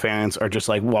Halo fans are just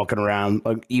like walking around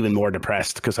like, even more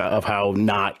depressed because of how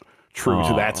not true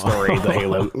to that story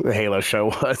the Halo show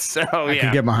was. So I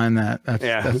can get behind that.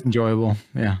 That's enjoyable.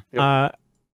 Yeah.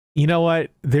 You know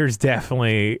what? There's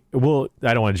definitely, well,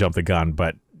 I don't want to jump the gun,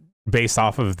 but based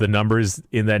off of the numbers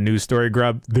in that news story,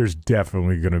 Grub, there's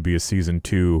definitely going to be a season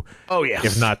 2. Oh yes,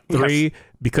 if not 3,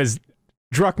 because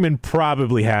Druckmann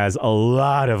probably has a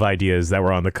lot of ideas that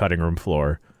were on the cutting room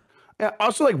floor. Yeah.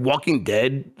 Also, like Walking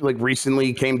Dead, like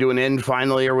recently came to an end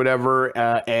finally or whatever,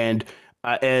 and.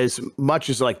 As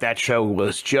much as like that show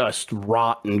was just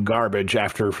rotten garbage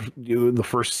after the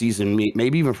first season,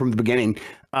 maybe even from the beginning,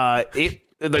 there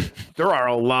are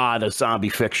a lot of zombie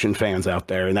fiction fans out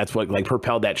there, and that's what like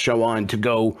propelled that show on to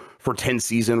go for 10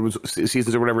 seasons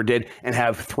or whatever it did, and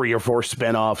have 3 or 4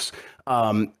 spinoffs.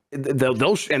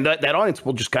 That audience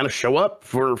will just kind of show up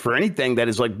for anything that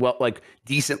is like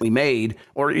decently made,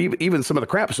 or even some of the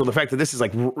crap. So the fact that this is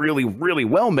like really, really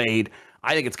well made,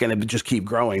 I think it's going to just keep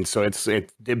growing. So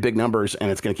it did big numbers,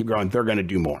 and it's going to keep growing. They're going to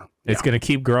do more. It's going to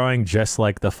keep growing just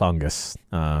like the fungus.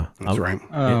 That's right.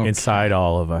 Inside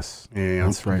all of us. Yeah,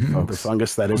 that's right, folks. The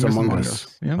fungus that is among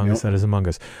us. Yep. Fungus that is among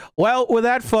us. Well, with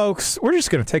that, folks, we're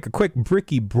just going to take a quick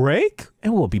bricky break,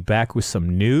 and we'll be back with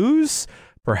some news.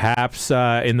 Perhaps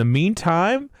in the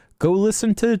meantime, go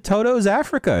listen to Toto's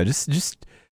Africa. Just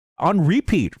on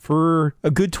repeat for a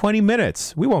good 20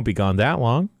 minutes. We won't be gone that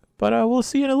long, but we'll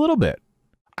see you in a little bit.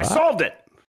 I solved it.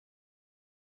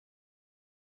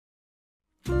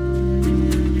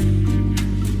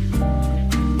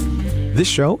 This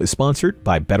show is sponsored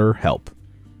by Betterhelp.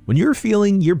 When you're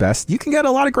feeling your best, you can get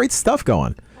a lot of great stuff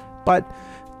going. But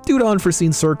due to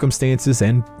unforeseen circumstances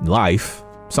and life,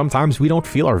 sometimes we don't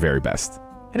feel our very best.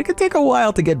 And it can take a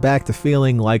while to get back to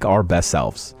feeling like our best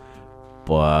selves.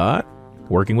 But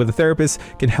working with a therapist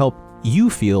can help you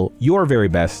feel your very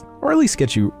best, or at least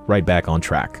get you right back on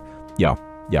track. Y'all,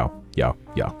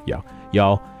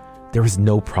 there is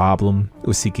no problem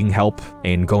with seeking help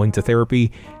and going to therapy.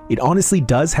 It honestly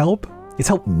does help. It's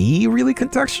helped me really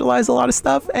contextualize a lot of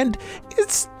stuff, and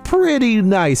it's pretty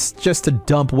nice just to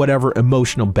dump whatever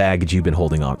emotional baggage you've been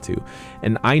holding on to.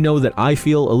 And I know that I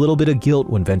feel a little bit of guilt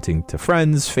when venting to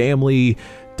friends, family,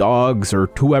 dogs, or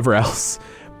whoever else.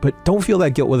 But don't feel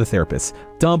that guilt with a therapist.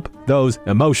 Dump those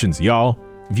emotions, y'all.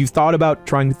 If you've thought about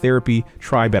trying therapy,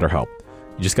 try BetterHelp.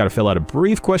 You just got to fill out a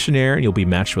brief questionnaire and you'll be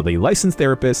matched with a licensed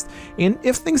therapist. And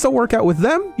if things don't work out with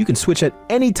them, you can switch at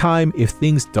any time if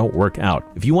things don't work out.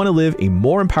 If you want to live a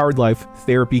more empowered life,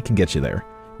 therapy can get you there.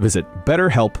 Visit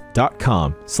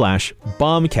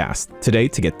betterhelp.com/bombcast today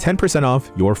to get 10%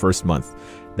 off your first month.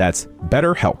 That's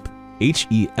BetterHelp,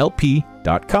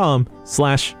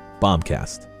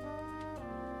 HELP.com/bombcast.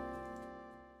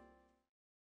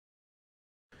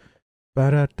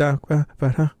 Now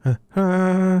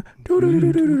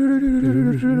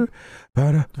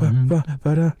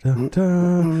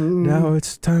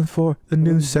it's time for the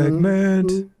news segment.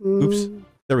 Oops,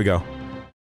 there we go.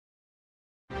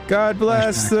 God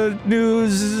bless the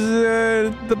news,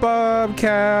 the Bombcast.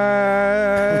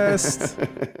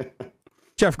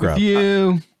 Jeff Grubb. With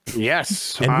you.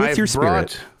 Yes. And with your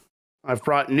spirit. I've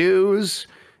brought news,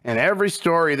 and every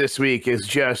story this week is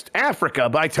just Africa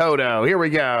by Toto. Here we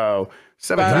go.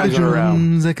 7 times in a row.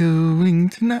 Echoing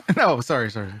tonight. No, sorry.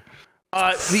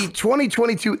 The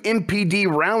 2022 NPD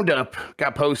Roundup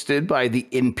got posted by the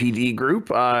NPD group.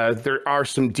 There are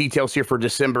some details here for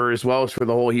December as well as for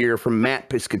the whole year from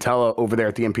Matt Piscatella over there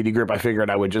at the NPD group. I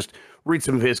figured I would just read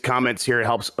some of his comments here. It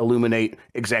helps illuminate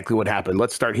exactly what happened.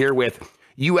 Let's start here with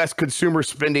U.S. consumer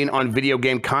spending on video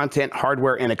game content,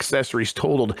 hardware, and accessories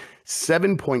totaled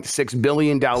 $7.6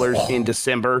 billion in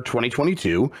December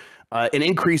 2022, an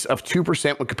increase of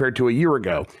 2% when compared to a year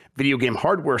ago. Video game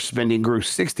hardware spending grew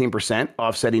 16%,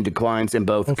 offsetting declines in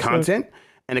both content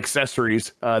and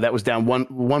accessories. That was down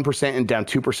 1% and down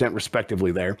 2%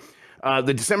 respectively there.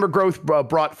 The December growth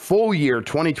brought full year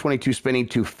 2022 spending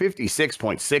to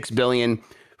 $56.6 billion,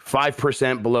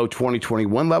 5% below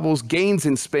 2021 levels. Gains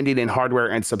in spending in hardware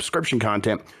and subscription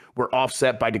content were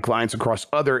offset by declines across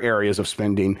other areas of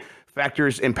spending.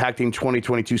 Factors impacting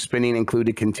 2022 spending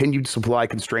included continued supply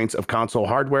constraints of console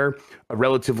hardware, a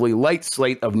relatively light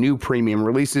slate of new premium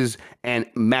releases, and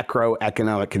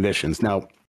macroeconomic conditions. Now,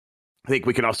 I think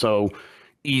we can also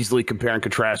easily compare and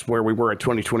contrast where we were at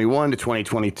 2021 to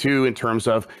 2022 in terms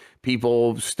of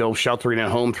people still sheltering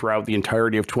at home throughout the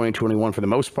entirety of 2021 for the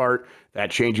most part, that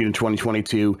changing in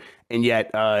 2022. And yet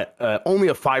only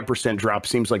a 5% drop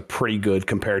seems like pretty good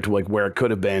compared to like where it could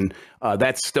have been.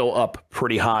 That's still up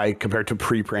pretty high compared to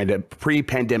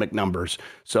pre-pandemic numbers.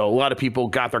 So a lot of people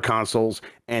got their consoles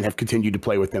and have continued to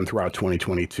play with them throughout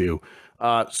 2022.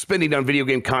 Spending on video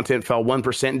game content fell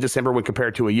 1% in December when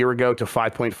compared to a year ago to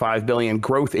 $5.5 billion.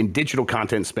 Growth in digital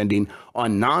content spending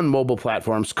on non-mobile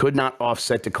platforms could not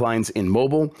offset declines in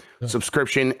mobile,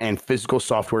 subscription, and physical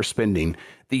software spending.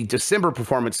 The December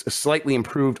performance slightly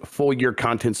improved full-year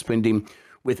content spending,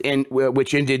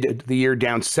 which ended the year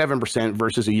down 7%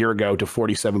 versus a year ago to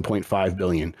 $47.5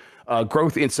 billion.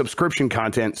 Growth in subscription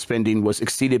content spending was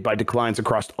exceeded by declines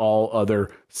across all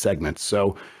other segments.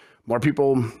 So more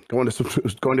people going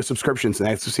to subscriptions, and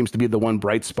that seems to be the one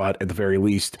bright spot at the very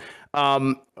least.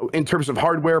 In terms of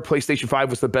hardware, PlayStation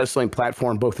 5 was the best-selling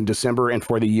platform both in December and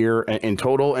for the year in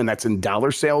total, and that's in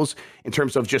dollar sales. In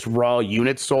terms of just raw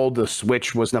units sold, the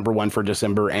Switch was number one for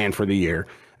December and for the year.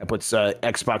 That puts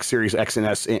Xbox Series X and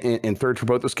S in third for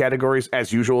both those categories.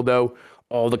 As usual, though,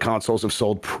 all the consoles have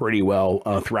sold pretty well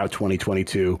throughout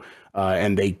 2022.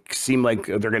 And they seem like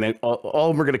they're going to, all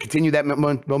of them are going to continue that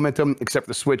momentum, except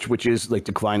the Switch, which is like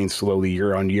declining slowly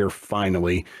year on year.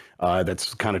 Finally,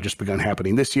 that's kind of just begun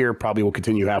happening this year, probably will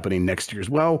continue happening next year as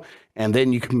well. And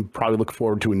then you can probably look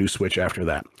forward to a new Switch after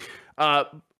that.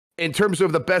 In terms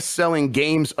of the best selling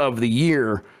games of the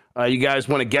year, you guys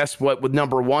want to guess what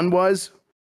number one was?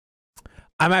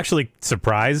 I'm actually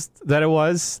surprised that it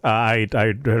was. I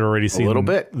had already seen a little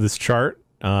bit this chart.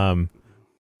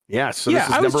 Yeah, so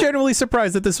I was genuinely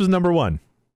surprised that this was number one.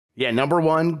 Yeah, number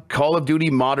one, Call of Duty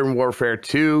Modern Warfare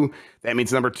 2. That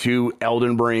means number two,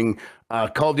 Elden Ring.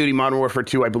 Call of Duty Modern Warfare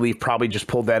 2, I believe, probably just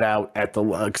pulled that out at the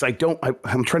because I'm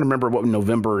trying to remember what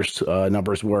November's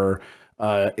numbers were.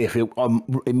 If it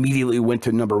immediately went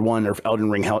to number one, or if Elden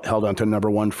Ring held on to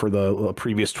number one for the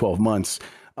previous 12 months.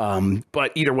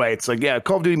 But either way, it's like, yeah,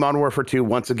 Call of Duty Modern Warfare 2,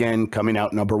 once again, coming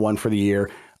out number one for the year.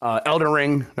 Elden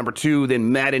Ring, number two,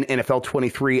 then Madden NFL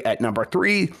 23 at number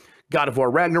three, God of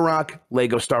War Ragnarok,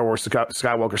 Lego Star Wars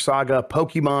Skywalker Saga,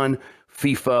 Pokemon,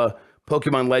 FIFA,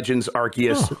 Pokemon Legends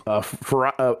Arceus,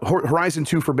 Horizon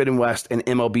 2 Forbidden West, and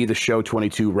MLB The Show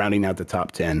 22 rounding out the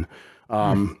top 10.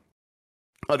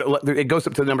 It goes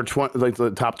up to number 20, like the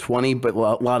top 20, but a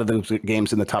lot of those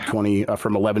games in the top 20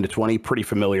 from 11 to 20, pretty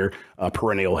familiar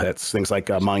perennial hits, things like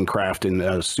Minecraft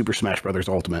and Super Smash Brothers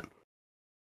Ultimate.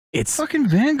 It's fucking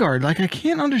Vanguard. Like, I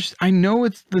can't understand. I know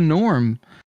it's the norm.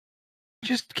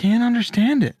 Just can't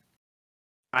understand it.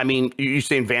 I mean, you're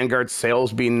saying Vanguard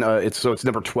sales being it's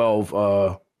number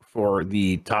 12 for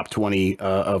the top 20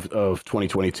 of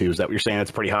 2022. Is that what you're saying? It's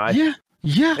pretty high?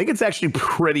 Yeah. I think it's actually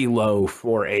pretty low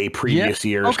for a previous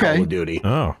year's Call of Duty.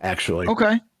 Oh, actually.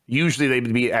 Okay. Usually they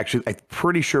would be I'm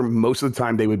pretty sure most of the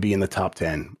time they would be in the top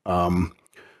 10.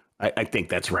 I think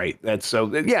that's right. That's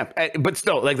so, yeah, but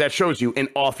still, like, that shows you an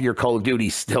off-year Call of Duty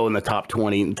still in the top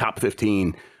 20, top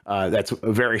 15. That's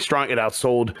very strong. It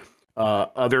outsold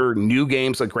other new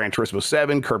games like Gran Turismo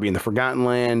 7, Kirby and the Forgotten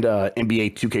Land,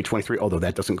 NBA 2K23, although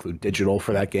that doesn't include digital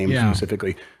for that game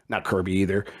specifically, not Kirby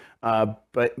either.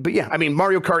 But yeah, I mean,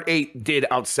 Mario Kart 8 did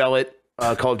outsell it.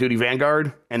 Call of Duty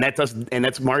Vanguard, and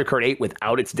that's Mario Kart 8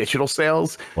 without its digital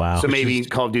sales. Wow. So maybe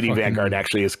Call of Duty Vanguard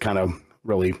actually is kind of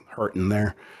really hurting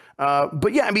there.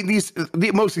 But yeah, I mean, most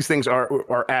of these things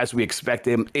are as we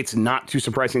expected. It's not too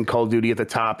surprising Call of Duty at the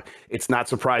top. It's not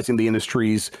surprising the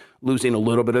industry's losing a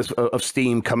little bit of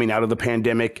steam coming out of the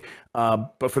pandemic.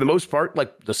 But for the most part,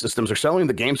 like, the systems are selling,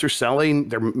 the games are selling,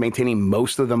 they're maintaining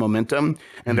most of the momentum,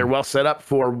 and they're well set up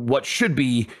for what should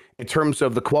be, in terms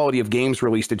of the quality of games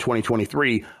released in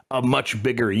 2023, a much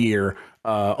bigger year.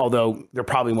 Although there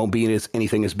probably won't be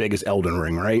anything as big as Elden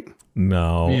Ring, right?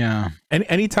 No. Yeah. And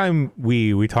anytime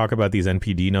we talk about these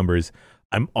NPD numbers,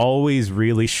 I'm always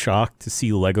really shocked to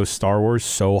see Lego Star Wars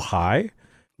so high.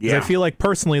 Yeah. I feel like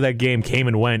personally that game came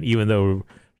and went, even though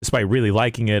despite really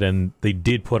liking it and they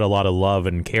did put a lot of love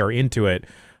and care into it,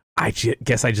 I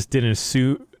guess I just didn't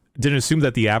assume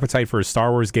that the appetite for a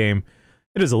Star Wars game,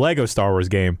 it is a Lego Star Wars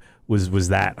game, was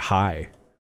that high.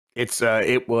 It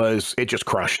just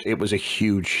crushed. It was a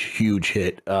huge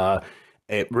hit.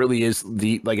 It really is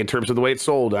in terms of the way it's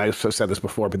sold. I've said this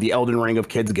before, but the Elden Ring of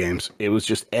kids games. It was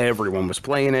just everyone was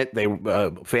playing it.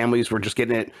 Families were just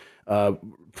getting it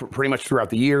pretty much throughout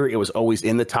the year. It was always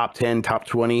in the top 10, top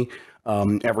 20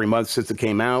 every month since it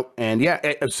came out. And yeah,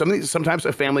 sometimes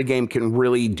a family game can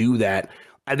really do that.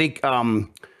 I think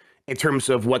in terms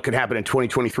of what could happen in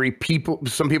 2023,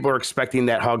 some people are expecting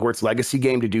that Hogwarts Legacy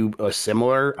game to do a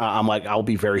similar. I'm like, I'll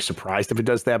be very surprised if it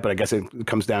does that, but I guess it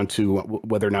comes down to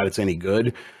whether or not it's any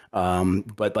good.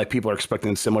 But like people are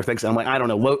expecting similar things. And I'm like, I don't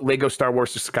know. Lego Star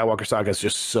Wars: The Skywalker Saga is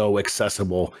just so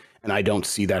accessible, and I don't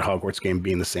see that Hogwarts game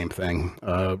being the same thing.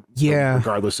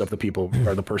 Regardless of the people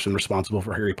or the person responsible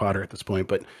for Harry Potter at this point,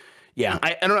 but. Yeah,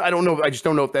 I don't know. I just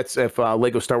don't know if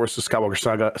Lego Star Wars: The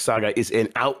Skywalker Saga is an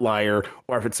outlier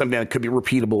or if it's something that could be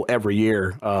repeatable every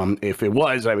year. If it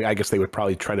was, I guess they would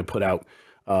probably try to put out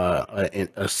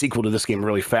a sequel to this game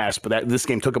really fast. But this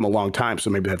game took them a long time, so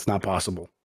maybe that's not possible.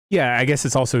 Yeah, I guess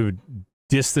it's also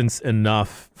distance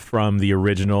enough from the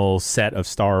original set of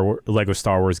Lego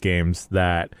Star Wars games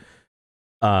that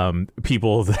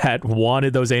people that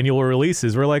wanted those annual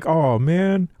releases were like, oh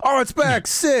man, it's back,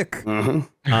 sick.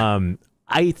 Mm-hmm.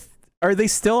 Are they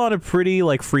still on a pretty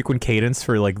like frequent cadence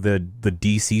for like the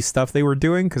DC stuff they were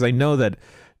doing? Because I know that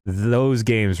those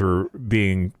games were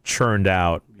being churned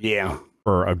out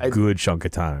for a good chunk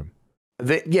of time.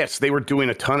 Yes, they were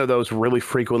doing a ton of those really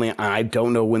frequently. I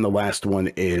don't know when the last one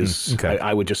is. Okay.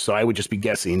 I would just be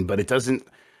guessing, but it doesn't.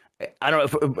 I don't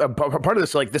know if part of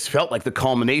this, like this felt like the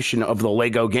culmination of the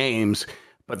Lego games,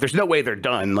 but there's no way they're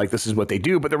done. Like this is what they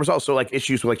do. But there was also like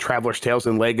issues with like Traveler's Tales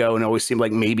and Lego, and it always seemed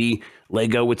like maybe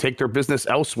Lego would take their business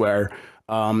elsewhere.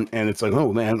 And it's like,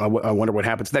 oh man, I wonder what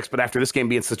happens next. But after this game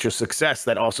being such a success,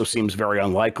 that also seems very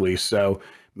unlikely. So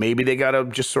maybe they got to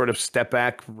just sort of step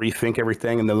back, rethink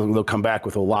everything, and then they'll come back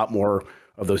with a lot more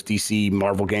of those DC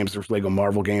Marvel games. There's Lego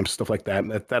Marvel games, stuff like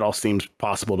that. That all seems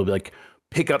possible to be like,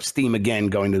 pick up steam again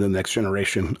going to the next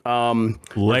generation.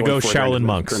 Lego Shaolin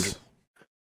Monks.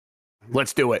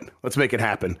 Let's do it. Let's make it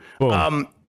happen.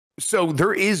 So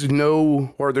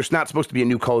there's not supposed to be a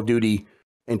new Call of Duty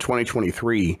in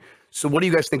 2023. So what do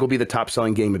you guys think will be the top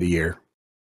selling game of the year?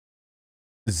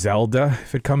 Zelda,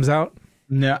 if it comes out?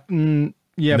 No.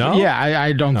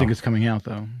 I don't think it's coming out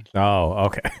though. Oh,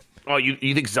 okay. Oh,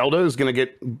 you think Zelda is going to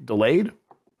get delayed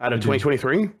out of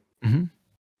 2023? Mm-hmm.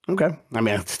 Okay. I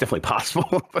mean, it's definitely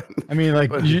possible. But, I mean,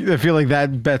 I feel like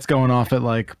that bet's going off at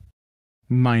like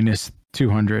minus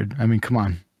 200. I mean, come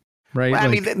on. Right? Well, I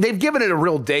mean, they've given it a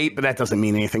real date, but that doesn't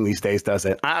mean anything these days, does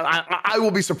it? I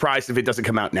will be surprised if it doesn't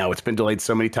come out now. It's been delayed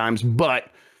so many times, but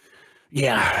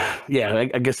I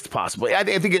guess it's possible. I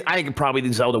think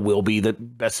probably Zelda will be the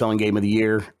best-selling game of the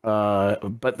year.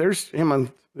 But there's an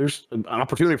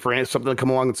opportunity for something to come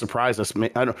along and surprise us. I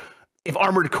don't know. If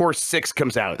Armored Core 6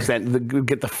 comes out, is that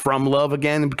get the From love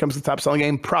again and becomes the top-selling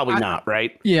game? Probably not,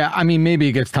 right? Yeah, I mean, maybe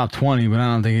it gets top 20, but I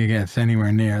don't think it gets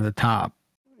anywhere near the top.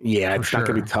 Yeah, it's not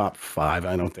going to be top 5,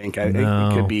 I don't think. It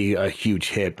could be a huge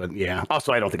hit, but yeah.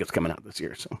 Also, I don't think it's coming out this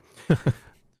year, so.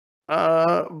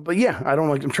 But yeah, I don't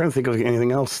like. I'm trying to think of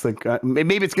anything else. Like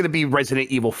maybe it's going to be Resident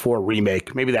Evil 4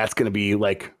 remake. Maybe that's going to be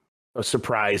like a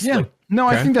surprise. Yeah, like, no,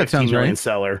 I think that sounds right.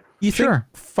 Seller. You think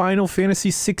Final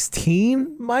Fantasy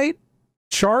 16 might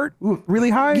chart really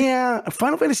high? Yeah,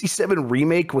 Final Fantasy 7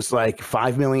 remake was like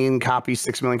 5 million copies,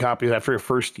 6 million copies after the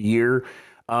first year.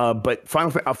 But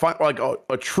like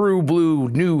a true blue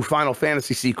new Final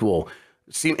Fantasy sequel,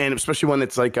 and especially one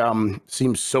that's like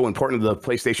seems so important to the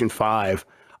PlayStation 5.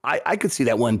 I could see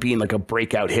that one being like a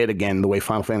breakout hit again, the way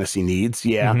Final Fantasy needs.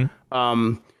 Yeah.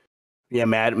 Mm-hmm. Yeah,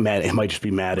 Madden. It might just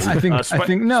be Madden. I think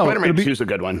no. Spider-Man 2 is a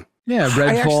good one. Yeah, Redfall.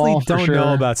 I actually don't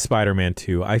know about Spider-Man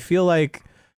 2. I feel like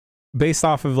based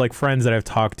off of like friends that I've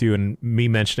talked to and me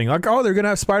mentioning like, oh, they're gonna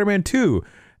have Spider-Man 2,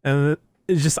 and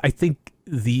it's just I think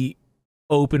the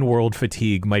open world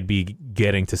fatigue might be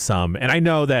getting to some. And I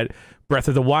know that Breath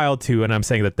of the Wild 2, and I'm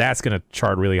saying that that's gonna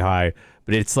chart really high,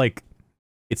 but it's like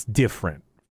it's different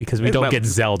because we don't get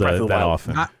Zelda that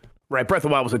often. Right, Breath of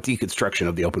the Wild was a deconstruction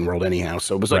of the open world anyhow,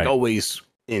 so it was like always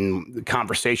in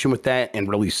conversation with that and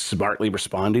really smartly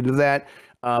responding to that.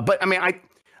 But I mean,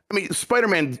 I mean,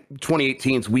 Spider-Man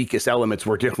 2018's weakest elements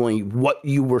were definitely what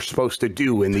you were supposed to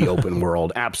do in the open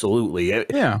world. Absolutely.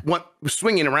 What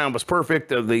swinging around was perfect.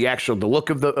 The look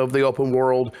of the open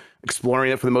world,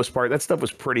 exploring it for the most part, that stuff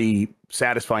was pretty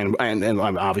satisfying. And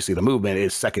obviously the movement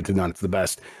is second to none. It's the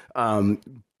best.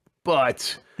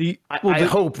 But I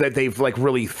hope that they've like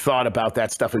really thought about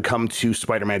that stuff and come to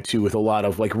Spider-Man 2 with a lot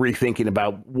of like rethinking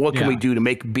about what can we do to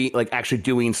make actually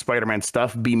doing Spider-Man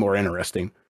stuff be more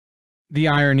interesting. The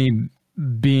irony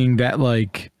being that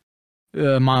like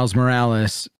Miles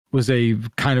Morales was a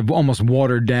kind of almost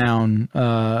watered down,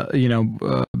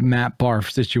 Matt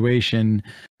Barf situation,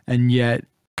 and yet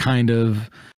kind of,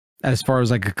 as far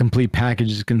as like a complete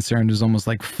package is concerned, is almost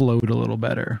like flowed a little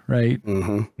better, right?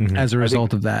 As a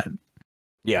result of that.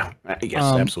 Yeah, yes,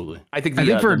 absolutely. I think go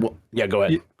ahead.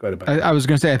 I was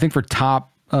going to say, I think for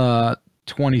top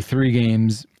 23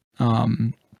 games,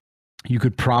 you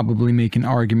could probably make an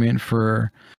argument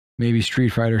for maybe Street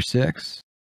Fighter 6.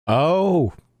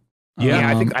 Oh,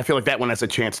 yeah. I feel like that one has a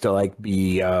chance to like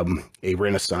be a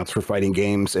renaissance for fighting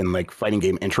games and like fighting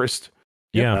game interest.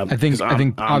 Yeah, I think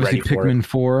obviously Pikmin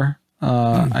 4.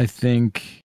 I think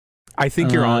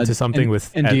you're onto something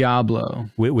with Diablo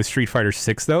with Street Fighter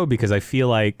 6 though, because I feel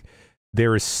like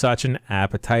there is such an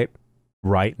appetite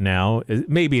right now,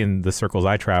 maybe in the circles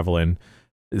I travel in,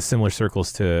 similar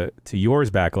circles to yours,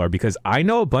 Bakalar, because I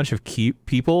know a bunch of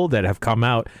people that have come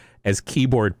out as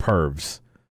keyboard pervs.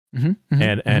 And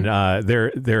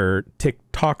they're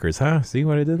TikTokers, huh? See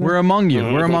what I did there? We're among you.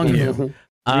 We're among you. We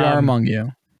are among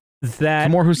you.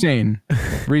 More Hussein,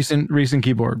 recent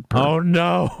keyboard perv. Oh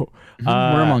no.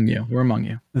 We're among you. We're among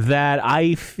you. That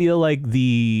I feel like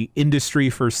the industry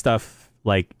for stuff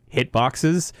like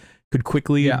hitboxes could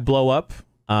quickly blow up,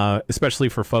 especially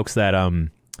for folks that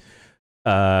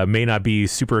may not be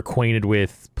super acquainted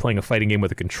with playing a fighting game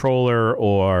with a controller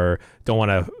or don't want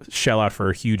to shell out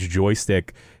for a huge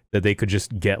joystick, that they could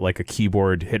just get like a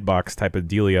keyboard hitbox type of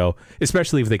dealio,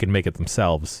 especially if they can make it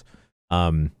themselves,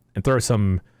 and throw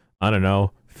some, I don't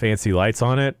know, fancy lights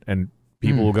on it and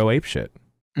people will go apeshit.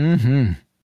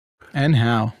 And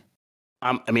how?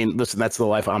 I mean, listen, that's the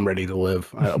life I'm ready to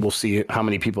live. We'll see how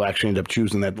many people actually end up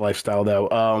choosing that lifestyle, though.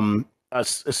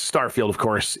 Starfield, of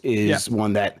course, is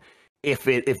one that if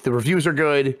the reviews are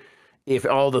good, if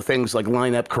all the things like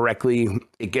line up correctly,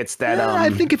 it gets that. I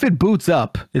think if it boots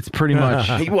up, it's pretty much.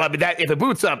 Well, but if it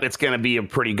boots up, it's going to be a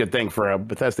pretty good thing for a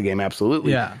Bethesda game.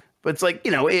 Absolutely. Yeah. But it's like,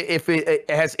 if it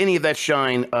has any of that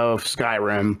shine of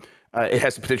Skyrim, it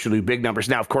has the potential to do big numbers.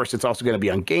 Now, of course, it's also going to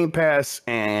be on Game Pass,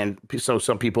 and so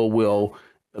some people will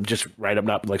just straight up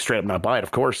not buy it,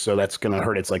 of course. So that's going to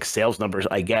hurt its like sales numbers,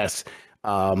 I guess.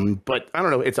 But I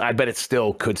don't know. I bet it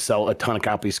still could sell a ton of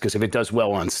copies, because if it does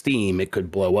well on Steam, it could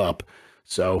blow up.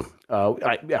 So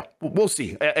we'll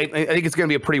see. I think it's going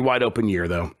to be a pretty wide open year,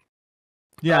 though.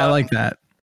 Yeah, I like that.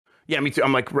 Yeah, me too.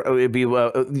 I'm like, it'd be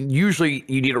usually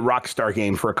you need a Rockstar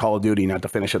game for a Call of Duty not to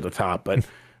finish at the top, but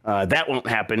that won't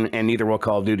happen, and neither will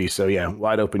Call of Duty. So yeah,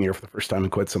 wide open year for the first time in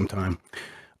quite some time.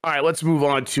 All right, let's move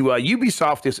on to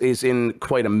Ubisoft is in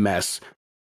quite a mess.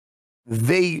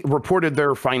 They reported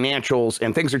their financials,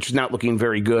 and things are just not looking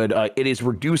very good. It is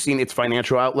reducing its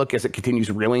financial outlook as it continues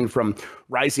reeling from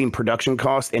rising production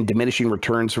costs and diminishing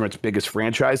returns from its biggest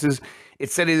franchises.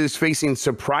 It said it is facing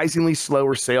surprisingly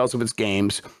slower sales of its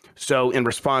games. So in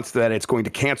response to that, it's going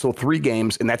to cancel 3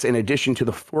 games, and that's in addition to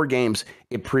the 4 games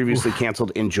it previously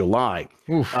canceled in July.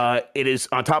 It is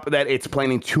on top of that, it's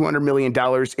planning $200 million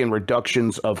in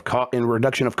reduction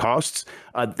of costs.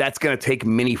 That's going to take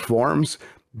many forms.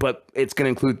 But it's going to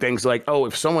include things like,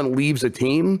 if someone leaves a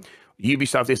team,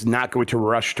 Ubisoft is not going to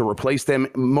rush to replace them.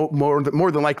 More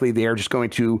than likely, they are just going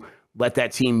to let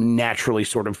that team naturally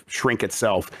sort of shrink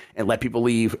itself and let people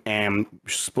leave and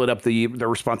split up the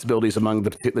responsibilities among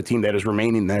the team that is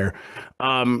remaining there.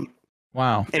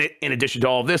 Wow. In addition to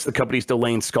all of this, the company's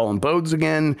delaying Skull and Bones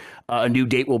again. A new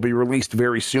date will be released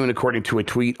very soon, according to a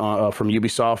tweet from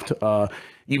Ubisoft.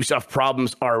 Ubisoft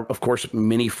problems are, of course,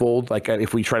 manyfold. Like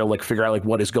if we try to figure out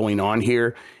what is going on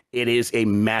here, it is a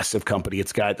massive company.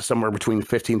 It's got somewhere between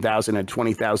 15,000 and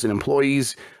 20,000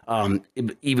 employees.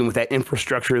 Even with that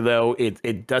infrastructure, though,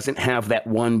 it doesn't have that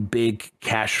one big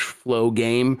cash flow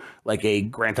game like a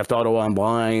Grand Theft Auto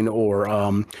Online or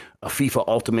a FIFA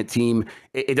Ultimate Team.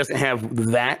 It doesn't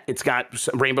have that. It's got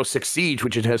Rainbow Six Siege,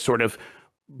 which it has sort of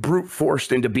brute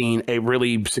forced into being a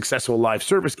really successful live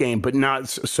service game, but not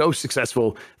so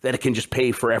successful that it can just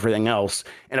pay for everything else.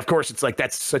 And of course, it's like,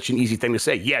 that's such an easy thing to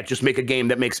say. Yeah, just make a game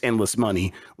that makes endless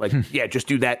money. Yeah, just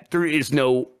do that. There is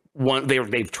no one.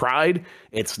 They've tried.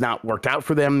 It's not worked out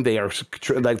for them. They are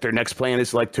like, their next plan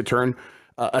is to turn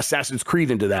Assassin's Creed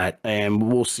into that,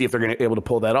 and we'll see if they're going to be able to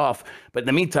pull that off. But in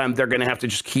the meantime, they're going to have to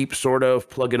just keep sort of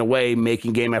plugging away,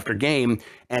 making game after game.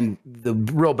 And the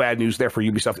real bad news there for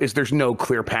Ubisoft is there's no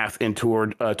clear path in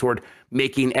toward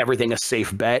making everything a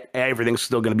safe bet. Everything's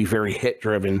still going to be very hit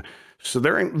driven. So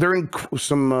they're in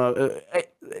some.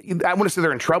 I want to say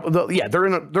they're in trouble. Yeah,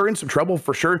 they're in some trouble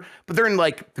for sure. But they're in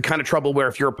like the kind of trouble where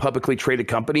if you're a publicly traded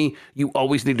company, you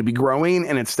always need to be growing,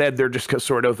 and instead they're just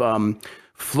sort of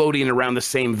floating around the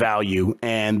same value,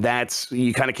 and that's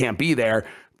you kind of can't be there.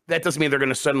 That doesn't mean they're going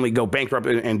to suddenly go bankrupt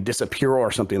and disappear or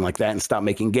something like that and stop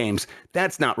making games.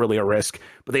 That's not really a risk,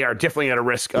 but they are definitely at a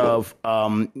risk of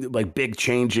like big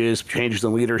changes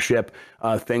in leadership,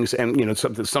 things, and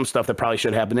some stuff that probably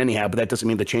should happen anyhow. But that doesn't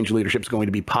mean the change in leadership is going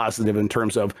to be positive in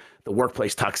terms of the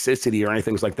workplace toxicity or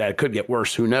anything like that. It could get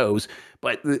worse, who knows?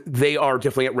 But they are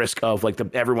definitely at risk of like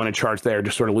everyone in charge there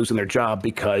just sort of losing their job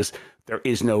because there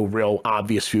is no real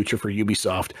obvious future for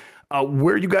Ubisoft.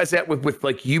 Where are you guys at with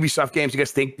like Ubisoft games?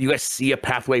 You guys see a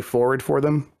pathway forward for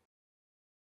them?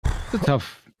 It's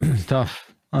tough. It's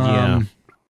tough. Yeah.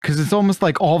 Because it's almost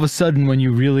like all of a sudden when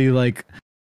you really like,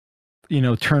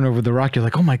 turn over the rock, you're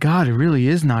like, oh my God, it really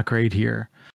is not great here.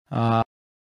 I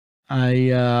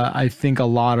think a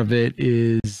lot of it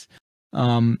is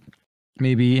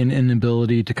maybe an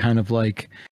inability to kind of like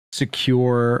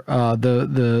secure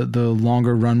the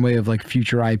longer runway of like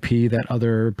future IP that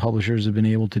other publishers have been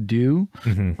able to do.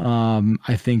 Mm-hmm.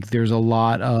 I think there's a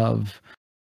lot of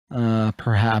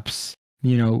perhaps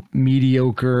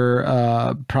mediocre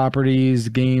properties,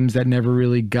 games that never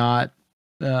really got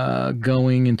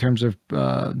going in terms of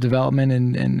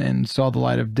development and saw the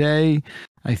light of day.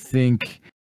 I think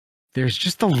there's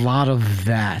just a lot of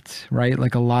that, right?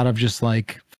 Like a lot of just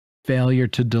like failure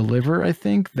to deliver, I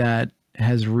think, that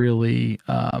has really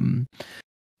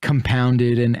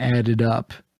compounded and added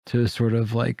up to sort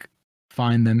of like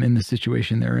find them in the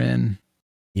situation they're in.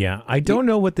 Yeah, I don't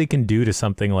know what they can do to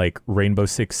something like Rainbow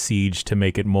Six Siege to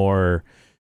make it more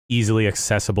easily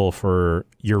accessible for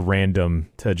your random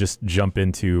to just jump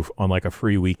into on like a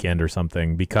free weekend or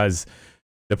something, because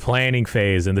the planning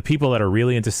phase and the people that are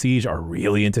really into Siege are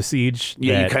really into Siege.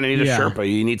 Yeah, you kind of need a Sherpa.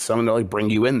 You need someone to like bring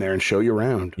you in there and show you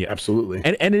around. Yeah, absolutely.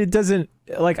 And it doesn't,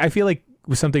 like, I feel like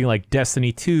with something like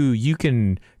Destiny 2, you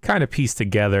can kind of piece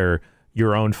together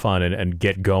your own fun and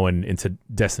get going into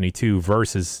Destiny 2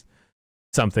 versus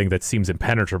something that seems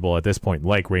impenetrable at this point,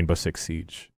 like Rainbow Six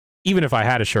Siege. Even if I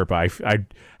had a Sherpa, I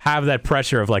have that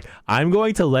pressure of like, I'm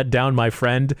going to let down my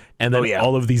friend and then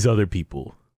all of these other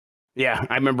people. Yeah,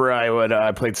 I remember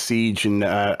I played Siege, and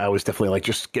I was definitely like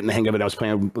just getting the hang of it. I was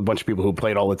playing with a bunch of people who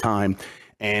played all the time,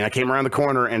 and I came around the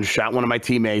corner and shot one of my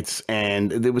teammates,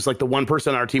 and it was like the one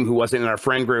person on our team who wasn't in our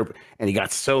friend group, and he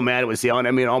got so mad, it was yelling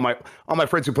at me, and all my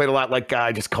friends who played a lot, like,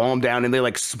 just calm down, and they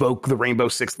like spoke the Rainbow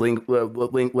Six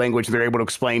language. They're able to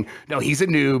explain, no, he's a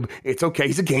noob, it's okay,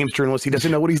 he's a games journalist, he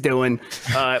doesn't know what he's doing.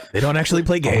 They don't actually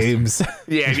play games.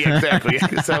 Yeah, exactly.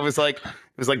 So it was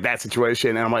like that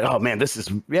situation, and I'm like, oh man, this is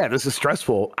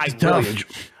stressful.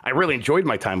 I really enjoyed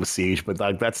my time with Siege, but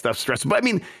like that stuff's stressful. But I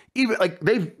mean, even like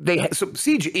so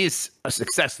Siege is a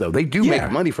success though. They do make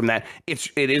money from that.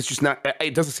 It is just not.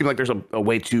 It doesn't seem like there's a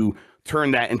way to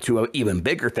turn that into an even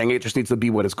bigger thing. It just needs to be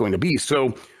what it's going to be.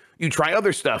 So you try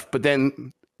other stuff, but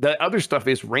then the other stuff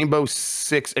is Rainbow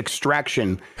Six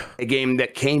Extraction, a game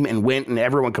that came and went and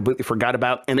everyone completely forgot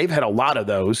about, and they've had a lot of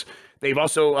those. They've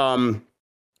also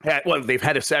they've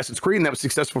had Assassin's Creed, and that was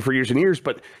successful for years and years,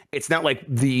 but it's not like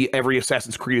every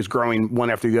Assassin's Creed is growing one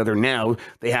after the other now.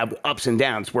 They have ups and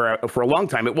downs, where for a long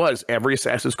time it was every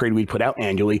Assassin's Creed we'd put out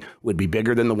annually would be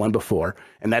bigger than the one before,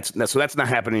 and that's not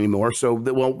happening anymore. So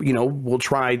we'll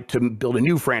try to build a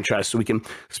new franchise so we can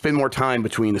spend more time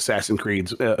between Assassin's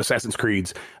Creeds.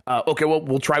 Okay, well,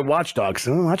 we'll try Watch Dogs.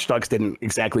 Watch Dogs didn't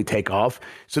exactly take off,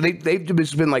 so they've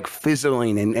just been like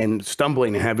fizzling and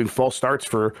stumbling and having false starts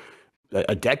for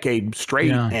a decade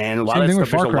straight, and a lot of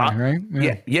stuff. There's a lot, right?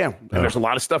 Yeah. And there's a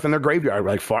lot of stuff in their graveyard,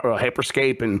 like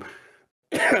Hyperscape and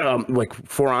like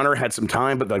For Honor had some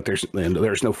time, but like there's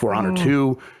no For Honor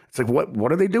 2. It's like what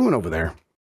are they doing over there?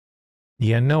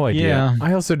 Yeah, no idea. Yeah.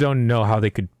 I also don't know how they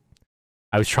could.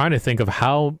 I was trying to think of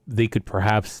how they could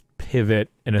perhaps pivot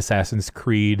an Assassin's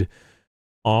Creed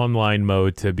online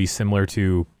mode to be similar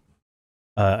to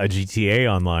a GTA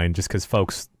Online, just because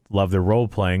folks love their role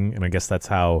playing, and I guess that's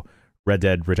how Red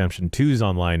Dead Redemption 2's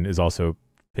online is also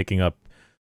picking up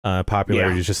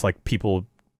popularity. It's just like people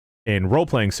in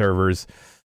role-playing servers.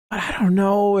 But I don't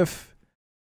know if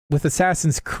with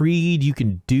Assassin's Creed you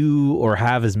can do or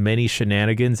have as many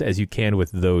shenanigans as you can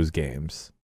with those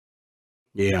games.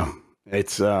 Yeah,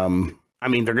 it's I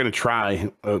mean, they're going to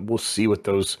try. We'll see what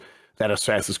those that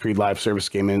Assassin's Creed live service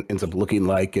game ends up looking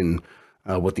like, and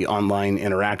what the online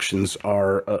interactions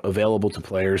are available to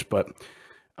players. But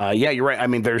yeah, you're right. I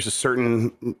mean, there's a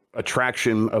certain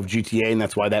attraction of GTA, and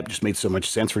that's why that just made so much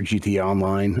sense for GTA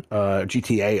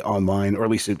Online, or at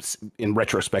least it's, in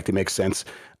retrospect, it makes sense.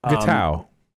 Gatau.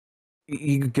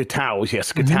 Gatau,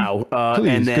 yes, Gatau.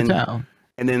 Please, Gatau.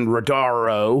 And then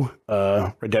Radaro,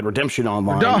 Red Dead Redemption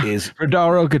Online is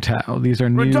Radaro Gatau. These are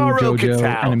new Radaro JoJo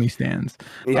Gatau. enemy stands.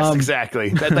 Yes, exactly.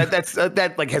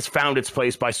 That like has found its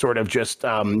place by sort of just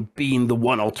being the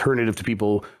one alternative to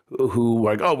people who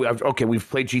are like, oh, okay, we've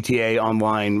played GTA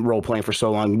Online role playing for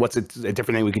so long. What's a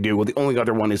different thing we could do? Well, the only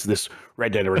other one is this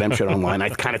Red Dead Redemption Online. I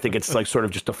kind of think it's like sort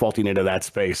of just defaulting into that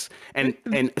space, and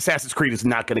Assassin's Creed is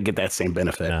not going to get that same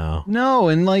benefit. No,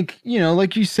 and like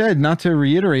like you said, not to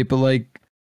reiterate, but like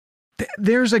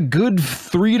there's a good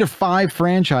 3 to 5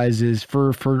 franchises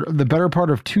for the better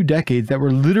part of 2 decades that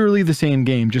were literally the same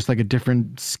game, just like a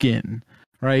different skin,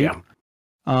 right? Yeah.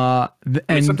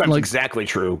 And sometimes like, exactly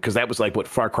true, because that was like what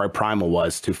Far Cry Primal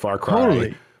was to Far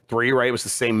Cry 3, right? It was the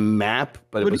same map,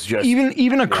 but it was just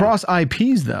even across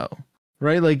IPs though,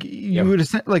 right? Like you would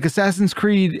like Assassin's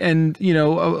Creed and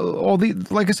all the,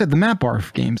 like I said, the map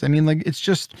ARF games. I mean, like it's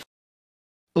just,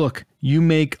 look, you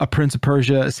make a Prince of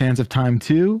Persia Sands of Time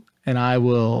 2, and I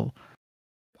will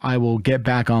get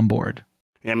back on board.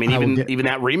 I mean, even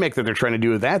that remake that they're trying to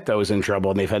do with that though is in trouble,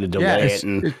 and they've had to delay it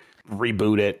and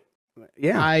reboot it.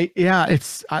 Yeah,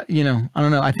 it's I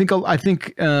don't know. I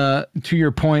think to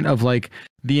your point of like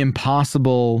the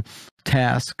impossible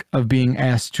task of being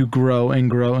asked to grow and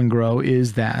grow and grow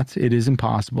is that it is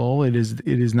impossible. It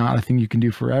is not a thing you can do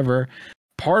forever.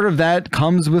 Part of that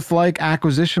comes with like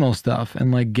acquisitional stuff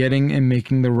and like getting and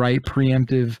making the right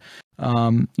preemptive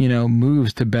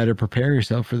moves to better prepare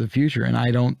yourself for the future.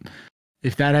 And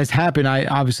if that has happened,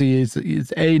 obviously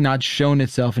it's A, not shown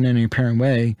itself in any apparent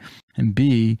way, and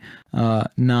B,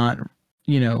 not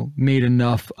made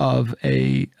enough of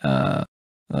a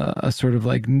sort of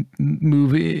like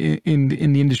move in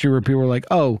the industry where people are like,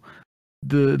 oh,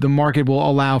 the market will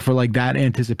allow for like that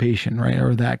anticipation, right,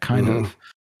 or that kind of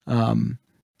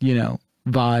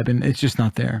vibe, and it's just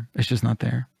not there. It's just not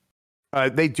there.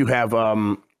 They do have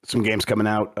some games coming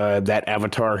out. That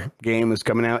Avatar game is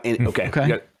coming out. And,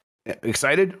 okay.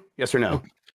 Excited? Yes or no?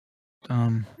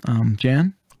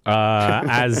 Jan?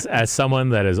 As someone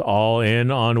that is all in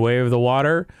on Way of the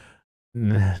Water,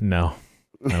 no.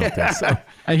 I don't think so.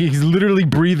 He's literally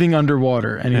breathing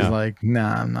underwater, and he's like,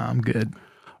 nah, I'm good.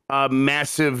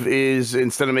 Massive is,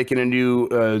 instead of making a new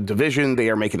Division, they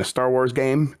are making a Star Wars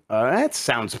game. That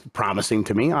sounds promising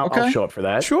to me. I'll show up for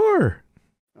that. Sure.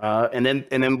 And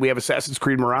then we have Assassin's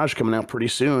Creed Mirage coming out pretty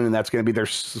soon, and that's going to be their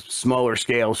smaller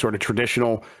scale, sort of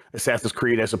traditional Assassin's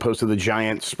Creed, as opposed to the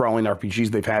giant sprawling RPGs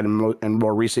they've had in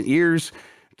more recent years.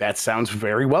 That sounds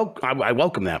very well. I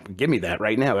welcome that. Give me that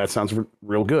right now. That sounds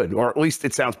real good, or at least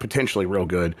it sounds potentially real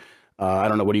good. I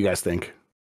don't know. What do you guys think?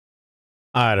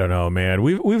 I don't know, man.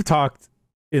 We've talked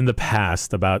in the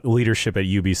past about leadership at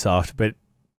Ubisoft, but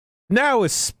now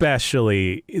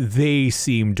especially they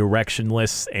seem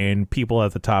directionless, and people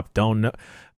at the top don't know.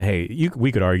 Hey,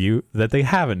 we could argue that they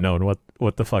haven't known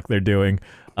what the fuck they're doing.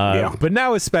 But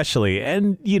now especially,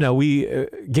 and we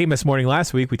Game This Morning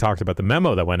last week, we talked about the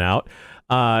memo that went out.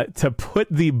 To put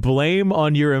the blame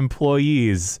on your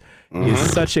employees is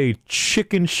such a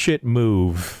chicken shit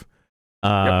move.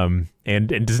 And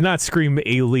does not scream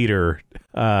a leader.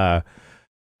 So,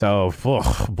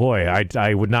 boy,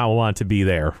 I would not want to be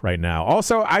there right now.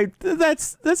 Also,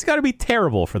 that's got to be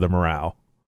terrible for the morale.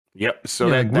 Yep. So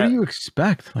what do you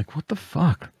expect? Like, what the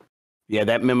fuck? Yeah,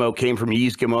 that memo came from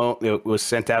Yves Guillemot. It was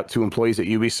sent out to employees at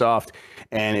Ubisoft,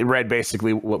 and it read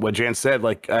basically what Jan said.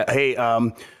 Like, hey,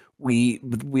 we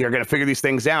are going to figure these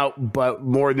things out, but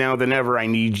more now than ever, I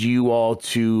need you all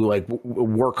to like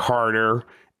work harder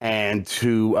and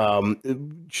to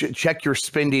check your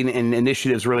spending and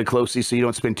initiatives really closely so you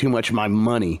don't spend too much of my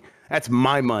money. That's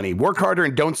my money. Work harder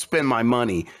and don't spend my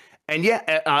money. And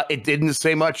it didn't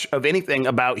say much of anything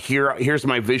about here's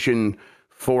my vision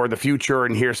for the future,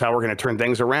 and here's how we're going to turn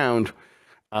things around.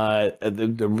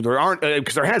 There aren't,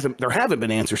 because there haven't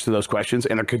been answers to those questions,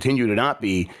 and there continue to not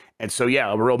be. And so,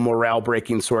 a real morale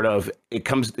breaking sort of, it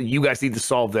comes, you guys need to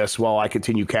solve this while I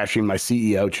continue cashing my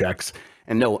CEO checks.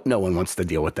 And no one wants to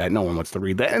deal with that. No one wants to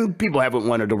read that. And people haven't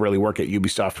wanted to really work at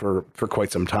Ubisoft for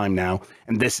quite some time now.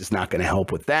 And this is not going to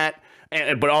help with that.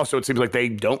 But also, it seems like they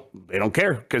don't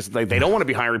care, because they don't want to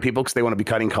be hiring people because they want to be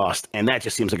cutting costs. And that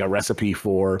just seems like a recipe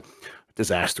for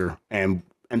disaster. And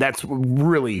that's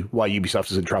really why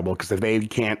Ubisoft is in trouble, because if they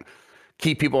can't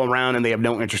keep people around and they have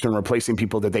no interest in replacing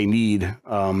people that they need.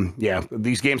 Yeah,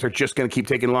 these games are just going to keep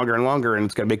taking longer and longer, and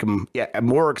it's going to make them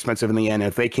more expensive in the end. And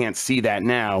if they can't see that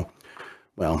now,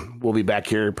 well, we'll be back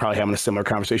here probably having a similar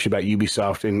conversation about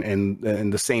Ubisoft in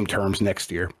the same terms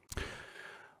next year.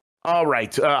 All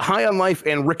right. High on Life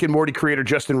and Rick and Morty creator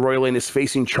Justin Roiland is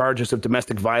facing charges of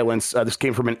domestic violence. This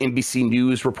came from an NBC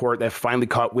News report that finally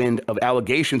caught wind of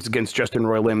allegations against Justin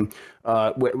Roiland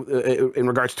in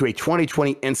regards to a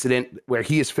 2020 incident where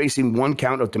he is facing 1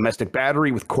 count of domestic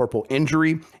battery with corporal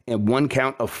injury and 1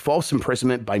 count of false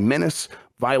imprisonment by menace,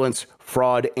 violence,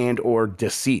 fraud, and or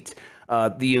deceit.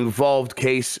 The involved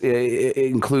case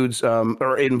involves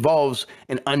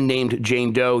an unnamed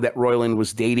Jane Doe that Roiland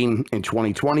was dating in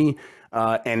 2020.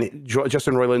 And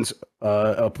Justin Roiland's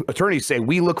attorneys say,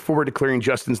 we look forward to clearing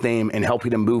Justin's name and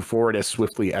helping him move forward as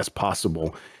swiftly as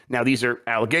possible. Now, these are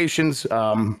allegations,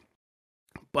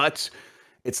 but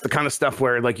it's the kind of stuff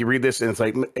where, like, you read this and it's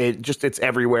like, it's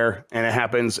everywhere and it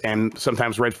happens. And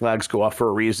sometimes red flags go off for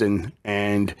a reason.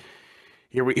 And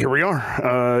here we are.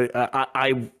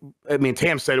 I mean,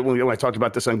 Tam said it when I talked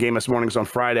about this on Game Us Mornings on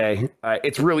Friday.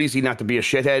 It's real easy not to be a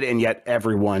shithead, and yet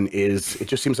everyone is. It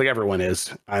just seems like everyone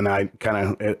is, and I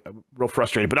kind of real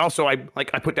frustrated. But also, I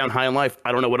put down High on Life.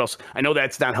 I don't know what else. I know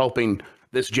that's not helping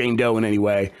this Jane Doe in any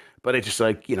way, but it just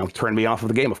turned me off of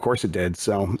the game. Of course it did.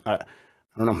 So I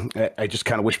don't know. I just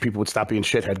kind of wish people would stop being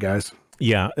shithead guys.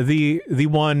 Yeah, the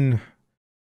one.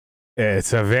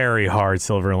 It's a very hard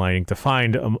silver lining to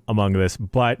find among this,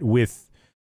 but when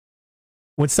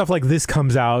stuff like this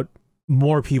comes out,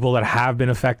 more people that have been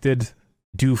affected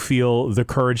do feel the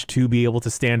courage to be able to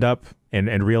stand up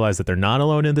and realize that they're not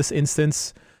alone in this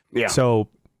instance. Yeah. So,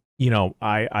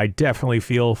 I definitely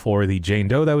feel for the Jane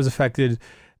Doe that was affected,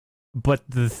 but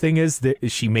the thing is that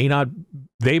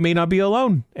they may not be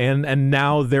alone, and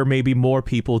now there may be more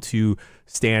people to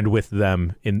stand with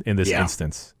them in this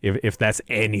instance, if that's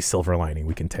any silver lining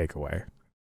we can take away.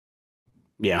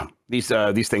 Yeah, these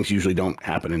things usually don't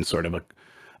happen in sort of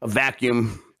a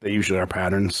vacuum. They usually are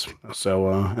patterns. So,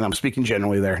 and I'm speaking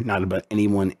generally there, not about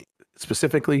anyone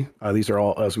specifically. These are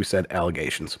all, as we said,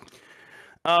 allegations.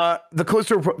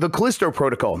 The Callisto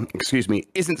protocol,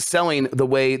 isn't selling the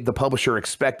way the publisher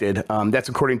expected. That's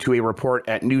according to a report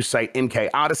at news site Piece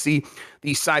Odyssey.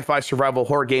 The sci-fi survival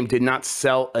horror game did not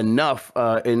sell enough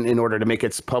in order to make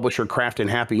its publisher Krafton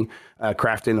happy.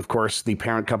 Krafton, of course, the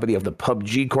parent company of the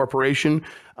PUBG Corporation.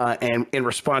 And in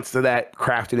response to that,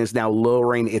 Krafton is now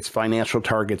lowering its financial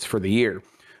targets for the year.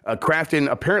 Krafton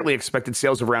apparently expected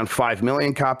sales of around 5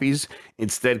 million copies.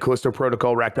 Instead, Callisto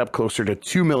Protocol racked up closer to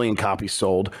 2 million copies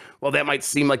sold. Well, that might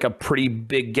seem like a pretty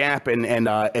big gap, and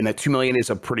that 2 million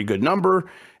is a pretty good number.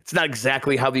 It's not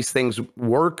exactly how these things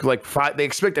work. They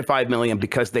expected 5 million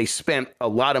because they spent a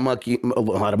lot of monkeys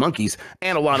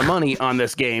and a lot of money on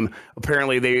this game.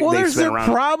 Apparently, they there's spent a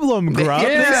around. problem, Grubb.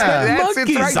 That's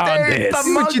monkeys right on there. this.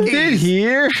 The What you did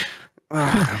here?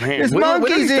 Oh, man. There's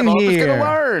monkeys in here. Gonna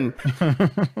learn.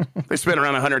 They spent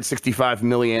around $165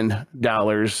 million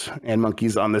and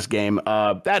monkeys on this game.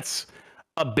 That's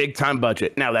a big time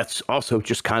budget. Now, that's also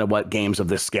just kind of what games of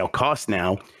this scale cost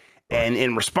now. And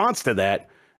in response to that,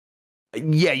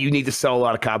 you need to sell a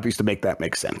lot of copies to make that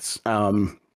make sense.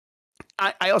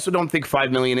 I also don't think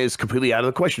 5 million is completely out of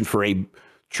the question for a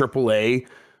AAA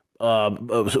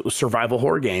survival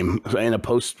horror game in a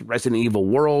post-Resident Evil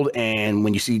world. And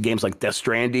when you see games like Death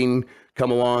Stranding come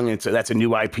along, that's a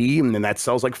new IP, and then that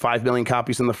sells like 5 million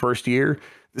copies in the first year.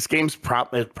 This game's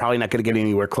probably not going to get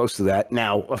anywhere close to that.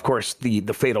 Now, of course, the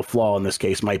fatal flaw in this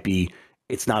case might be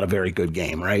it's not a very good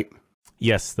game, right?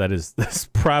 Yes, that's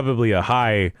probably a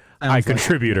high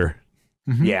contributor.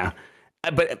 Mm-hmm. Yeah.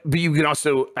 But you can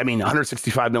also,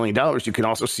 $165 million, you can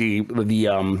also see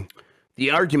the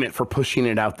argument for pushing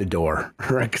it out the door,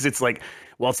 right? Because it's like,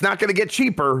 well, it's not going to get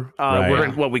cheaper.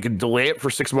 We could delay it for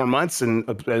 6 more months and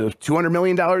 $200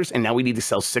 million, and now we need to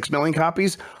sell 6 million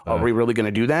copies. Are we really going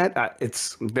to do that?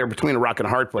 They're between a rock and a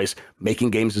hard place. Making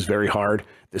games is very hard.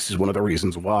 This is one of the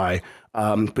reasons why.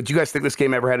 But do you guys think this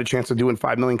game ever had a chance of doing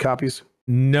 5 million copies?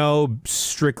 No,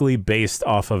 strictly based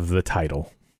off of the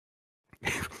title.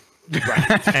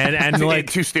 Right. and like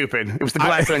too stupid. It was the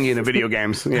glass onion of video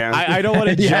games. Yeah. I don't want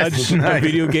to judge a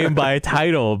video game by a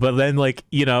title, but then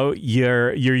you're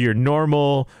your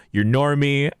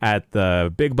normie at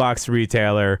the big box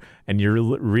retailer, and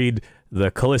you read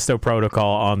the Callisto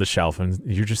Protocol on the shelf, and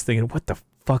you're just thinking, what the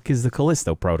fuck is the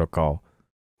Callisto Protocol?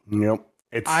 Yep.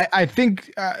 I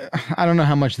think I don't know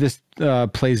how much this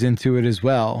plays into it as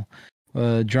well.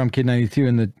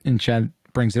 Drumkid92 in chat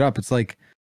brings it up. It's like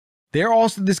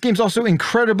this game's also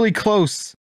incredibly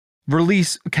close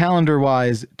release calendar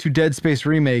wise to Dead Space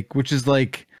Remake, which is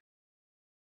like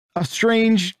a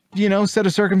strange, set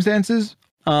of circumstances.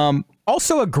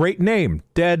 Also a great name,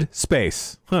 Dead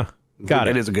Space. Huh. Got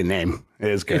it. It is a good name. It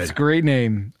is good. It's a great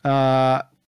name.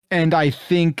 And I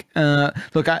think,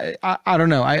 look, I don't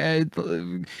know.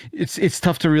 It's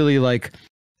tough to really like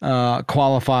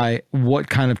qualify what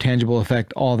kind of tangible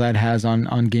effect all that has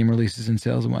on game releases and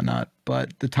sales and whatnot.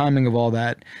 But the timing of all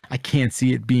that, I can't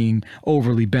see it being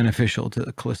overly beneficial to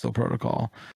the Callisto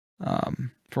Protocol,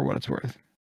 for what it's worth.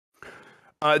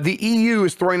 The EU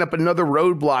is throwing up another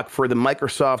roadblock for the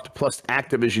Microsoft plus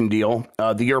Activision deal.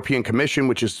 The European Commission,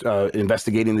 which is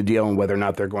investigating the deal and whether or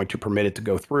not they're going to permit it to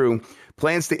go through,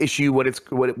 plans to issue what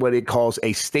it calls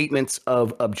a statements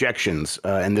of objections,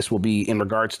 and this will be in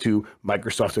regards to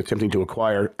Microsoft attempting to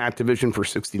acquire Activision for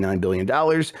 $69 billion.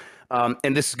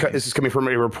 And this is coming from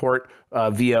a report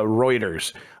via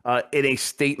Reuters. In the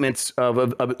statements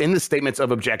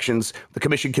of objections, the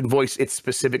Commission can voice its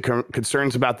specific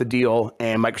concerns about the deal,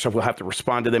 and Microsoft will have to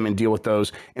respond to them and deal with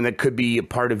those. And that could be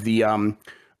part of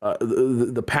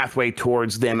the pathway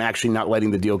towards them actually not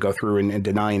letting the deal go through and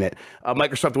denying it.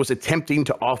 Microsoft was attempting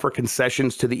to offer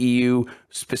concessions to the EU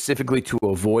specifically to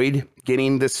avoid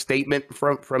getting this statement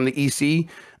from the EC.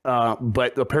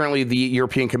 But apparently the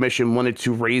European Commission wanted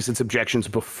to raise its objections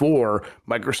before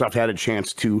Microsoft had a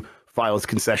chance to file its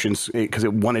concessions because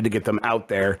it wanted to get them out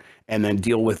there and then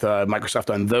deal with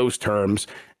Microsoft on those terms.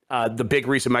 The big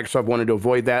reason Microsoft wanted to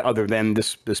avoid that, other than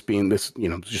this being just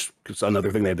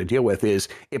another thing they had to deal with, is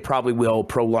it probably will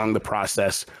prolong the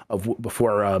process of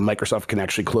before Microsoft can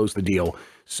actually close the deal.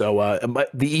 So, but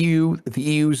the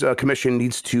EU's commission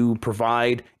needs to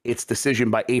provide its decision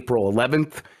by April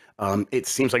 11th. It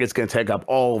seems like it's going to take up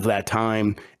all of that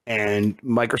time, and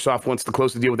Microsoft wants to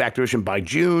close the deal with Activision by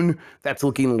June. That's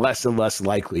looking less and less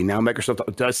likely. Now,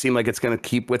 Microsoft does seem like it's going to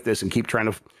keep with this and keep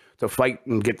trying to fight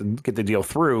and get the deal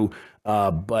through.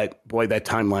 But boy, that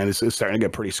timeline is starting to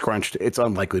get pretty scrunched. It's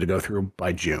unlikely to go through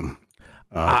by June.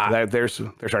 There's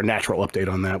our natural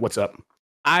update on that. What's up?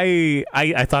 I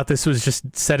thought this was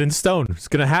just set in stone. It's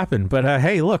going to happen. But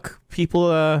hey, look,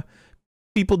 people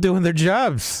doing their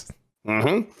jobs.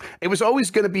 Mm-hmm. It was always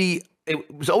going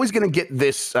to get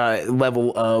this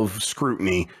level of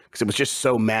scrutiny because it was just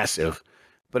so massive.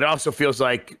 But it also feels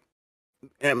like,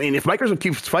 I mean, if Microsoft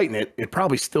keeps fighting it, it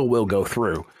probably still will go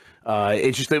through.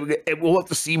 It's just that we'll have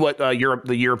to see what the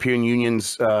European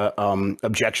Union's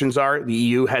objections are. The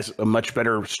EU has a much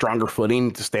better, stronger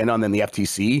footing to stand on than the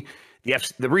FTC.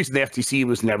 The reason the FTC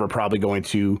was never probably going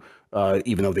to,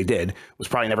 even though they did, was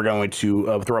probably never going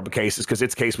to throw up a case is because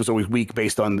its case was always weak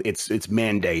based on its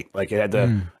mandate. Like it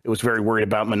was very worried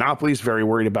about monopolies, very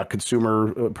worried about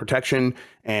consumer protection,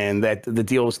 and that the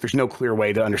deals, there's no clear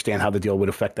way to understand how the deal would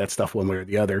affect that stuff one way or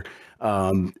the other.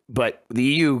 But the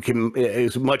EU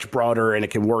is much broader, and it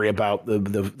can worry about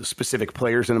the specific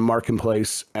players in the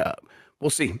marketplace. We'll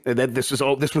see. This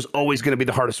was always going to be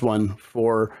the hardest one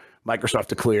for Microsoft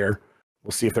to clear.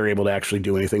 We'll see if they're able to actually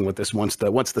do anything with this once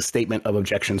the statement of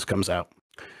objections comes out.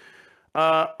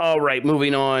 All right,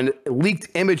 moving on. Leaked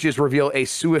images reveal a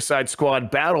Suicide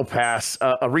Squad battle pass.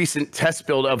 A recent test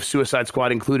build of Suicide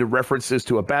Squad included references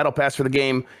to a battle pass for the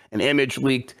game. An image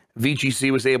leaked.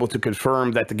 VGC was able to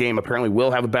confirm that the game apparently will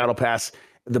have a battle pass.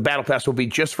 The battle pass will be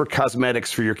just for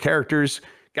cosmetics for your characters.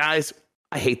 Guys,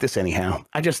 I hate this anyhow.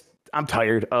 I'm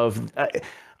tired of...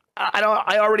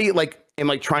 I already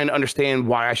am trying to understand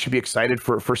why I should be excited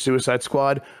for Suicide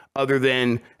Squad, other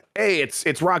than, hey, it's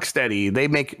Rocksteady. They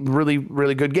make really,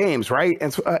 really good games, right?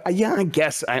 And so, yeah, I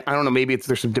guess I don't know. Maybe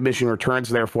there's some diminishing returns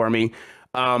there for me.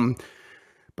 But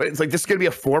it's like, this is going to be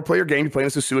a 4-player game. You're playing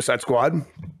as a Suicide Squad.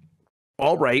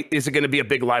 All right. Is it going to be a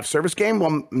big live service game?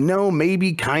 Well, no,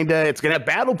 maybe, kind of. It's going to have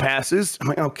battle passes. I'm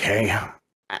like, okay.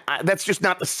 That's just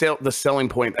not the selling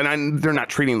point, and they're not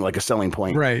treating it like a selling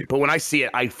point. Right. But when I see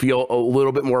it, I feel a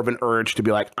little bit more of an urge to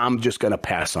be like, I'm just gonna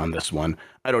pass on this one.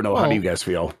 I don't know. How do you guys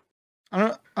feel?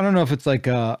 I don't know if it's like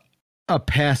a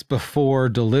pass before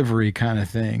delivery kind of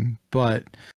thing, but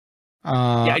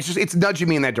yeah, it's nudging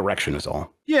me in that direction is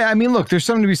all. Yeah, I mean, look, there's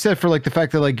something to be said for like the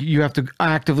fact that like you have to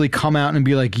actively come out and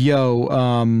be like,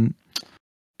 yo,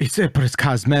 it's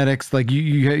cosmetics. Like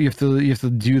you have to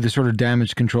do the sort of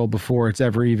damage control before it's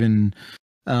ever even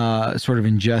sort of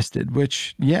ingested,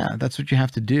 which, yeah, that's what you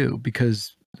have to do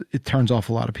because it turns off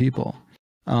a lot of people.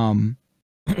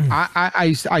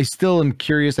 I still am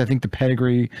curious. I think the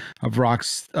pedigree of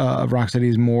Rocksteady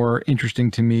is more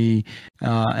interesting to me,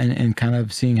 and kind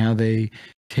of seeing how they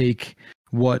take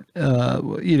what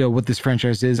what this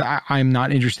franchise is. I'm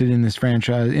not interested in this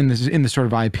franchise, in this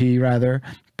sort of IP rather,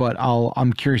 but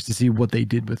I'm curious to see what they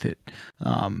did with it.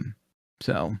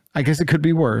 So I guess it could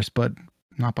be worse, but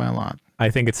not by a lot. I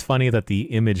think it's funny that the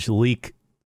image leaked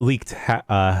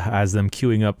has them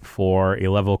queuing up for a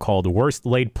level called Worst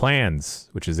Laid Plans,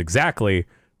 which is exactly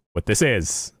what this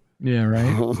is. Yeah,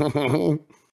 right?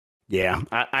 Yeah,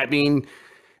 I mean,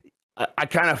 I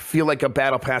kind of feel like a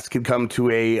battle pass could come to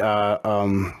a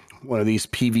one of these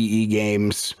PvE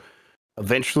games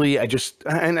eventually. I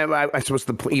suppose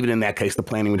even in that case, the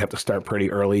planning would have to start pretty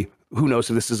early. Who knows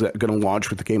if this is going to launch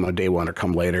with the game on day one or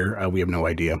come later? We have no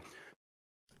idea.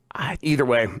 Either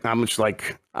way, I'm just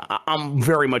like, I'm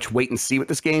very much wait and see with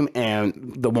this game.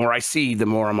 And the more I see, the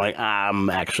more I'm like, I'm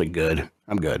actually good.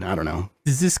 I'm good. I don't know.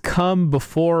 Does this come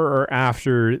before or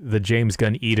after the James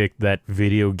Gunn edict that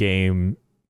video game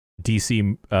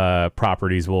DC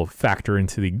properties will factor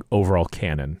into the overall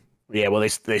canon? Yeah, well,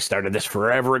 they started this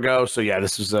forever ago. So, yeah,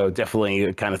 this is definitely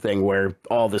a kind of thing where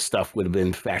all this stuff would have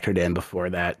been factored in before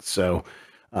that. So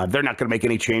they're not going to make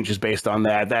any changes based on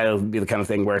that. That'll be the kind of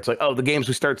thing where it's like, oh, the games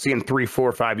we start seeing 3,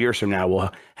 4, 5 years from now will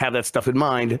have that stuff in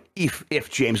mind if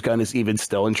James Gunn is even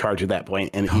still in charge at that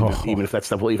point, and even if that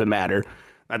stuff will even matter.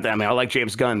 I mean, I like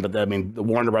James Gunn, but I mean, the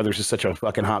Warner Brothers is such a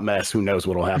fucking hot mess. Who knows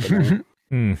what'll happen?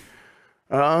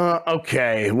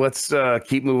 Okay, let's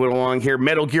keep moving along here.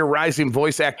 Metal Gear Rising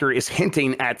voice actor is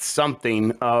hinting at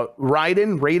something.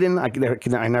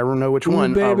 Raiden, I never know which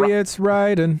one. Baby, it's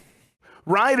Raiden.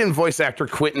 Raiden voice actor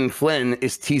Quentin Flynn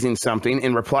is teasing something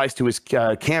in replies to his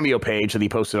cameo page that he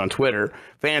posted on Twitter.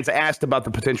 Fans asked about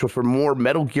the potential for more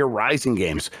Metal Gear Rising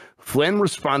games. Flynn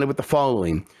responded with the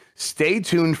following: "Stay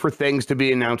tuned for things to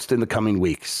be announced in the coming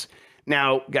weeks."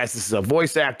 Now, guys, this is a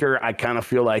voice actor. I kind of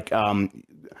feel like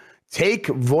take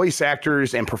voice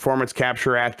actors and performance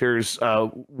capture actors'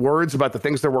 words about the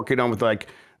things they're working on with like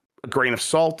a grain of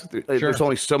salt. Sure. There's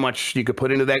only so much you could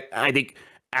put into that. I think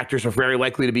actors are very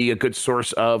likely to be a good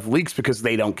source of leaks because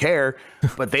they don't care,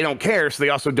 but they don't care. So they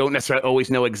also don't necessarily always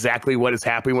know exactly what is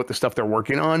happening with the stuff they're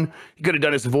working on. He could have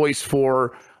done his voice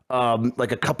for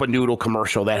like a cup of noodle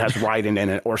commercial that has Raiden in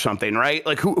it or something, right?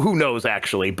 Like who knows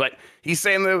actually, but he's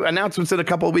saying the announcement's in a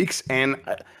couple of weeks. And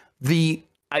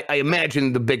I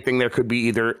imagine the big thing there could be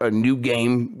either a new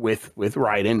game with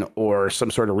Raiden or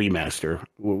some sort of remaster.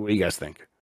 What do you guys think?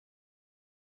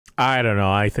 I don't know.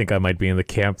 I think I might be in the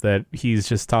camp that he's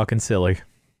just talking silly.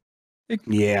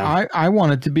 Yeah. I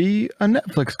want it to be a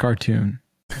Netflix cartoon.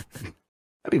 That'd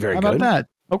be very good. How about that?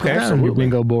 Okay. Put that on your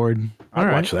bingo board.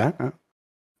 I'd watch that.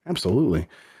 Absolutely.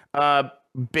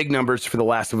 Big numbers for The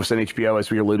Last of Us on HBO, as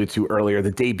we alluded to earlier.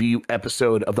 The debut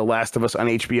episode of The Last of Us on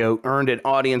HBO earned an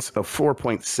audience of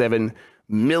 4.7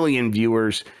 million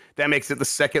viewers. That makes it the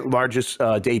second largest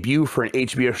debut for an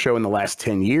HBO show in the last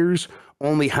 10 years.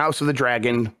 Only House of the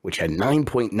Dragon, which had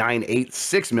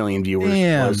 9.986 million viewers,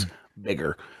 was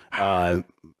bigger. That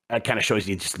kind of shows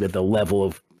you just the level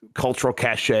of cultural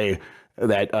cachet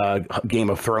that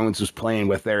Game of Thrones was playing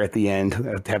with there at the end.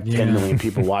 To have 10 million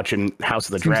people watching House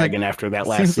of the Dragon after that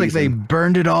last season. Seems like they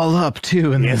burned it all up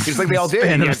too. Yeah, it seems like they all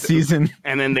did. Season.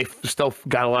 And then they still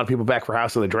got a lot of people back for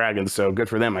House of the Dragon, so good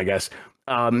for them, I guess.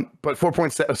 But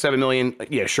 4.7 million,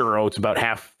 yeah, sure. It's about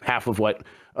half of what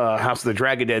House of the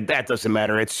Dragon did. That doesn't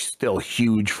matter. It's still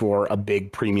huge for a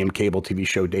big premium cable TV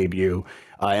show debut.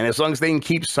 And as long as they can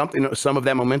keep some of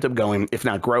that momentum going, if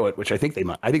not grow it, which I think they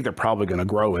might. I think they're probably going to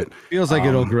grow it. Feels like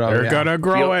it'll grow. They're gonna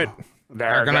grow it.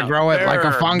 They're gonna grow it like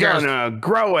a fungus. They're gonna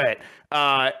grow it.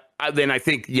 Then I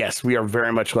think, yes, we are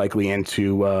very much likely in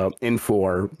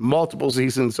for multiple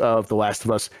seasons of The Last of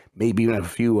Us, maybe even a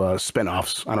few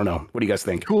spinoffs. I don't know. What do you guys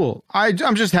think? Cool.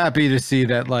 I'm just happy to see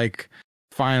that, like,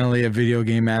 finally a video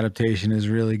game adaptation is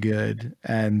really good.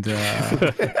 And,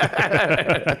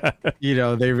 you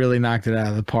know, they really knocked it out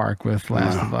of the park with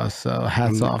Last of Us. So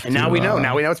hats off. And now we know.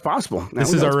 Now we know it's possible.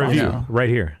 This is our review right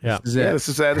here. Yeah. This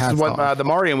is what the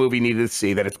Mario movie needed to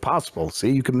see, that it's possible.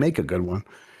 See, you can make a good one.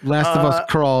 Last of Us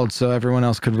crawled so everyone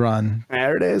else could run.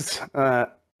 There it is.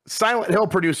 Silent Hill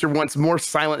producer wants more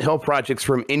Silent Hill projects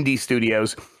from indie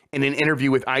studios. In an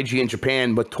interview with IGN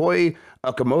Japan, Motoi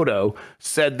Okamoto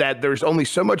said that there's only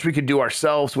so much we could do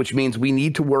ourselves, which means we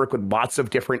need to work with lots of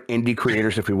different indie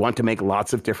creators if we want to make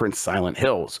lots of different Silent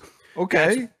Hills.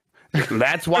 Okay.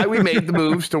 That's why we made the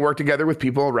moves to work together with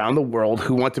people around the world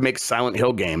who want to make Silent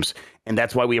Hill games. And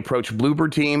that's why we approached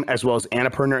Bluebird Team, as well as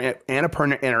Annapurna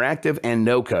Interactive and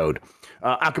No Code.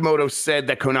 Akamoto said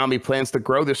that Konami plans to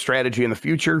grow this strategy in the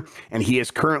future, and he is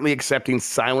currently accepting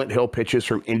Silent Hill pitches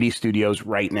from indie studios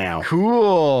right now.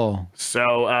 Cool.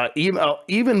 So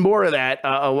even more of that.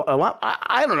 A lot.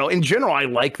 I don't know. In general, I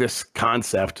like this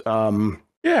concept.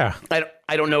 Yeah.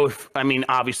 I don't know if, I mean,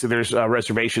 obviously there's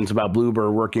reservations about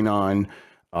Bluebird working on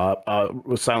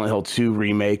Silent Hill 2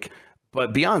 remake,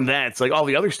 But beyond that, it's like all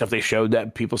the other stuff they showed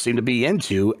that people seem to be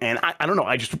into. And I don't know.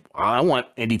 I want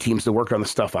indie teams to work on the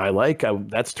stuff I like.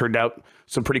 That's turned out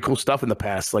some pretty cool stuff in the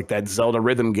past, like that Zelda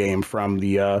rhythm game from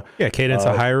the Cadence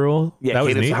of Hyrule. Yeah, that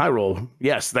Cadence was of Hyrule.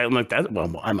 Yes, that like that.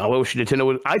 Well, I wish Nintendo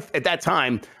would. At that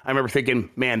time, I remember thinking,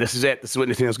 man, this is it. This is what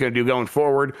Nintendo's going to do going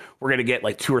forward. We're going to get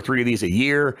like 2 or 3 of these a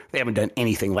year. They haven't done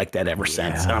anything like that ever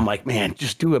since. And I'm like, man,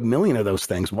 just do 1 million of those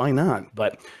things. Why not?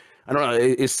 But I don't know.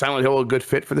 Is Silent Hill a good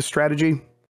fit for the strategy?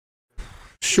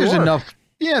 Sure.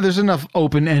 There's enough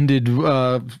open-ended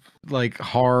like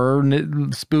horror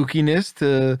spookiness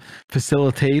to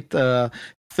facilitate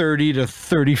 30 to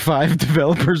 35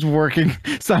 developers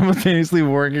simultaneously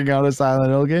working on a Silent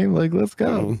Hill game. Like, let's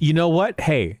go. You know what?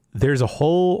 Hey, there's a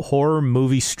whole horror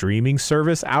movie streaming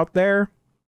service out there.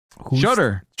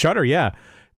 Shudder, yeah.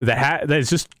 That is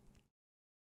just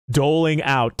doling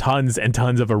out tons and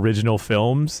tons of original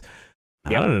films.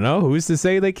 Yep. I don't know. Who's to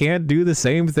say they can't do the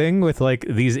same thing with like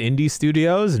these indie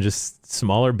studios and just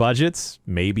smaller budgets,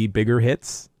 maybe bigger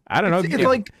hits? I don't know. It's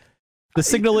like the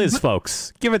signal is,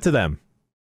 folks. Give it to them.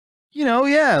 You know,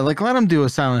 yeah, like let them do a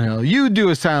Silent Hill. You do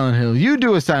a Silent Hill. You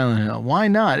do a Silent Hill. Why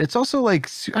not? It's also like,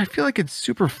 I feel like it's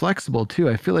super flexible too.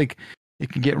 I feel like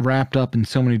it can get wrapped up in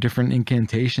so many different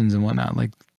incantations and whatnot.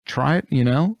 Like, try it, you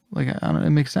know? Like, I don't know,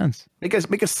 it makes sense. Make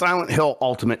a Silent Hill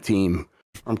Ultimate Team.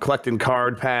 I'm collecting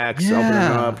card packs, opening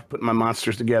them up, putting my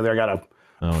monsters together. I got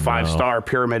a 5-star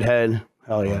pyramid head.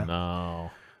 Hell yeah.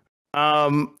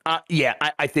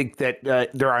 I think that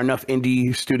there are enough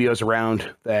indie studios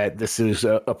around that this is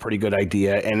a pretty good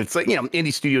idea. And it's like, you know,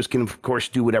 indie studios can, of course,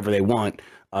 do whatever they want.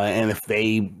 And if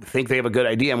they think they have a good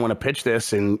idea and want to pitch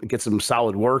this and get some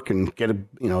solid work and get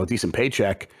a decent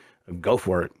paycheck, go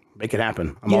for it. Make it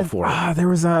happen. I'm all for it. There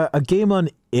was a game on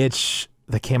itch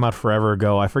that came out forever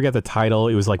ago. I forget the title.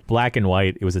 It was like black and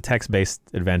white. It was a text-based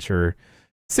adventure,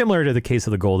 similar to the Case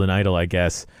of the Golden Idol, I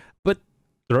guess. But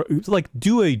like,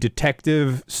 do a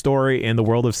detective story in the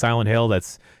world of Silent Hill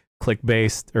that's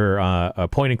click-based or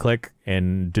point and click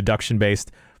and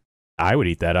deduction-based. I would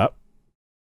eat that up.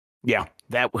 Yeah,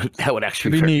 that would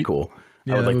actually be pretty cool.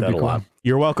 Yeah, I would like that a lot.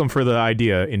 You're welcome for the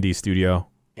idea, indie studio.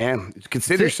 Yeah,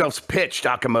 consider yourselves pitched,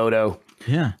 Akamoto.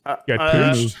 Yeah.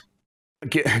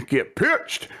 Get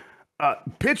pitched.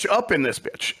 Pitch up in this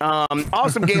bitch.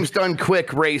 Awesome Games Done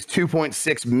Quick raised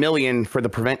 $2.6 million for the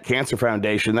Prevent Cancer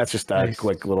Foundation. That's just a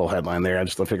quick little headline there. I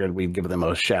just figured we'd give them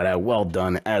a shout out. Well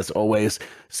done, as always.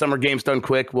 Summer Games Done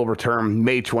Quick will return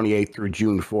May 28th through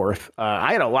June 4th.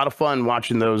 I had a lot of fun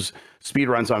watching those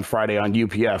speedruns on Friday on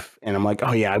UPF, and I'm like,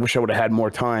 oh yeah, I wish I would have had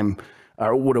more time.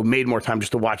 Or would have made more time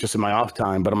just to watch this in my off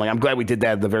time. But I'm like, I'm glad we did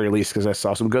that at the very least because I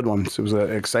saw some good ones. It was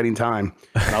an exciting time.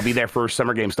 And I'll be there for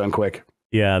Summer Games Done Quick.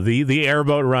 Yeah, the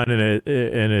airboat run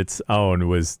in its own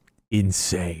was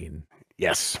insane.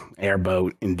 Yes,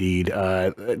 airboat, indeed.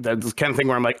 That's the kind of thing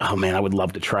where I'm like, oh man, I would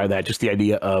love to try that. Just the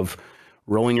idea of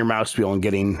rolling your mouse wheel and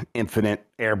getting infinite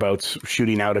airboats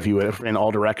shooting out of you in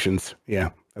all directions. Yeah,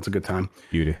 that's a good time.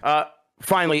 Beauty.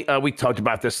 Finally, we talked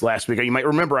about this last week. You might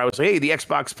remember I was like, hey, the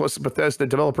Xbox plus Bethesda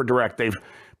Developer Direct, they've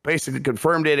basically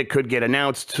confirmed it. It could get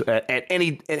announced at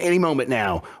any moment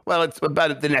now. Well, it's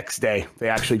about the next day. They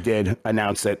actually did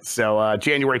announce it. So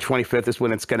January 25th is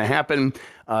when it's going to happen.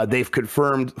 They've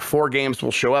confirmed 4 games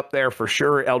will show up there for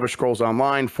sure. Elder Scrolls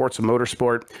Online, Forza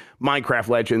Motorsport, Minecraft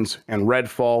Legends, and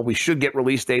Redfall. We should get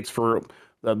release dates for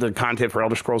the content for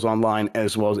Elder Scrolls Online,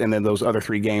 as well as, and then those other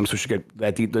 3 games. We should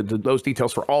get those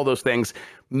details for all those things.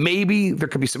 Maybe there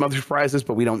could be some other surprises,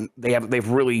 but we don't. They've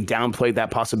really downplayed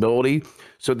that possibility.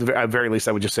 So at the very least,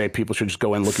 I would just say people should just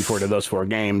go in looking forward to those 4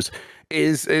 games.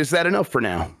 Is that enough for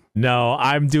now? No,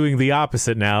 I'm doing the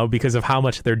opposite now because of how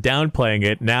much they're downplaying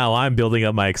it. Now I'm building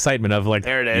up my excitement of like,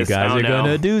 there it is. You guys are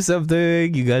gonna do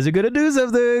something. You guys are gonna do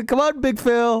something. Come on, Big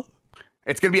Phil.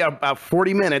 It's gonna be about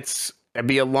 40 minutes. It'd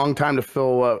be a long time to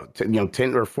fill, 10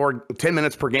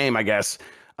 minutes per game, I guess.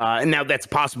 And now that's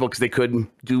possible because they could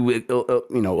do,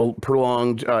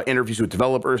 prolonged interviews with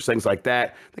developers, things like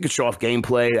that. They could show off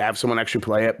gameplay, have someone actually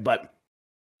play it, but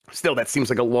still, that seems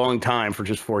like a long time for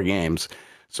just 4 games.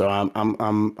 So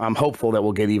I'm hopeful that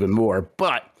we'll get even more.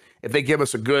 But if they give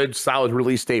us a good, solid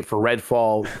release date for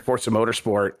Redfall, Forza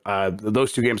Motorsport,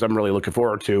 those 2 games I'm really looking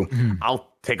forward to. I'll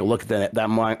take a look at that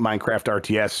Minecraft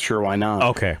RTS. Sure, why not?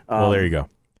 Okay, well, there you go.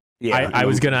 Yeah, I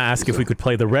was going to ask if we could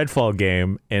play the Redfall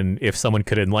game, and if someone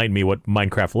could enlighten me what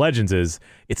Minecraft Legends is.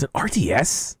 It's an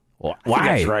RTS? Why?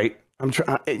 That's right.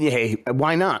 Hey,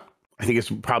 why not? I think it's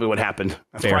probably what happened.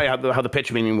 That's probably how the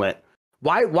pitch meeting went.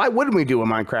 Why wouldn't we do a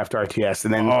Minecraft RTS?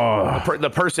 And then the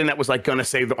person that was like going to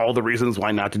say all the reasons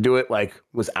why not to do it, like,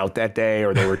 was out that day,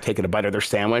 or they were taking a bite of their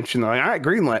sandwich, and they're like, all right,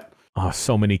 greenlit. Oh,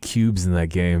 so many cubes in that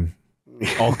game.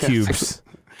 All cubes.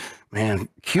 Man,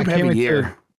 cube heavy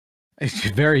year. It's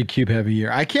a very cube heavy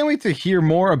year. I can't wait to hear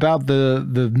more about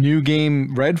the new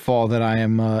game Redfall that I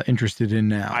am interested in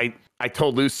now. I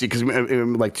told Lucy because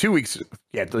like 2 weeks,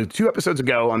 2 episodes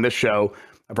ago on this show,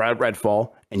 I brought up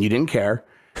Redfall and you didn't care.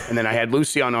 And then I had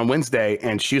Lucy on Wednesday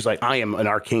and she was like, I am an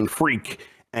arcane freak.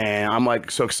 And I'm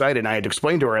like so excited. And I had to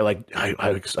explain to her, like,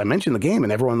 I mentioned the game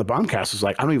and everyone on the Bombcast was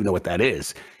like, I don't even know what that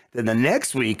is. Then the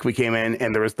next week we came in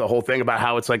and there was the whole thing about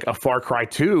how it's like a Far Cry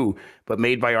 2, but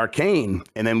made by Arcane.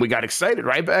 And then we got excited,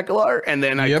 right, Bakalar? And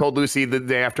then I told Lucy the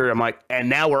day after, I'm like, and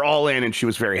now we're all in. And she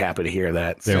was very happy to hear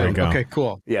that. There we go. Okay,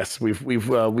 cool. Yes,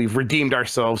 we've redeemed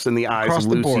ourselves in the eyes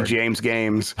of Lucy James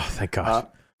Games. Oh, thank God.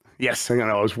 Yes, I know,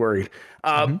 I was worried.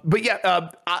 But yeah,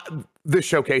 this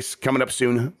showcase coming up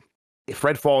soon. If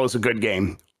Redfall is a good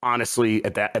game, honestly,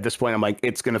 at this point, I'm like,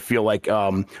 it's going to feel like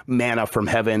manna from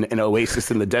heaven, an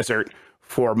oasis in the desert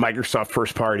for Microsoft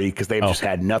first party because they've just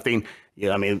had nothing.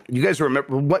 Yeah, I mean, you guys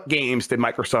remember what games did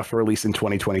Microsoft release in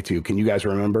 2022? Can you guys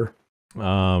remember?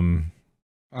 How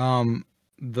about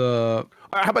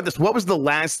this? What was the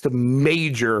last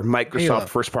major Microsoft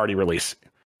first party release?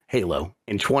 Halo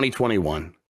in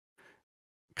 2021.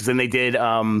 Because then they did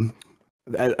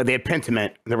they had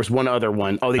Pentiment. There was one other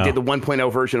one. Oh, they did the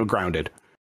 1.0 version of Grounded.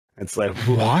 It's like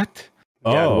what?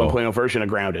 Yeah, the 1.0 version of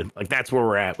Grounded. Like that's where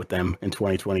we're at with them in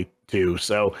 2022.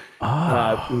 So,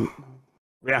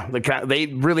 yeah, they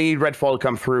really need Redfall to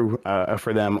come through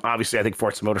for them. Obviously, I think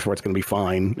Forza Motorsport's going to be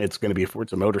fine. It's going to be a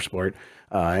Forza Motorsport,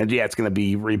 and yeah, it's going to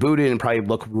be rebooted and probably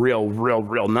look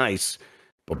real nice.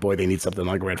 But boy, they need something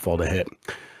like Redfall to hit.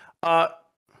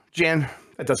 Jan,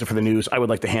 that does it for the news. I would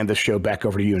like to hand this show back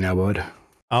over to you now, bud.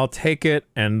 I'll take it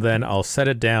and then I'll set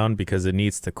it down because it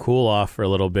needs to cool off for a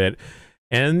little bit.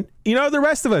 And you know, the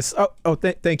rest of us.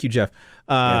 Thank you, Jeff.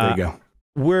 Yeah, there you go.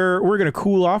 We're gonna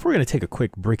cool off. We're gonna take a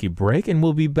quick breaky break, and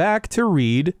we'll be back to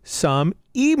read some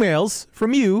emails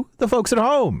from you, the folks at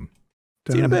home.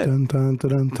 See you in a bit.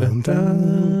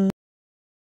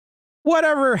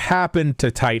 Whatever happened to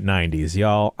tight 90s,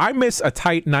 y'all? I miss a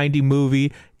tight 90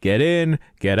 movie. Get in,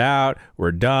 get out.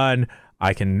 We're done.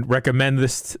 I can recommend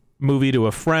this movie to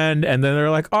a friend, and then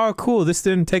they're like, "Oh, cool. This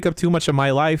didn't take up too much of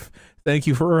my life. Thank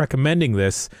you for recommending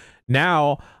this."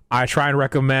 Now I try and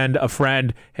recommend a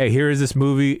friend, hey, here is this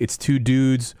movie. It's two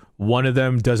dudes. One of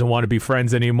them doesn't want to be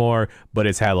friends anymore, but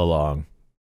it's hella long.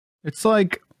 It's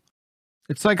like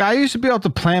I used to be able to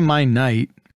plan my night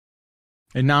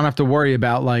and not have to worry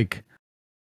about like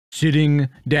sitting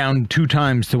down 2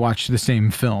 times to watch the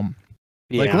same film.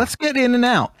 Yeah. Like, let's get in and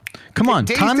out. Come on,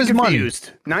 time is money.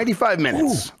 95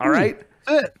 minutes. All right.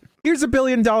 That's it. Here's $1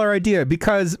 billion idea,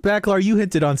 because Bakalar, you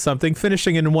hinted on something,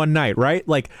 finishing in one night, right?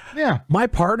 Like, yeah, my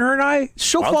partner and I,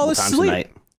 she'll fall asleep.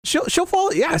 She'll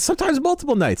fall, yeah, sometimes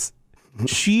multiple nights.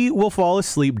 She will fall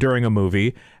asleep during a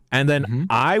movie, and then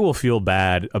I will feel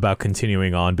bad about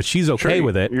continuing on, but she's okay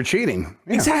with it. You're cheating.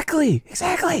 Yeah. Exactly.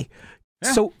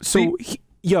 Yeah. So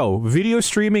yo, video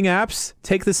streaming apps,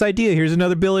 take this idea. Here's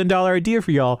another $1 billion idea for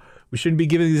y'all. We shouldn't be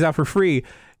giving these out for free.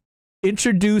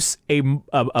 Introduce a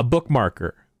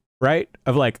bookmarker. Right?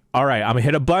 Of like, all right, I'm gonna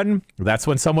hit a button. That's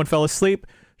when someone fell asleep.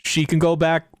 She can go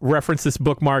back, reference this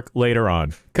bookmark later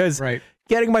on. Because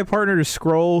getting my partner to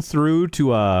scroll through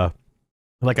to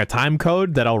like a time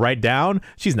code that I'll write down,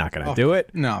 she's not gonna do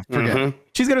it. No, forget.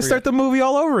 She's gonna start the movie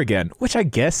all over again, which I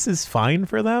guess is fine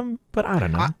for them, but I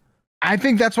don't know. I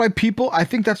think that's why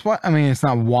I mean, it's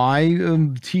not why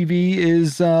TV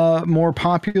is more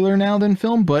popular now than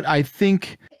film, but I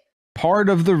think part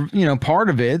of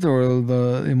it, or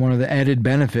one of the added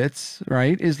benefits,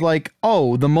 right, is like,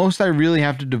 oh, the most I really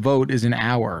have to devote is an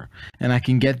hour, and I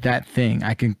can get that thing.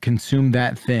 I can consume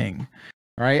that thing,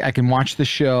 right? I can watch the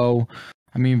show.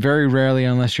 I mean, very rarely,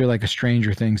 unless you're like a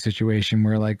Stranger Things situation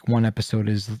where like one episode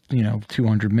is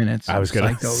 200 minutes. I was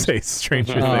gonna say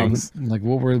Stranger Things. Like,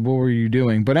 what were you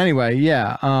doing? But anyway,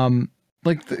 yeah. Come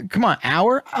on,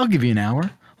 hour. I'll give you an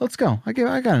hour. Let's go. I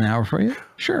got an hour for you.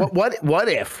 Sure. What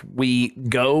if we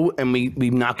go and we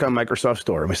knock on Microsoft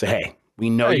Store and we say, hey,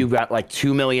 we know you've got like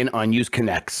 2 million unused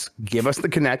Kinects. Give us the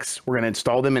Kinects. We're going to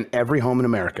install them in every home in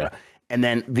America. And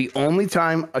then the only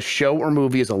time a show or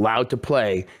movie is allowed to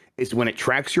play is when it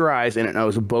tracks your eyes and it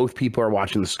knows both people are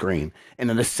watching the screen. And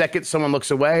then the second someone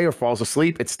looks away or falls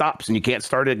asleep, it stops and you can't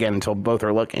start it again until both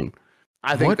are looking.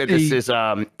 I think this is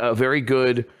a very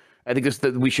good... I think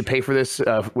we should pay for this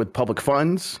with public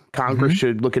funds. Congress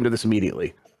should look into this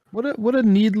immediately. What a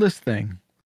needless thing.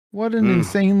 What an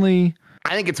insanely...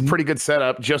 I think it's a pretty good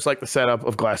setup, just like the setup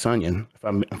of Glass Onion, if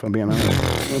I'm being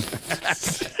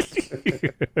honest.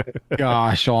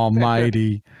 Gosh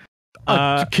almighty.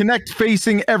 Connect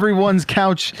facing everyone's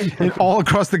couch all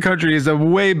across the country is a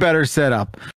way better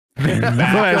setup.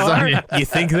 You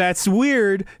think that's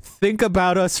weird? Think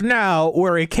about us now,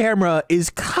 where a camera is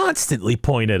constantly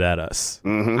pointed at us.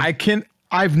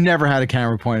 I've never had a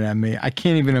camera pointed at me. I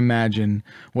can't even imagine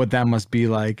what that must be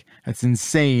like. That's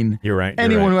insane. You're right.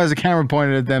 Anyone who has a camera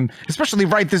pointed at them, especially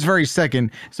right this very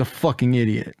second, is a fucking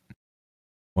idiot.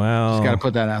 Well, just got to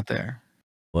put that out there.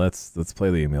 Let's play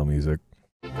the email music.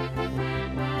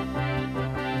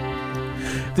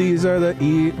 These are the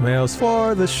emails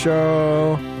for the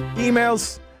show.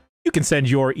 Emails. You can send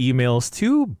your emails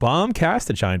to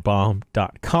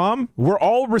bombcast@giantbomb.com. We're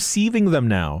all receiving them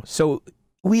now, so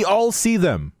we all see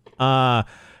them.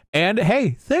 And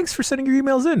hey, thanks for sending your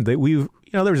emails in. There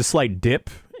was a slight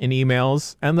dip in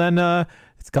emails, and then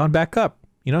it's gone back up.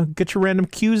 Get your random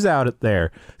cues out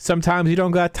there. Sometimes you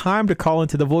don't got time to call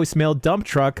into the voicemail dump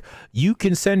truck. You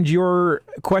can send your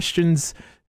questions,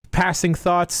 passing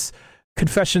thoughts,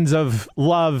 confessions of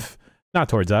love, not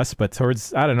towards us, but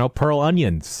towards, I don't know, Pearl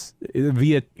Onions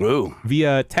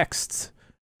via texts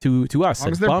to us. As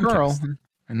long as they're Pearl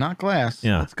and not glass.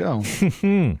 Yeah. Let's go.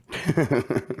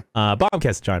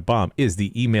 Bombcast@giantbomb is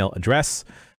the email address.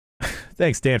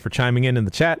 Thanks, Dan, for chiming in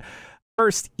the chat.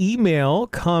 First email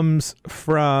comes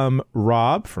from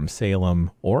Rob from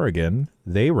Salem, Oregon.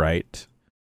 They write,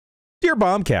 Dear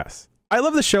Bombcast, I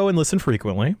love the show and listen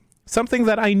frequently. Something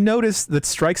that I notice that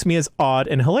strikes me as odd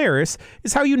and hilarious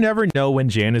is how you never know when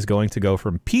Jan is going to go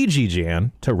from PG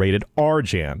Jan to rated R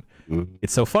Jan.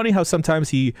 It's so funny how sometimes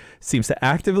he seems to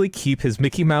actively keep his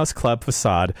Mickey Mouse Club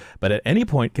facade, but at any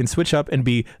point can switch up and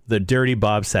be the dirty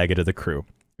Bob Saget of the crew.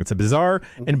 It's a bizarre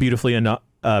and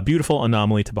beautiful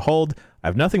anomaly to behold. I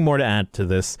have nothing more to add to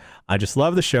this. I just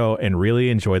love the show and really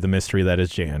enjoy the mystery that is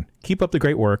Jan. Keep up the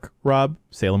great work. Rob,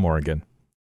 Salem, Oregon.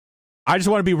 I just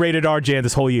want to be rated R Jan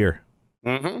this whole year.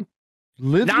 Live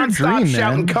Non-stop your dream,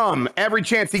 shouting man. "Come" every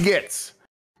chance he gets.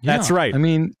 Yeah, That's right. I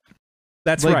mean,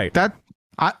 that's like, right.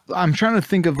 I'm trying to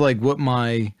think of what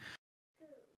my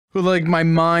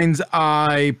mind's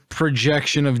eye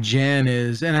projection of Jan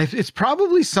is, and it's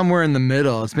probably somewhere in the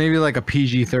middle. It's maybe like a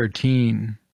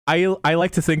PG-13. I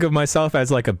like to think of myself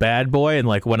as like a bad boy, and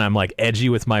like when I'm like edgy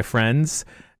with my friends,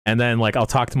 and then like I'll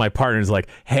talk to my partners like,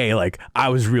 hey, like I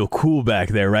was real cool back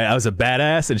there, right? I was a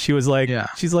badass. And she was like,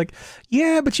 she's like,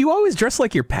 yeah, but you always dress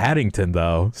like you're Paddington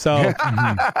though. So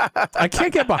I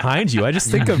can't get behind you. I just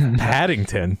think of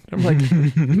Paddington. I'm like,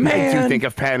 man. I do think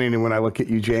of Paddington when I look at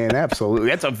you, Jan. Absolutely.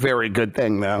 That's a very good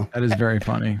thing though. That is very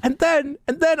funny. And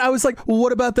then I was like, well,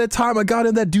 what about that time I got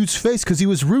in that dude's face because he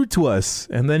was rude to us?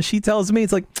 And then she tells me,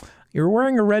 it's like, you're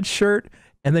wearing a red shirt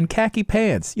and then khaki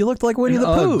pants. You looked like Winnie the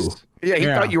Pooh. Yeah, he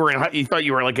thought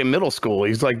you were like in middle school.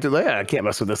 He's like, yeah, I can't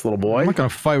mess with this little boy. I'm not gonna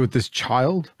fight with this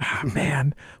child.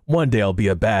 Man, one day I'll be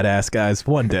a badass, guys.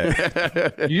 One day.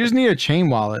 You just need a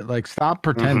chain wallet. Like, stop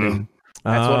pretending.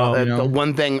 That's the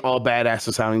one thing all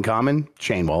badasses have in common: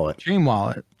 chain wallet. Chain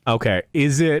wallet. Okay,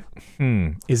 is it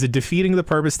defeating the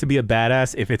purpose to be a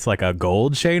badass if it's like a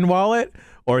gold chain wallet,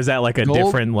 or is that like a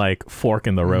different like fork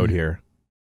in the road here?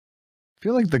 I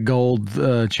feel like the gold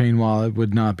chain wallet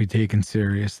would not be taken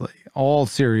seriously. All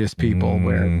serious people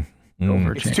wear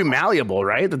silver chain. It's too malleable,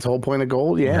 right? That's the whole point of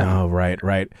gold. Yeah. Oh,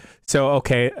 right. So,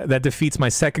 okay, that defeats my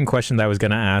second question that I was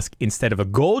going to ask. Instead of a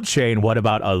gold chain, what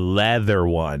about a leather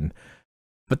one?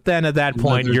 But then at that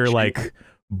point, you're like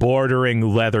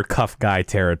bordering leather cuff guy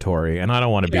territory, and I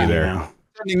don't want to be there. Yeah.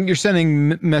 You're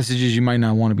sending messages you might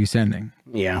not want to be sending.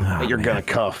 Yeah, you're gonna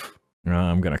cuff.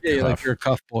 I'm gonna cuff. Like you're a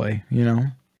cuff boy, you know.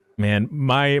 Man,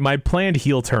 my planned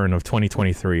heel turn of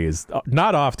 2023 is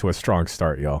not off to a strong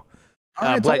start, y'all.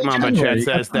 Black Mamba Chat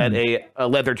says that a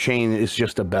leather chain is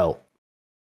just a belt.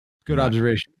 Good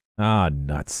observation.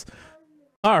 Nuts.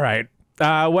 All right.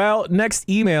 Well, next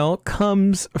email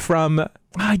comes from...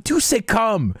 I do say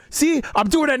come. See, I'm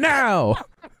doing it now.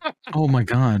 Oh, my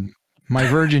God. My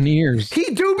virgin ears.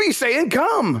 He do be saying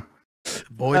come.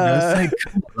 Boy, does say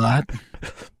come a lot.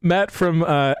 Matt from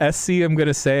SC, I'm going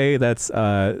to say that's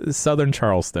Southern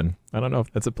Charleston. I don't know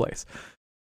if that's a place.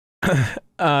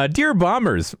 Dear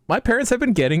Bombers, my parents have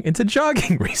been getting into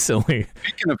jogging recently.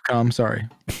 Speaking of cum, sorry.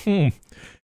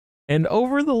 And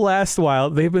over the last while,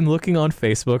 they've been looking on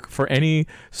Facebook for any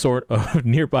sort of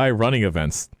nearby running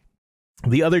events.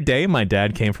 The other day, my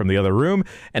dad came from the other room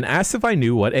and asked if I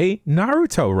knew what a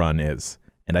Naruto run is.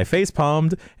 And I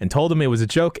facepalmed and told him it was a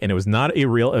joke and it was not a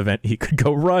real event he could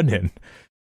go run in.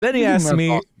 Then he asked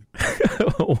me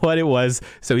what it was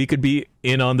so he could be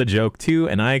in on the joke too,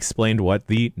 and I explained what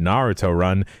the Naruto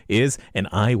run is, and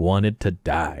I wanted to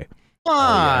die.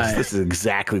 Why? Yes, this is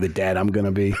exactly the dad I'm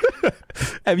gonna be.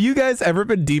 Have you guys ever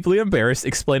been deeply embarrassed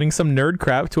explaining some nerd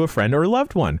crap to a friend or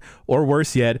loved one? Or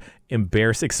worse yet,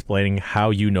 embarrassed explaining how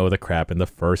you know the crap in the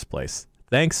first place?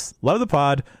 Thanks. Love the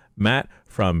pod. Matt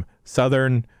from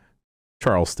Southern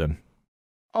Charleston.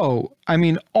 Oh, I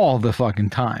mean, all the fucking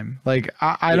time. Like,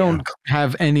 I don't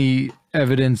have any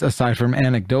evidence aside from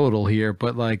anecdotal here,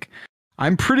 but like,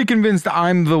 I'm pretty convinced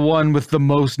I'm the one with the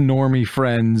most normie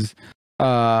friends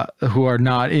who are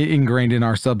not ingrained in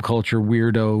our subculture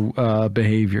weirdo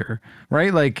behavior,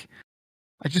 right? Like,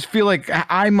 I just feel like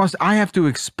I have to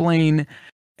explain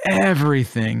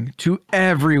everything to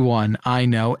everyone I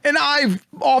know, and I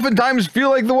oftentimes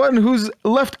feel like the one who's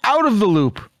left out of the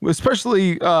loop,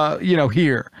 especially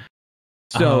here.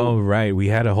 So right, we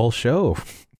had a whole show.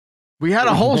 We had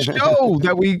a whole show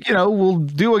that we we'll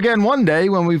do again one day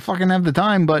when we fucking have the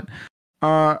time, but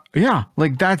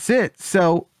like that's it.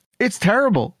 So it's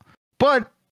terrible,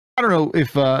 but I don't know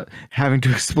if having to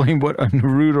explain what a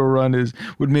Naruto run is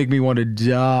would make me want to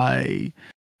die.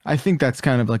 I think that's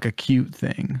kind of like a cute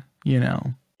thing,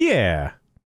 Yeah.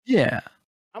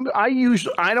 I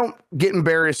don't get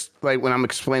embarrassed like when I'm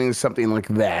explaining something like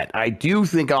that. I do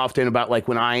think often about like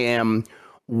when I am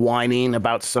whining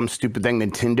about some stupid thing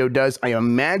Nintendo does. I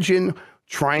imagine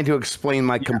trying to explain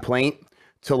my complaint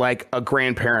to like a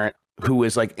grandparent who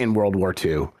is like in World War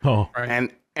II. Oh, right.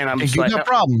 And I'm just you like, got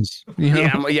problems. Well,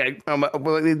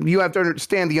 you have to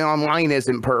understand the online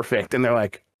isn't perfect. And they're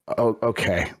like, oh,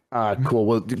 okay, cool.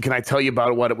 Well, can I tell you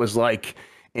about what it was like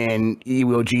in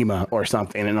Iwo Jima or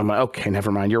something? And I'm like, okay,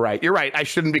 never mind. You're right. I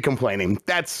shouldn't be complaining.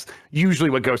 That's usually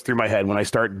what goes through my head when I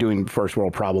start doing first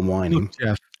world problem whining.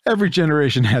 Jeff, every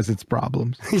generation has its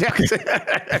problems.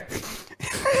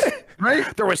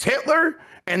 Right? There was Hitler,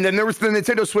 and then there was the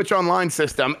Nintendo Switch Online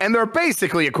system, and they're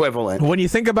basically equivalent. When you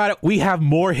think about it, we have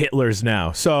more Hitlers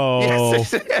now. So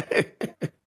Yes.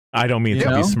 I don't mean to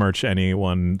besmirch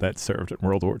anyone that served in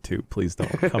World War II. Please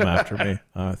don't come after me.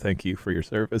 Thank you for your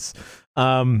service.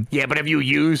 Yeah, but have you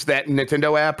used that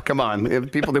Nintendo app? Come on.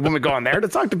 If people, they want to go on there to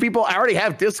talk to people. I already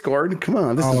have Discord. Come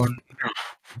on.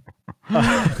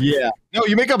 Yeah. No,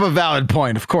 you make up a valid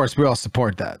point. Of course, we all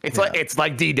support that. It's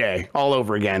like D-Day all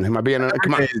over again. Am I being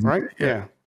come on, right? Yeah.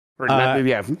 Or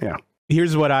yeah.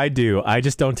 Here's what I do. I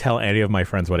just don't tell any of my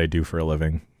friends what I do for a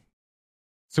living.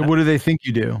 So what do they think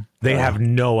you do? They have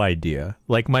no idea.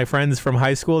 Like my friends from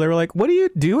high school, they were like, "What do you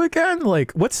do again?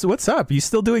 Like, what's up? You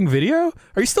still doing video?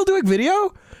 Are you still doing video?"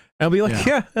 And I'll be like,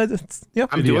 "Yeah,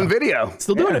 I'm doing video.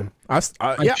 Still doing it.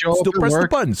 Still press the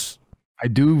buttons. I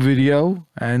do video,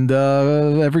 and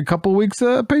every couple weeks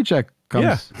a paycheck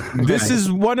comes. Yeah, this is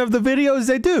one of the videos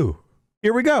they do.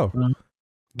 Here we go.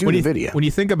 When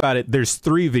you think about it, there's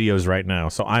 3 videos right now,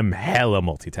 so I'm hella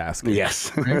multitasking.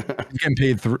 Yes. You're getting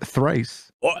paid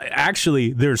thrice. Well,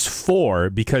 actually, there's 4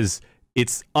 because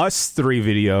it's us 3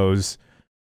 videos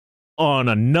on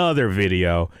another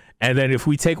video, and then if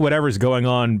we take whatever's going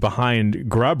on behind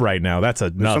Grub right now, that's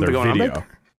another video.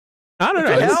 I don't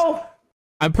know.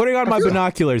 I'm putting on my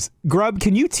binoculars. Grub,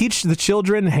 can you teach the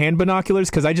children hand binoculars?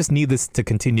 Because I just need this to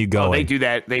continue going. Oh, they do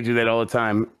that. They do that all the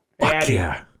time. Fuck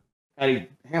yeah. Eddie,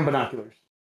 hand binoculars.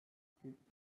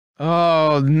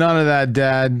 Oh, none of that,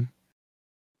 Dad.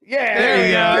 Yeah,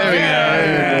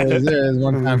 There we go. There's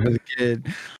one time for the kid.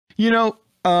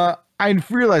 I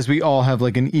realize we all have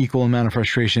like an equal amount of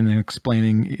frustration in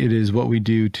explaining it is what we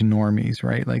do to normies,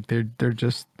 right? Like they're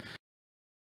just.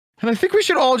 And I think we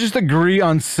should all just agree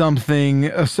on something,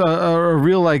 a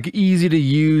real like easy to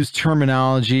use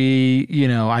terminology.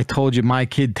 I told you my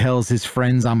kid tells his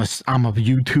friends I'm a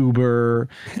YouTuber.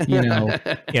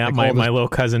 Yeah, my little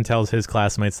cousin tells his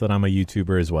classmates that I'm a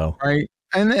YouTuber as well. Right.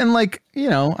 And like,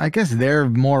 I guess they're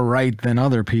more right than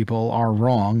other people are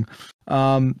wrong.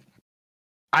 We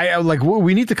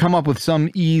need to come up with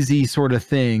some easy sort of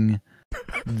thing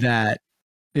that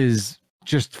is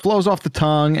just flows off the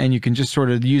tongue and you can just sort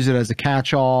of use it as a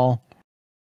catch-all.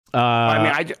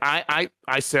 I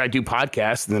say I do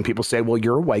podcasts, and then people say, well,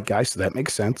 you're a white guy, so that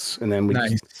makes sense. And then we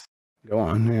just go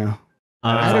on. Yeah.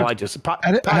 I don't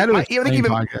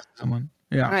podcast someone.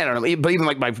 Yeah. I don't know. But even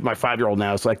like my 5-year-old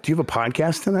now is like, do you have a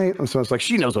podcast tonight? And so it's like,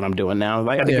 she knows what I'm doing now.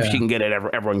 Like, I think if she can get it,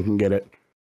 everyone can get it.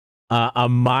 A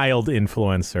mild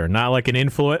influencer, not like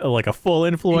like a full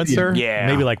influencer. Yeah,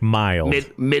 maybe like mild.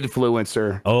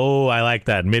 Midfluencer. Oh, I like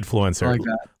that. Midfluencer. I like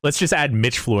that. Let's just add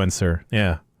Mitchfluencer.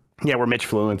 Yeah. Yeah, we're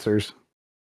Mitchfluencers.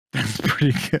 That's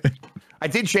pretty good. I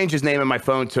did change his name on my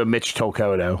phone to Mitch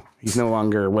Tolkoto. He's no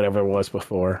longer whatever it was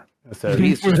before. So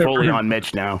he's just fully on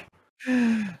Mitch now.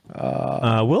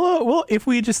 We'll if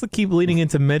we just keep leading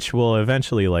into Mitch, we'll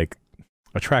eventually like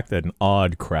attract an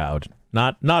odd crowd.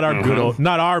 Not our good old,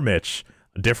 not our Mitch.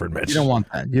 A different Mitch. You don't want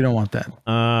that. You don't want that.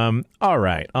 All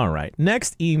right.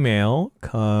 Next email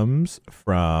comes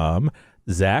from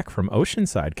Zach from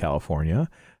Oceanside, California.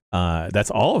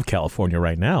 That's all of California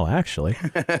right now, actually.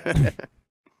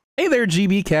 Hey there,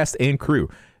 GBcast and crew.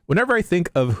 Whenever I think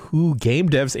of who game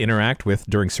devs interact with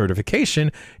during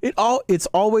certification, it's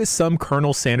always some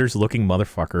Colonel Sanders looking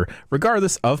motherfucker,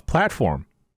 regardless of platform.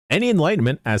 Any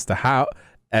enlightenment as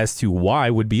to why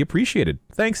would be appreciated.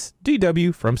 Thanks,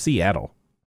 DW from Seattle.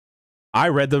 I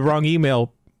read the wrong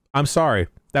email. I'm sorry.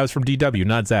 That was from DW,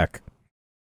 not Zach.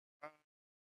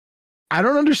 I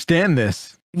don't understand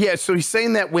this. Yeah, so he's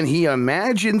saying that when he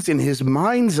imagines in his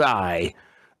mind's eye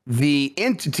the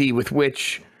entity with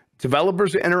which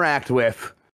developers interact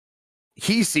with,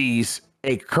 he sees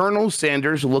a Colonel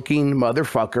Sanders looking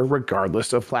motherfucker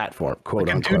regardless of platform, quote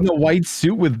Like unquote. a dude in a white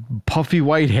suit with puffy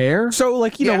white hair. So,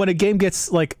 like, you know, when a game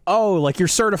gets like, oh, like you're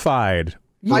certified.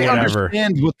 I Whatever.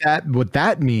 understand what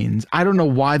that means. I don't know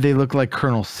why they look like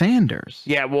Colonel Sanders.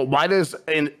 Yeah, well, why does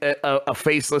a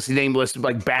faceless, nameless,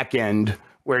 like back end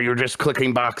where you're just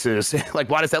clicking boxes, like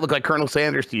why does that look like Colonel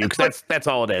Sanders to you? Because that's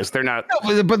all it is. They're not.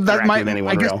 No, but that might.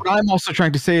 I guess what I'm also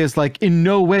trying to say is like, in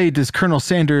no way does Colonel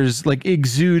Sanders like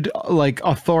exude like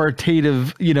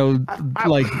authoritative, you know,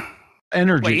 like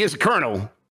energy. Well, he is a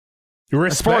colonel.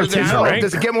 As far as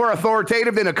Does it get more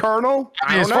authoritative than a colonel?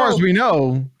 I mean, as far as we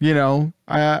know, you know,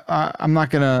 I'm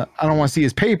not gonna. I don't want to see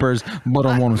his papers, but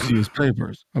I want to see his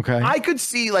papers. Okay. I could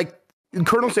see like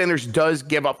Colonel Sanders does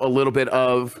give up a little bit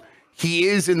of. He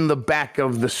is in the back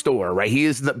of the store, right? He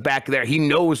is in the back there. He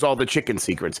knows all the chicken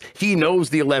secrets. He knows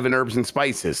the 11 herbs and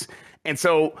spices. And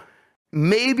so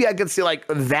maybe I could see like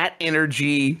that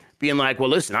energy being like, well,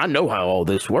 listen, I know how all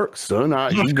this works, son.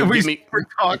 We're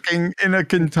talking in a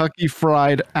Kentucky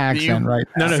Fried accent, right?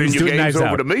 No, he's doing Knives over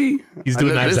Out. to me. He's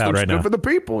doing Knives Out right good now. for the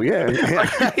people, yeah.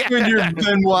 When you've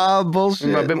been wild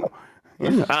bullshit.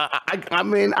 I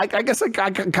mean, I guess I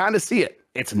can kind of see it.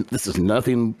 This is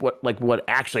nothing what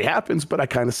actually happens, but I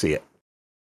kind of see it.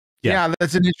 Yeah,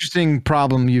 that's an interesting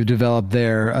problem you've developed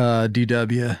there,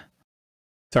 DW.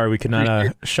 Sorry, we could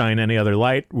not shine any other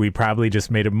light. We probably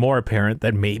just made it more apparent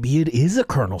that maybe it is a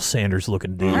Colonel Sanders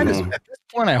looking dude. At this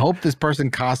point, I hope this person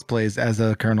cosplays as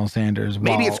a Colonel Sanders.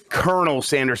 Maybe it's Colonel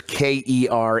Sanders,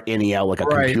 Kernel, like a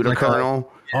computer like kernel.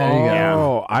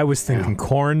 I was thinking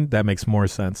corn. That makes more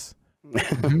sense.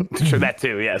 Sure, that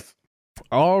too, yes.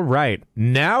 All right.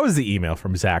 Now is the email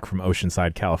from Zach from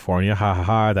Oceanside, California. Ha ha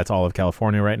ha. That's all of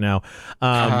California right now.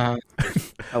 I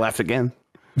laughed again.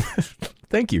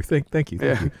 Thank you. Thank you.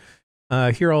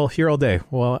 Here all day.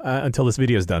 Well, until this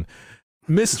video is done.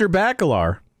 Mr.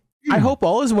 Bakalar, I hope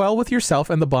all is well with yourself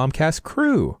and the Bombcast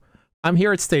crew. I'm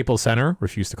here at Staples Center,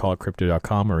 refuse to call it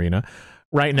Crypto.com arena,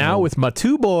 right now with my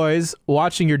two boys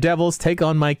watching your devils take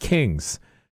on my kings.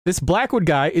 This Blackwood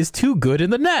guy is too good in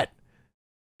the net.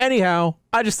 Anyhow,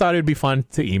 I just thought it'd be fun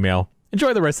to email.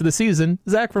 Enjoy the rest of the season.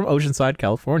 Zach from Oceanside,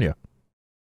 California.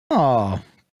 Oh,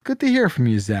 good to hear from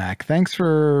you, Zach. Thanks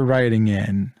for writing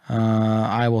in.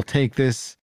 I will take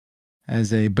this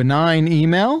as a benign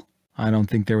email. I don't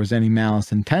think there was any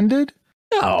malice intended.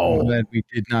 No. That we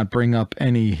did not bring up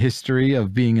any history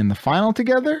of being in the final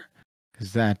together,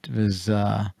 because that is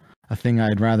a thing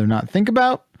I'd rather not think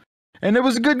about. And it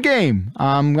was a good game.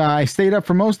 I stayed up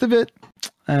for most of it.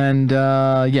 And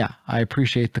yeah, I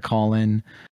appreciate the call in.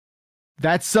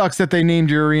 That sucks that they named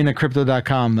your arena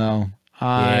Crypto.com, though.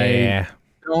 I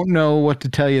don't know what to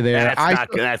tell you there.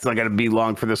 That's not going to be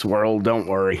long for this world. Don't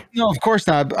worry. No, of course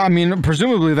not. I mean,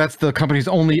 presumably that's the company's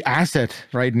only asset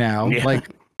right now. Yeah. Like,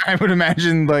 I would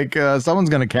imagine like someone's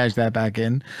going to cash that back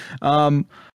in.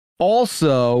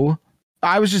 Also,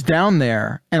 I was just down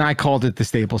there and I called it the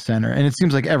Staples Center, and it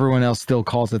seems like everyone else still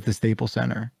calls it the Staples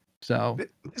Center. So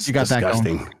you got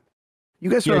disgusting. that going. You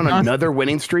guys are on another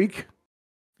winning streak?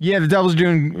 Yeah, the Devils are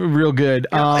doing real good.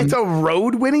 It's a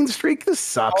road winning streak? This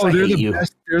sucks. I hate you.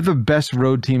 They're the best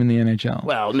road team in the NHL.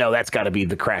 Well, no, that's got to be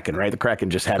the Kraken, right? The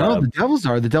Kraken just had the Devils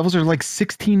are. The Devils are like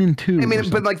 16-2. I mean,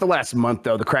 but like the last month,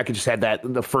 though, the Kraken just had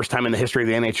the first time in the history of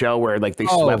the NHL where like they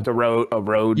swept a road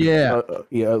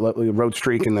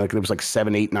streak, and like, it was like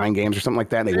 7, 8, 9 games or something like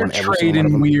that. And they won every single one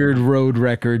of them. Weird road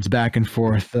records back and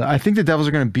forth. I think the Devils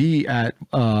are going to be at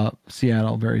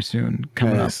Seattle very soon.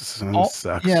 Coming up.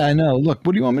 Sucks. Yeah, I know. Look,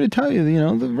 what do you want me to tell you? You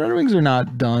know, the Red Wings are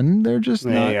not done. They're just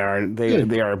they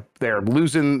are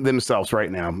losing themselves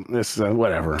right now. This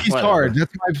whatever. Hockey's hard.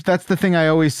 That's the thing I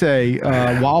always say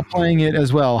while playing it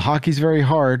as well. Hockey's very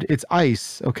hard. It's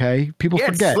ice. Okay, people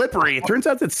forget. It's slippery. It turns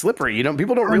out it's slippery.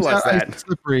 People don't realize that. It's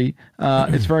slippery.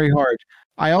 It's very hard.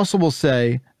 I also will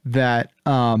say that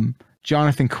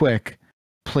Jonathan Quick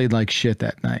played like shit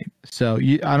that night. So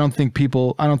I don't think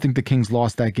the Kings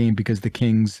lost that game because the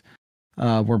Kings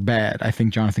were bad. I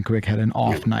think Jonathan Quick had an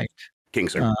off night.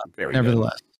 Kings are very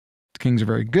nevertheless, good. The Kings are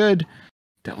very good.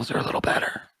 Devils are a little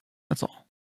better. That's all.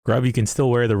 Grub, you can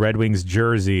still wear the Red Wings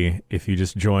jersey if you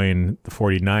just join the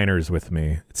 49ers with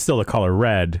me. It's still the color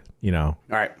red, you know.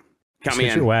 All right. Count me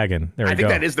in. Your wagon. There we go. I think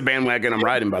that is the bandwagon I'm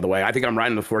riding, by the way. I think I'm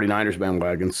riding the 49ers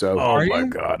bandwagon. So, oh my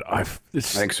God. I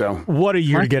think so. What a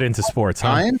year to get into sports,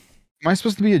 huh? Am I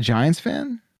supposed to be a Giants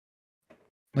fan?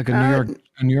 Like a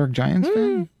New York Giants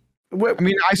fan? I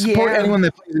mean, I support anyone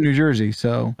that plays in New Jersey,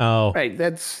 so. Oh. Right,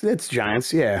 that's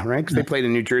Giants, yeah, right? Because they played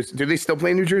in New Jersey. Do they still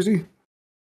play in New Jersey?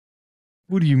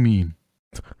 What do you mean?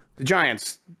 The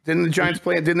Giants. Didn't the Giants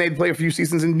play? Didn't they play a few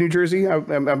seasons in New Jersey? They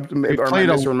played,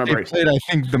 I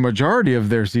think, the majority of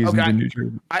their seasons in New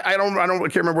Jersey. I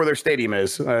can't remember where their stadium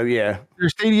is. Yeah, their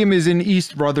stadium is in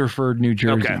East Rutherford, New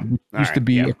Jersey. Okay. Used to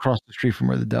be across the street from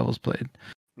where the Devils played.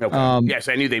 Okay. Yes,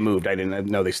 I knew they moved. I didn't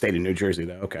know they stayed in New Jersey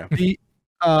though. Okay.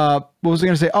 What was I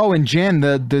going to say? Oh, and Jan,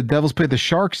 the Devils played the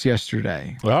Sharks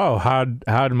yesterday. Oh, how'd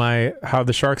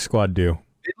the Shark squad do?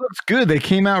 It looks good. They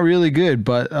came out really good,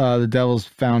 but the Devils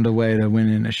found a way to win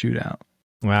in a shootout.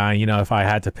 Well, you know, if I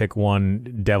had to pick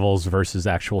one, Devils versus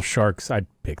actual Sharks, I'd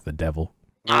pick the Devil.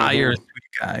 You're a sweet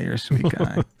guy. You're a sweet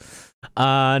guy.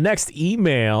 Next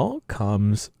email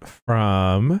comes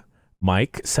from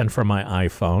Mike, sent from my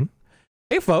iPhone.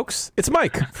 Hey, folks, it's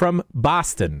Mike from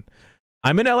Boston.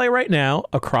 I'm in LA right now,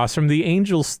 across from the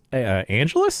Angel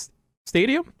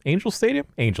Stadium.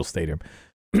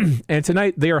 And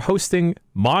tonight they are hosting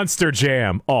Monster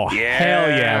Jam. Oh, yeah. Hell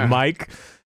yeah, Mike.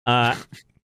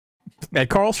 At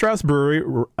Carl Strauss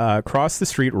Brewery across the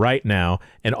street right now.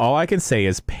 And all I can say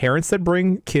is parents that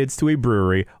bring kids to a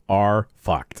brewery are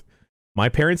fucked. My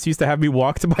parents used to have me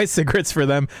walk to buy cigarettes for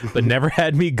them, but never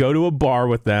had me go to a bar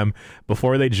with them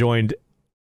before they joined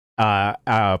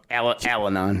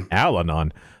Al-Anon.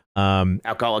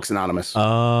 Alcoholics Anonymous.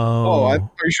 Are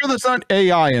you sure that's not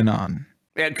AI-Anon?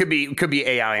 Yeah, it could be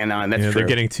AI Anon. That's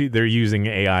true. They're using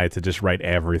AI to just write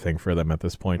everything for them at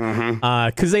this point.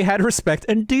 Because they had respect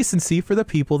and decency for the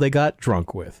people they got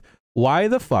drunk with. Why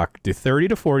the fuck do 30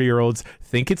 to 40-year-olds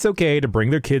think it's okay to bring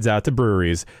their kids out to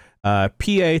breweries? PA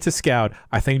to Scout,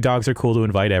 I think dogs are cool to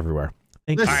invite everywhere.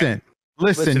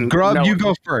 Listen, Grub, you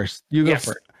go first. You go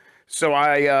first. So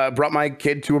I brought my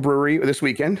kid to a brewery this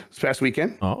past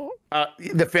weekend. Oh.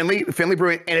 The Finley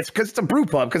Brewing, and it's because it's a brew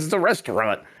pub, because it's a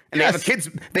restaurant. And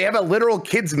they have a literal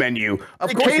kids menu.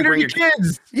 Of course you bring your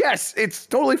kids. Yes, it's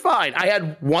totally fine. I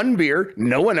had one beer.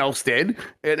 No one else did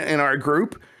in our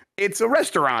group. It's a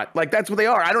restaurant. Like, that's what they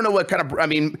are. I don't know what kind of,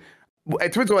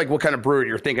 it depends on like what kind of brewery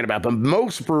you're thinking about, but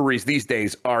most breweries these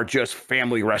days are just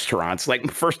family restaurants.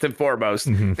 Like, first and foremost,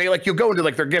 they you'll go into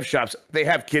like their gift shops. They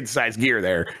have kid size gear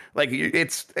there. Like,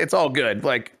 it's all good.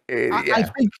 Like, I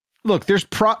think, look,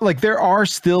 there are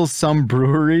still some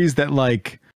breweries that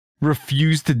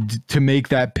refuse to make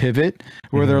that pivot,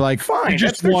 where they're like, fine,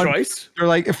 that's their choice. They're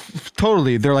like,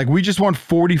 totally. They're like, we just want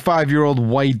 45-year-old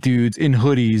white dudes in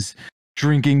hoodies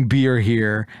drinking beer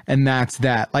here, and that's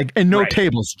that. Like, and no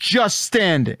tables, just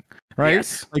standing. Right?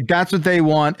 Yes. Like, that's what they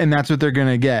want, and that's what they're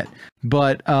gonna get.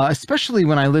 But especially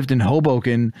when I lived in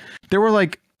Hoboken, there were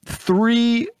like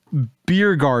 3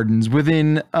 beer gardens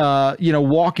within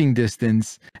walking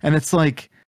distance, and it's like,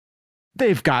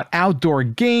 they've got outdoor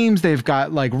games, they've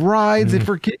got like rides.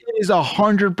 For kids, it is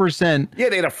 100%. Yeah,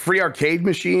 they had a free arcade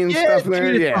machine and stuff in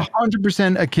there. Yeah,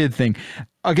 100% a kid thing.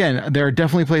 Again, there are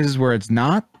definitely places where it's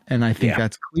not, and I think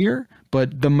that's clear.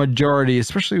 But the majority,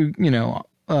 especially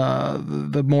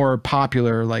the more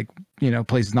popular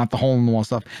places, not the hole in the wall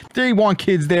stuff, they want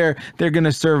kids there. They're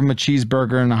gonna serve them a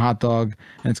cheeseburger and a hot dog,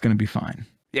 and it's gonna be fine.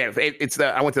 Yeah,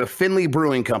 I went to the Finley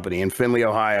Brewing Company in Finley,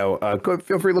 Ohio.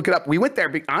 Feel free to look it up. We went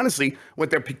there, honestly,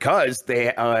 because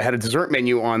they had a dessert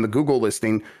menu on the Google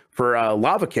listing for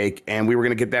lava cake, and we were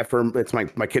going to get that it's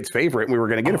my kid's favorite, and we were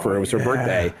going to get it for her. It was her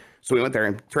birthday. So we went there,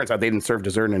 and it turns out they didn't serve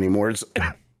dessert anymore.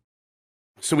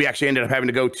 So we actually ended up having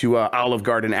to go to Olive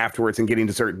Garden afterwards and getting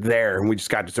dessert there, and we just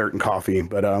got dessert and coffee.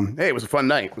 But hey, it was a fun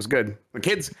night. It was good. The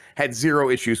kids had 0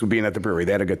 issues with being at the brewery.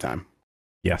 They had a good time.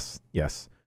 Yes.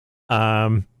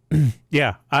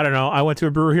 Yeah, I don't know. I went to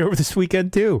a brewery over this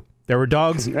weekend too. There were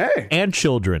dogs and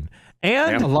children,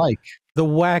 and the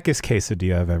wackest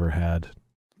quesadilla I've ever had.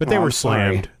 But they were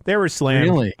slammed. They were slammed.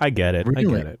 Really? I get it.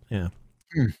 Really? I get it.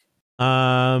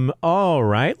 Yeah. All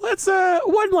right. Let's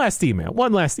one last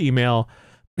email.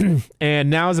 And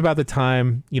now is about the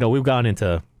time. We've gone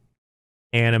into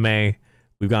anime,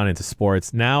 we've gone into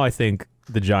sports. Now I think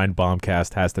the Giant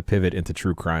Bombcast has to pivot into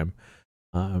true crime.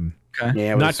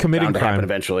 Yeah, not committing crime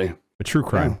eventually. a true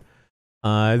crime.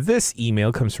 This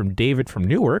email comes from David from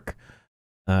Newark.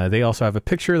 They also have a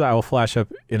picture that I will flash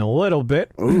up in a little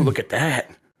bit. Ooh, look at that.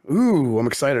 Ooh, I'm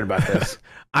excited about this.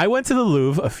 I went to the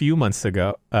Louvre a few months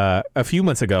ago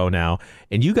now,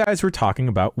 and you guys were talking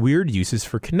about weird uses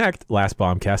for Kinect last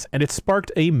Bombcast, and it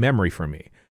sparked a memory for me.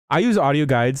 I use audio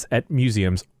guides at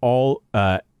museums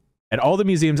at all the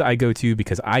museums I go to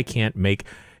because I can't make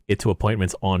it to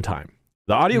appointments on time.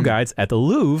 The audio guides at the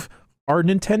Louvre are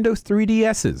Nintendo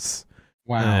 3DSs.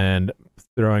 Wow. And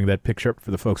throwing that picture up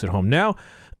for the folks at home now.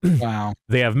 Wow.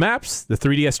 They have maps. The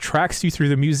 3DS tracks you through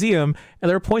the museum, and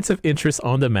there are points of interest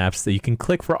on the maps that you can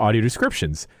click for audio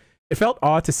descriptions. It felt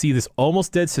odd to see this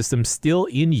almost dead system still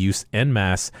in use en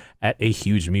masse at a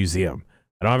huge museum.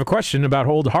 I don't have a question about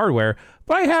old hardware,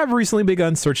 but I have recently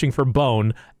begun searching for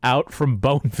Bone Out from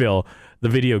Boneville, the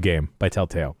video game by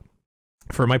Telltale,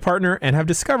 for my partner, and have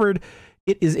discovered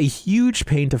it is a huge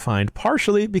pain to find,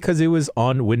 partially because it was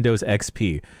on Windows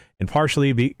XP, and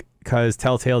partially because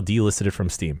Telltale delisted it from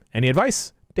Steam. Any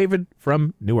advice? David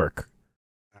from Newark.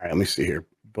 All right, let me see here.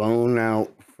 Bone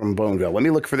Out from Boneville. Let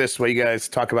me look for this while you guys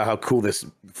talk about how cool this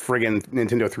friggin'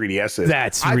 Nintendo 3DS is.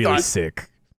 That's really sick.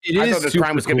 I thought the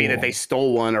crime was going to be that they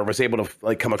stole one or was able to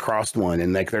like come across one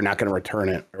and like they're not going to return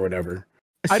it or whatever.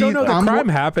 I don't know the crime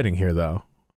happening here though.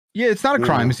 Yeah, it's not a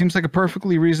crime. It seems like a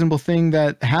perfectly reasonable thing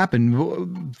that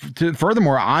happened.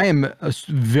 Furthermore, I am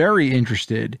very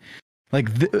interested. Like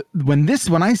when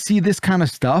I see this kind of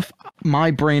stuff,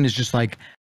 my brain is just like,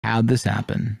 how'd this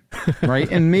happen?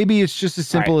 Right. And maybe it's just as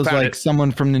simple as like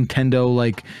someone from Nintendo,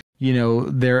 like, you know,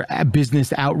 their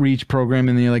business outreach program,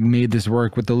 and they like made this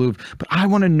work with the Louvre. But I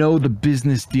want to know the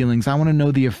business dealings. I want to know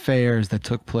the affairs that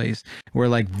took place where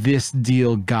like this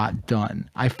deal got done.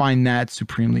 I find that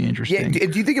supremely interesting. Yeah.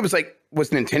 Do you think it was like,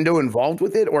 was Nintendo involved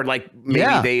with it, or like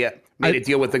maybe they made a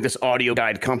deal with like this audio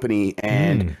guide company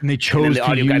and they chose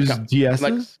to use DSs?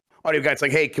 Like, audio guides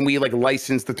like, hey, can we like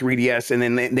license the 3DS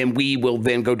and then we will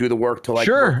then go do the work to like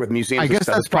work with museums. I guess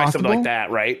that's possible. Something like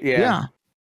that, right? Yeah.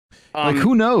 Like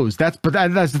who knows? That's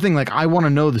the thing. Like I want to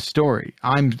know the story.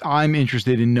 I'm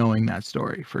interested in knowing that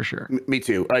story for sure. Me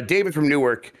too. David from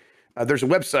Newark. There's a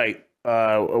website,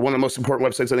 one of the most important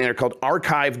websites on the internet called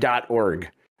archive.org.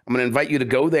 I'm going to invite you to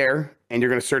go there, and you're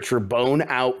going to search for Bone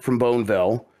Out from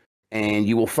Boneville, and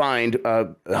you will find,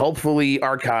 helpfully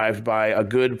archived by a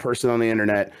good person on the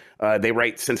internet. They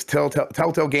write, since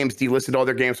Telltale Games delisted all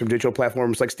their games from digital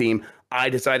platforms like Steam, I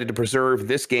decided to preserve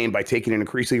this game by taking an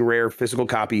increasingly rare physical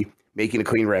copy, making a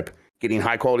clean rip, getting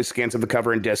high quality scans of the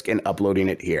cover and disc, and uploading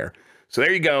it here. So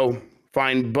there you go.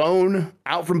 Find Bone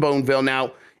Out from Boneville.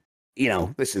 Now, you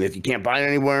know, listen, if you can't buy it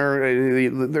anywhere,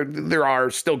 there are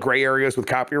still gray areas with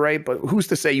copyright, but who's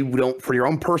to say you don't, for your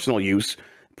own personal use,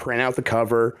 print out the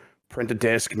cover, print a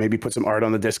disc, maybe put some art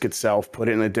on the disc itself, put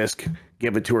it in a disc,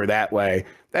 give it to her that way.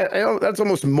 That's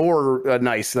almost more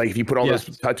nice. Like if you put all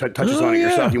those touches on it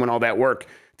yourself, you want all that work.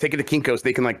 Take it to Kinko's.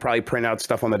 They can like probably print out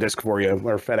stuff on the disc for you,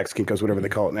 or FedEx, Kinko's, whatever they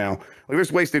call it now. Like,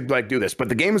 there's ways to like do this, but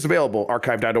the game is available.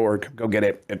 Archive.org. Go get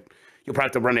it. You'll probably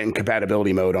have to run it in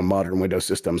compatibility mode on modern Windows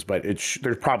systems, but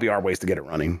there probably are ways to get it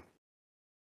running.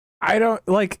 I don't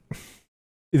like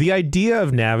the idea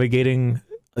of navigating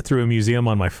through a museum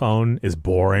on my phone is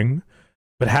boring,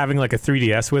 but having like a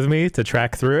 3DS with me to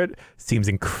track through it seems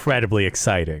incredibly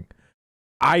exciting.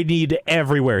 I need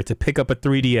everywhere to pick up a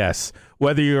 3DS,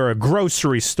 whether you're a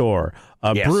grocery store,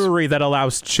 a brewery that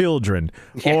allows children,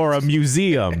 or a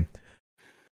museum.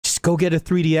 Just go get a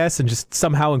 3DS and just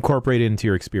somehow incorporate it into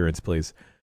your experience, please.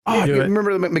 Oh, you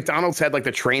remember McDonald's had like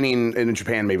the training in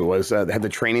Japan, maybe it was, they had the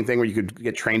training thing where you could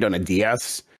get trained on a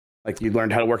DS. Like you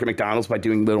learned how to work at McDonald's by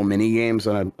doing little mini games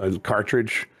on a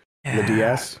cartridge, the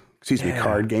DS. Excuse me,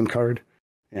 game card.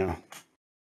 Yeah.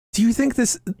 Do you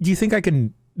think I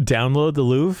can download the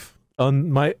Louvre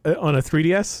on my on a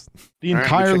 3DS? The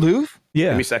entire Louvre? Yeah.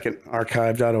 Give me a second.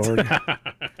 Archive.org.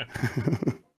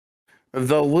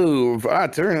 The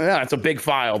Louvre. It's a big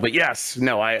file, but yes.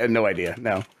 No, I had no idea.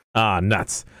 No.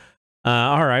 Nuts.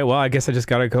 All right. Well, I guess I just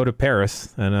got to go to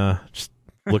Paris and just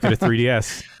look at a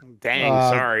 3DS. Dang,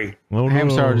 sorry.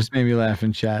 Hamstar just made me laugh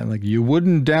in chat. Like, you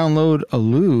wouldn't download a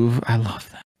Louvre. I love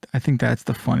that. I think that's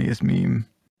the funniest meme.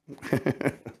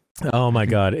 Oh my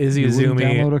God. Izzy Azumi.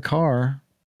 Download a car.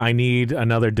 I need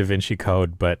another Da Vinci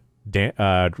Code, but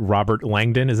Robert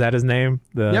Langdon, is that his name?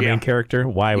 The main character?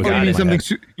 Why was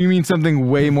that? You mean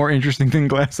something way more interesting than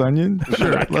Glass Onion?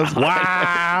 Sure.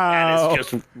 Wow. That is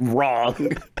just wrong.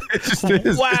 It just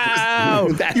is. Wow.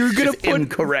 That's You're going to put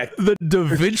incorrect. The Da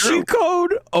Vinci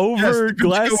Code over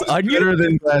Glass Onion? Better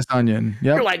than Glass Onion.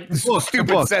 Yep. You're like stupid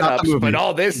setups, but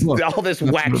all this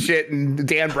whack shit and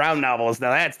Dan Brown novels.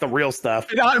 Now that's the real stuff.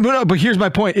 But here's my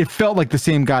point. It felt like the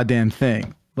same goddamn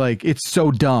thing. Like, it's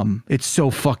so dumb. It's so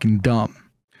fucking dumb.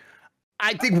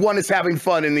 I think one is having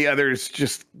fun and the other is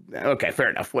just okay.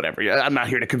 Fair enough. Whatever. I'm not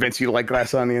here to convince you to like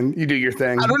Glass Onion. You do your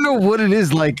thing. I don't know what it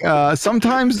is. Like,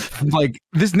 sometimes, like,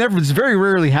 this very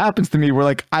rarely happens to me where,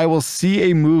 like, I will see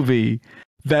a movie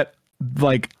that,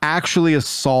 like, actually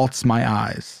assaults my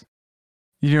eyes.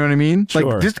 You know what I mean?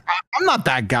 Sure. Like, this, I'm not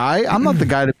that guy. I'm not the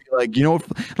guy to be like, you know,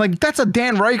 like, that's a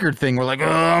Dan Reichert thing. We're like, oh,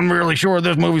 I'm really sure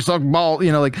this movie sucked ball.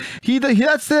 You know, like,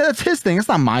 that's his thing. It's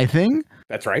not my thing.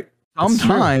 That's right.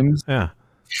 Sometimes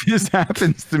this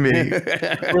happens to me.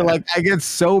 Where, like, I get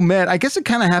so mad. I guess it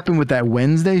kind of happened with that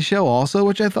Wednesday show also,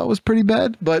 which I thought was pretty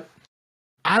bad. But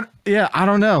I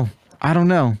don't know.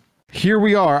 Here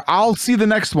we are. I'll see the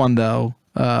next one though.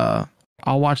 I'll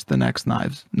watch the next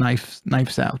Knives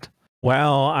Out.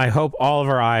 Well, I hope all of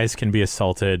our eyes can be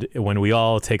assaulted when we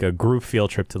all take a group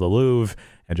field trip to the Louvre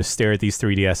and just stare at these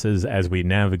 3DSs as we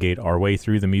navigate our way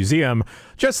through the museum,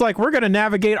 just like we're going to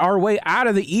navigate our way out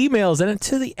of the emails and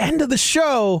to the end of the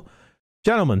show.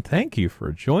 Gentlemen, thank you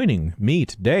for joining me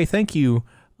today. Thank you,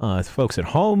 folks at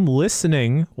home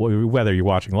listening, whether you're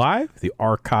watching live, the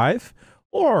archive,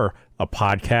 or a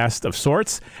podcast of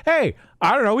sorts. Hey,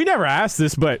 I don't know, we never asked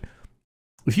this, but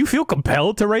if you feel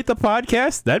compelled to rate the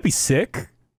podcast, that'd be sick.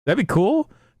 That'd be cool.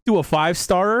 Do a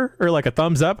 5-star or like a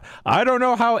thumbs up. I don't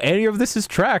know how any of this is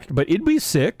tracked, but it'd be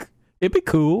sick. It'd be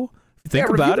cool. Think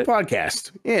about it.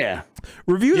 Podcast. Yeah.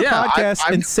 Review the podcast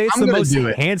and say it's the most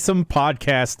handsome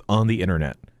podcast on the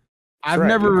internet. I've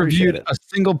never reviewed a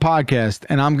single podcast,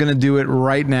 and I'm going to do it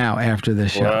right now after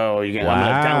this show. Whoa, I'm going to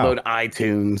download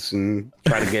iTunes and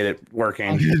try to get it working.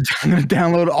 I'm going to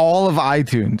download all of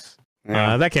iTunes.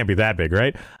 That can't be that big,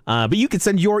 right? But you can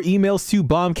send your emails to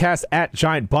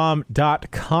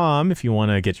bombcast@giantbomb.com if you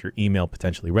want to get your email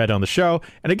potentially read on the show.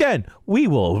 And again, we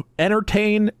will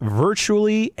entertain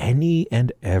virtually any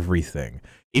and everything.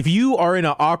 If you are in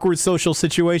an awkward social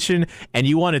situation and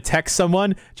you want to text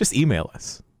someone, just email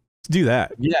us. Let's do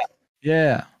that.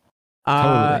 Yeah.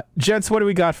 Totally. Gents, what do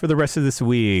we got for the rest of this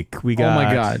week? We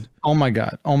got... Oh my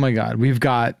God.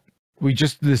 We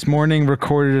just this morning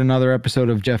recorded another episode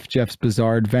of Jeff's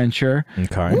Bizarre Adventure.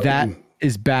 Okay. That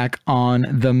is back on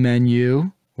the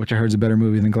menu, which I heard is a better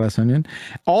movie than Glass Onion.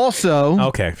 Also,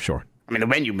 okay, sure. I mean, the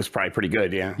menu was probably pretty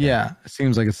good, yeah. Yeah, it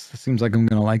seems like I'm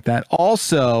gonna like that.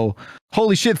 Also,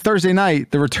 holy shit, Thursday night,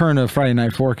 the return of Friday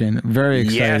Night Forkin'. Very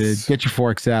excited. Yes. Get your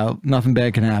forks out. Nothing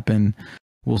bad can happen.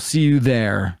 We'll see you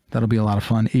there. That'll be a lot of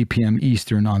fun. 8 p.m.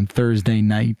 Eastern on Thursday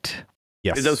night.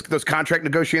 Yes. Those contract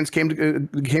negotiations came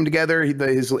together.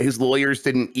 His lawyers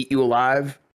didn't eat you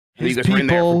alive. He goes in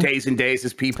there for days and days.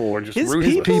 His people were just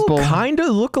ruthless. People kind of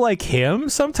look like him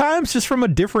sometimes, just from a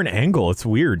different angle. It's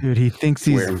weird. Dude, he thinks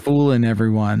he's fooling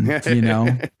everyone, you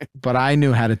know. But I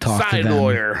knew how to talk to them. Side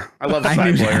lawyer. I love the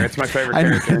side lawyer. It's my favorite character.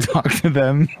 I knew how to talk to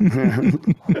them.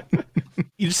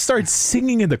 You just started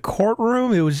singing in the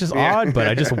courtroom. It was just odd, but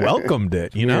I just welcomed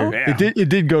it. You know, Yeah. It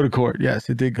did go to court. Yes,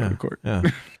 it did go to court. Yeah.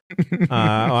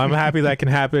 I'm happy that can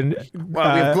happen.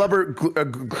 Well, we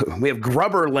have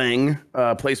Grubberling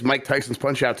plays Mike Tyson's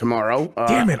Punch Out tomorrow.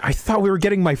 Damn it! I thought we were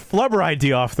getting my flubber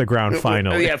idea off the ground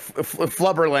finally. Yeah,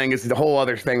 Flubberling is the whole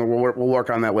other thing. We'll work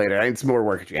on that later. It's more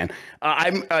work, Jan.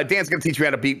 Dan's going to teach me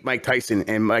how to beat Mike Tyson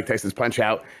and Mike Tyson's Punch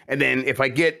Out, and then if I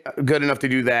get good enough to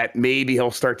do that, maybe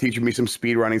he'll start teaching me some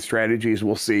speedrunning strategies.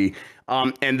 We'll see.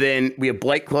 And then we have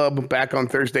Blight Club back on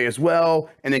Thursday as well.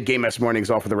 And then Game S Morning is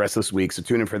all for the rest of this week. So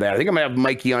tune in for that. I think I'm going to have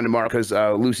Mikey on tomorrow because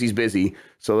Lucy's busy.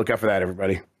 So look out for that,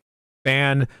 everybody.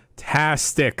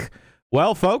 Fantastic.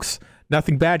 Well, folks,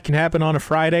 nothing bad can happen on a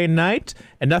Friday night,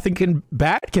 and nothing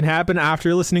bad can happen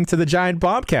after listening to the Giant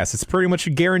Bombcast. It's pretty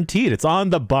much guaranteed. It's on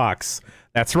the box.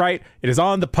 That's right. It is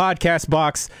on the podcast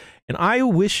box. And I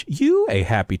wish you a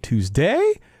happy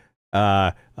Tuesday.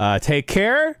 Take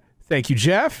care. Thank you,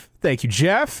 Jeff. Thank you,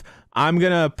 Jeff. I'm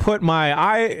going to put my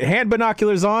hand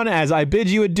binoculars on as I bid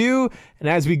you adieu. And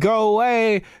as we go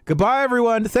away, goodbye,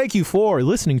 everyone. Thank you for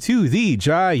listening to the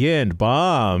Giant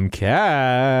Bombcast.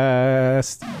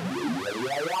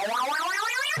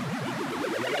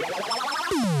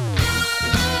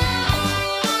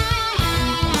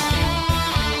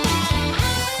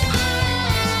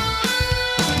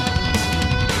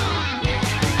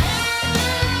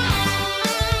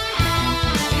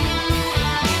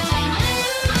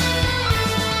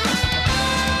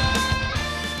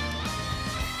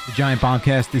 The Giant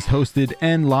Bombcast is hosted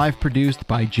and live produced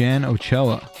by Jan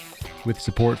Ochoa. with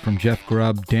support from Jeff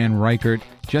Grubb, Dan Reichert,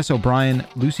 Jess O'Brien,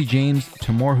 Lucy James,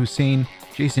 Tamor Hussein,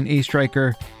 Jason A.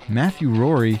 Stryker, Matthew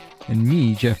Rory, and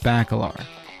me, Jeff Bakalar.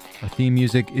 Our theme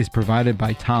music is provided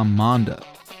by Tom Monda.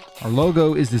 Our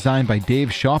logo is designed by Dave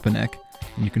Schopenek,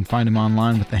 and you can find him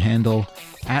online with the handle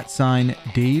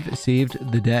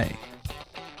 @DaveSavedTheDay.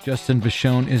 Justin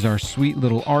Vachon is our sweet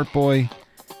little art boy.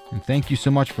 And thank you so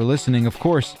much for listening. Of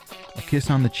course, a kiss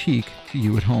on the cheek to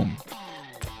you at home.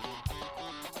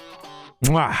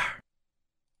 Mwah.